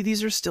like, maybe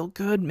these are still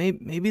good.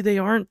 Maybe they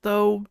aren't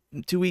though.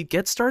 Do we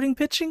get starting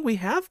pitching? We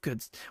have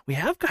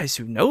guys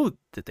who know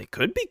that they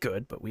could be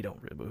good, but we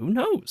don't really, who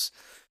knows?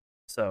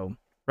 So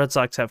Red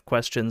Sox have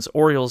questions.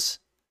 Orioles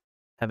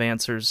have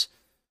answers.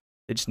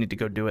 They just need to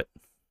go do it.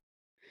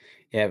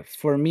 Yeah,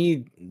 for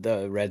me,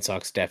 the Red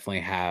Sox definitely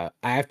have.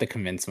 I have to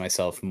convince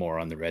myself more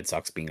on the Red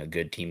Sox being a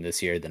good team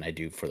this year than I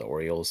do for the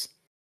Orioles.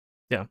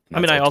 Yeah, I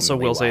mean, I also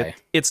will say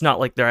it's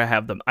not like I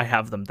have them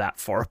that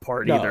far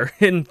apart either.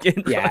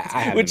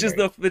 Which is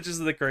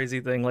the crazy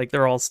thing. Like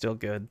they're all still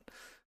good.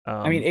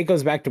 I mean, it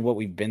goes back to what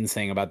we've been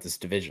saying about this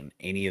division.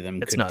 Any of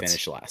them could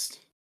finish last.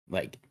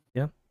 Like,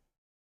 yeah.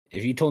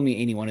 If you told me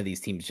any one of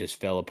these teams just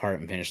fell apart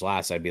and finished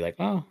last, I'd be like,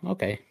 oh,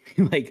 okay.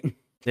 Like,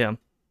 yeah.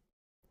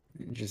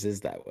 It just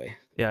is that way.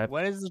 Yeah.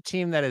 What is the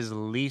team that is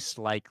least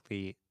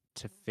likely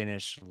to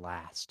finish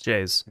last?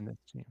 Jays. In this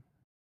team?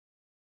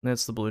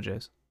 That's the Blue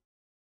Jays.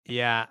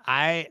 Yeah,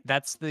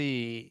 that's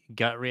the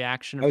gut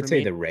reaction. I would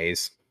say the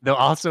Rays. Though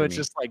also it's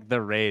just like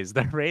the Rays.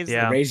 The Rays.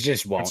 Yeah. The Rays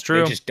just won't. It's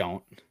true. They just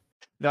don't.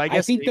 No,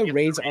 I think the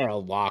Rays are a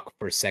lock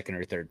for 2nd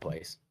or 3rd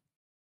place.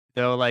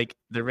 Though, like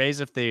the Rays,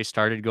 if they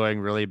started going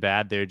really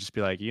bad, they would just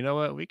be like, you know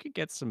what, we could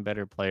get some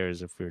better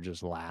players if we were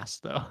just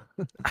last, though.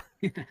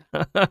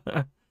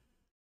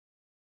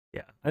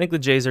 Yeah, I think the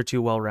Jays are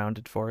too well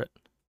rounded for it.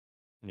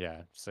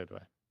 Yeah, so do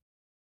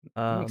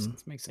I.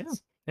 Makes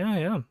sense.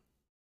 Yeah.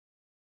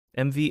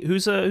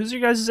 Who's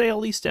your guys'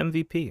 AL East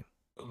MVP?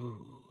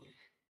 Ooh.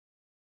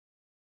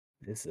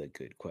 This is a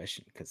good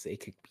question because they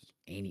could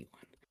be anyone.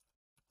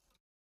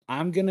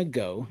 I'm gonna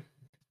go.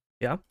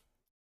 Yeah.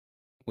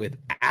 With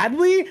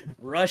Adley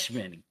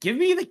Rutschman. Give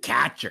me the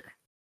catcher.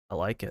 I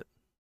like it.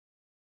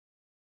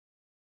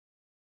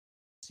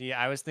 See,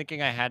 I was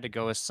thinking I had to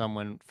go with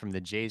someone from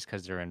the Jays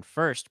because they're in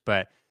first,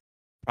 but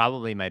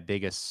probably my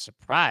biggest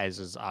surprise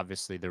is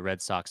obviously the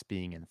Red Sox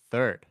being in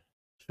 3rd.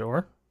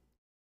 Sure.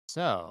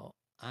 So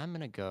I'm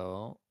gonna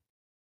go.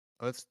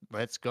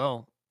 Let's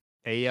go.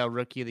 AL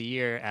Rookie of the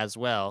Year as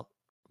well,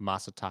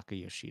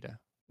 Masataka Yoshida.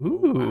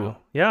 Ooh, wow.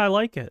 Yeah, I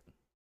like it.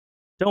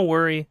 Don't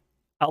worry,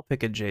 I'll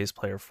pick a Jays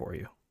player for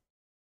you.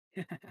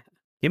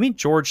 Give me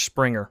George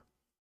Springer.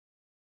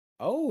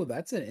 Oh,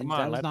 that's an. Come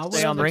on, let's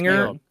stay on the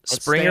field.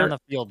 Let's stay on the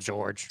field,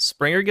 George.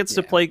 Springer gets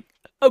to play.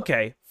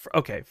 Okay.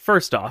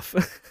 First off.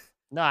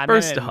 No, I'm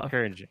first off,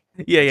 encouraging.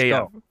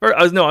 Yeah.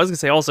 I was gonna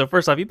say also.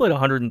 First off, he played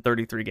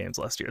 133 games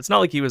last year. It's not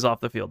like he was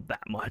off the field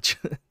that much.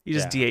 He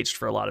just DH'd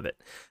for a lot of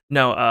it.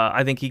 No,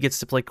 I think he gets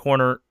to play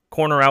corner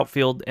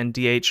outfield and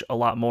DH a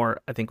lot more.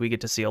 I think we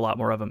get to see a lot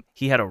more of him.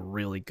 He had a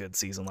really good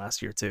season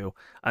last year too.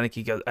 I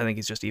think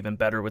he's just even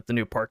better with the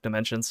new park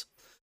dimensions.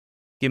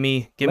 Give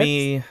me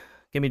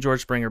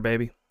George Springer,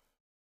 baby.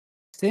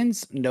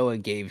 Since Noah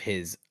gave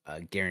his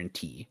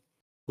guarantee,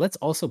 let's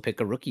also pick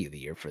a Rookie of the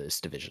Year for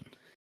this division.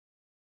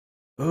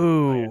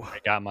 Ooh, I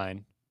got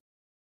mine.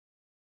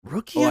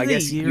 Rookie of the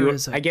year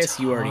is a I guess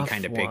you already tough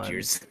kind of picked one.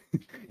 yours.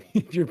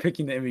 If you're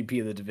picking the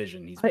MVP of the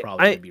division, he's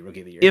probably going to be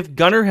rookie of the year. If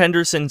Gunnar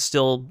Henderson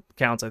still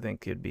counts, I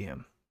think it'd be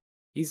him.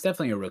 He's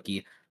definitely a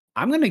rookie.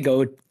 I'm going to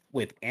go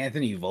with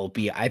Anthony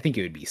Volpe. I think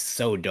it would be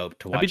so dope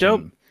to watch That'd be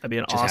dope. him That'd be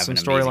an just awesome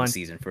have an amazing storyline.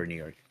 season for New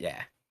York.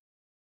 Yeah.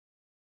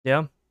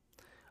 Yeah.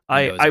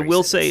 He knows I where he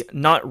will sits. say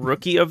not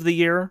rookie of the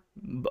year,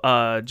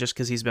 just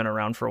because he's been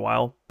around for a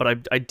while.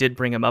 But I did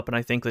bring him up, and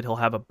I think that he'll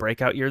have a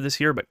breakout year this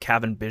year. But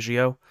Kevin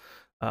Biggio,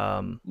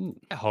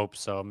 I hope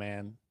so,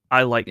 man.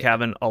 I like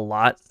Kevin a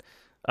lot.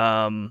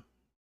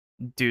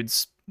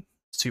 Dude's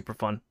super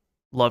fun.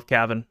 Love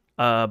Kevin.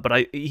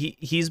 But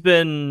he's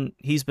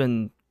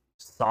been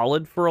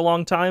solid for a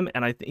long time,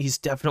 and he's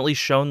definitely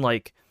shown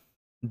like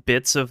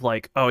bits of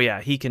like, oh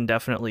yeah,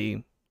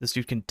 this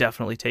dude can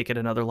definitely take it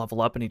another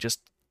level up, and he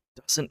just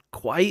doesn't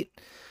quite.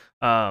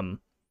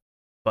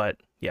 But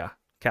yeah,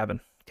 Kevin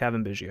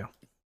Biggio.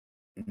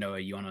 Noah,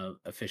 you want to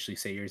officially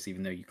say yours,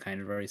 even though you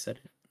kind of already said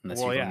it?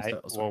 Well, yeah.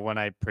 When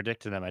I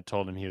predicted him, I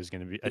told him he was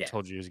going to be. I Yeah.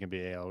 told you he was going to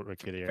be AL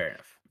Rookie of the Year. Fair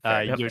enough.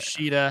 Fair enough.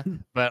 Yoshida,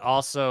 but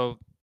also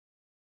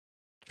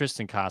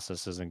Tristan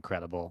Casas is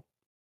incredible.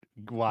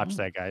 Watch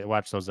that guy.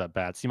 Watch those at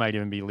bats. He might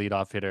even be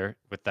leadoff hitter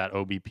with that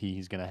OBP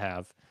he's going to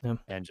have,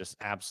 and just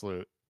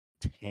absolute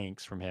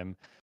tanks from him.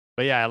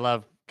 But yeah, I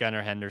love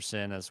Gunnar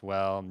Henderson as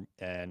well,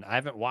 and I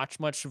haven't watched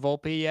much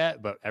Volpe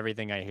yet, but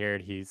everything I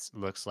heard, he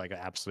looks like an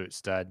absolute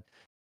stud.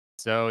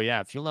 So yeah,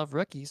 if you love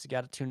rookies, you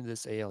got to tune into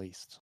this AL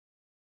East.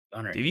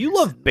 If you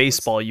love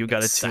baseball, you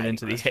got to tune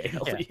into the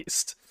AL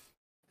East.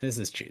 This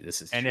is true.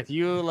 And if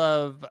you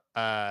love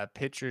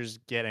pitchers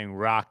getting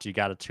rocked, you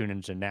got to tune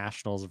into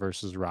Nationals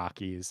versus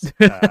Rockies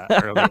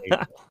early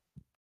April.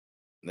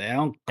 They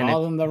don't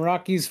call them the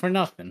Rockies for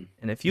nothing.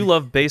 And if you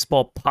love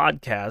baseball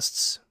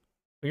podcasts,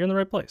 you're in the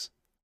right place.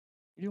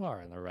 You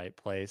are in the right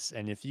place.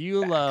 And if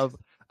you love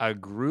a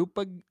group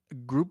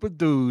of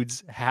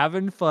dudes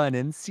having fun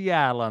in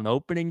Seattle on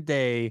opening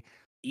day,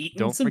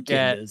 eating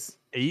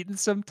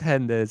some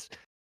tenders.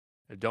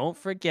 Don't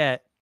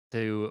forget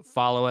to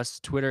follow us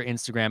Twitter,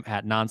 Instagram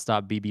at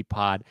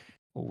nonstopbbpod.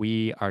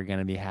 We are going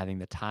to be having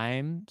the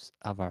times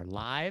of our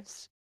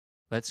lives.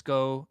 Let's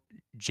go,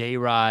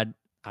 J-Rod.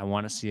 I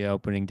want to see an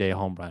opening day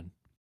home run.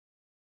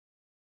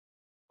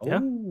 Yeah,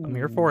 I'm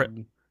here for it.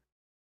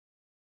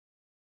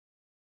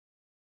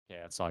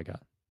 Yeah, that's all I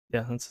got.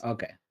 Yeah, that's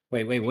okay.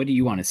 Wait. What do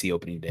you want to see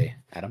opening day,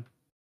 Adam?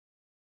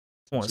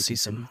 I want to see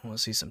some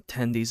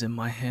tendies in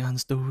my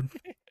hands, dude.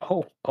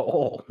 Oh.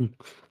 We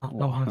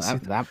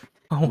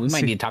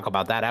might need to talk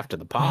about that after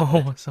the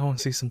pod. I want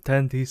to see some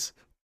tendies.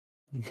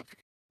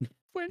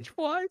 French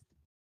fries.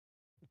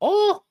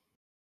 Oh.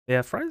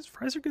 Yeah, fries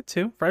are good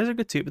too. But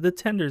the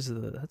tenders,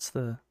 that's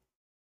the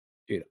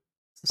dude.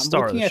 The I'm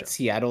star looking of the at show.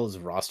 Seattle's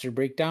roster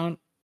breakdown.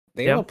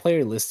 They have a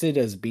player listed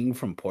as being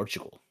from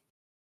Portugal.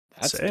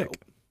 That's sick.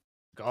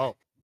 Dope.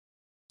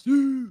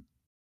 Go.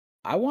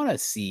 I want to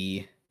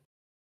see.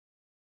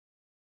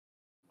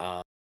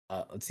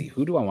 Let's see.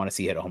 Who do I want to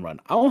see hit a home run?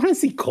 I want to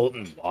see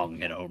Colton Wong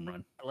hit a home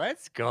run.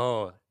 Let's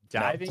go.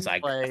 Diving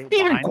play.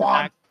 Steven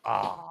Kwan.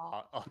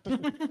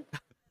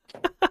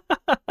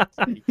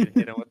 You can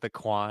hit him with the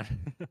Kwan.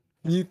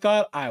 You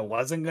thought I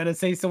wasn't going to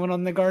say someone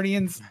on the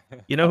Guardians?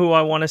 You know who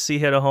I want to see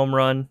hit a home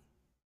run?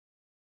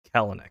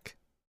 Kelenic.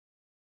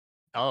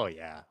 Oh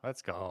yeah,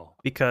 let's go.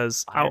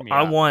 Because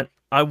I want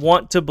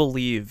to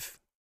believe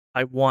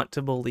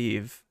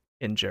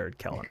in Jared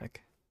Kelenic.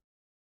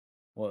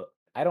 Well,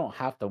 I don't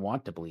have to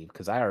want to believe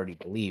because I already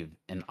believe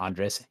in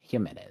Andres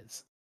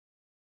Jimenez,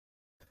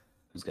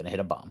 who's going to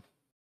hit a bomb.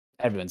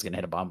 Everyone's going to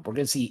hit a bomb. We're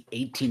going to see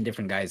 18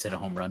 different guys hit a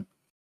home run.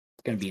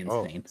 It's going to be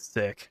insane.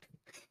 Sick.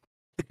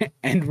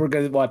 And we're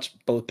going to watch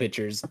both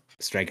pitchers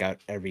strike out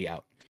every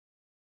out.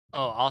 Oh,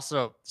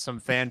 also some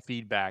fan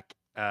feedback.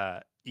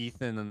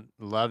 Ethan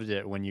loved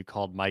it when you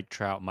called Mike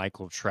Trout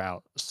Michael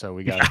Trout. So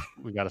we got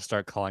to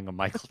start calling him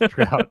Michael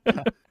Trout.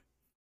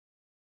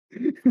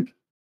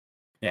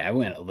 Yeah, I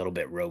went a little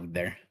bit rogue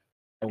there.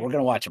 And we're going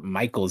to watch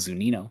Michael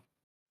Zunino.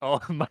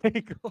 Oh,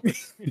 Michael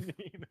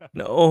Zunino.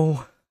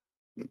 No.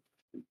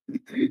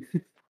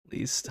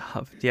 Please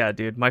stop. Yeah,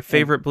 dude. My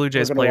favorite Blue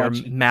Jays player,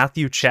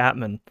 Matthew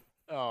Chapman.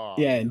 Oh,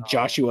 yeah, and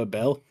Joshua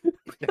Bell.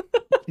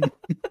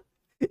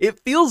 It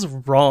feels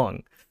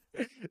wrong.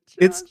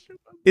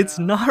 It's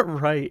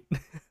not right.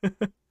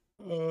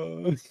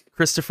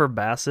 Christopher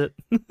Bassett.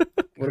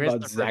 What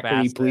about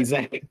Zachary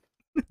Plesac?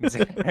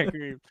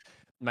 Zachary.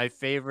 My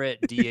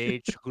favorite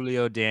DH,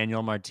 Julio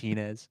Daniel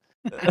Martinez.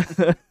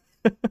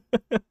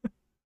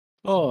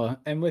 Oh,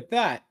 and with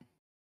that,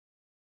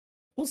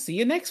 we'll see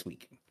you next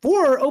week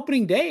for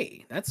opening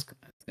day. That's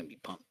gonna be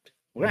pumped.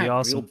 We're gonna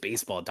have real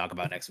baseball to talk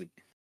about next week.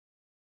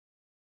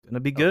 Gonna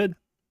be good.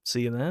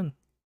 See you then.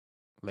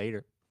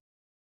 Later.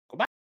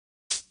 Goodbye.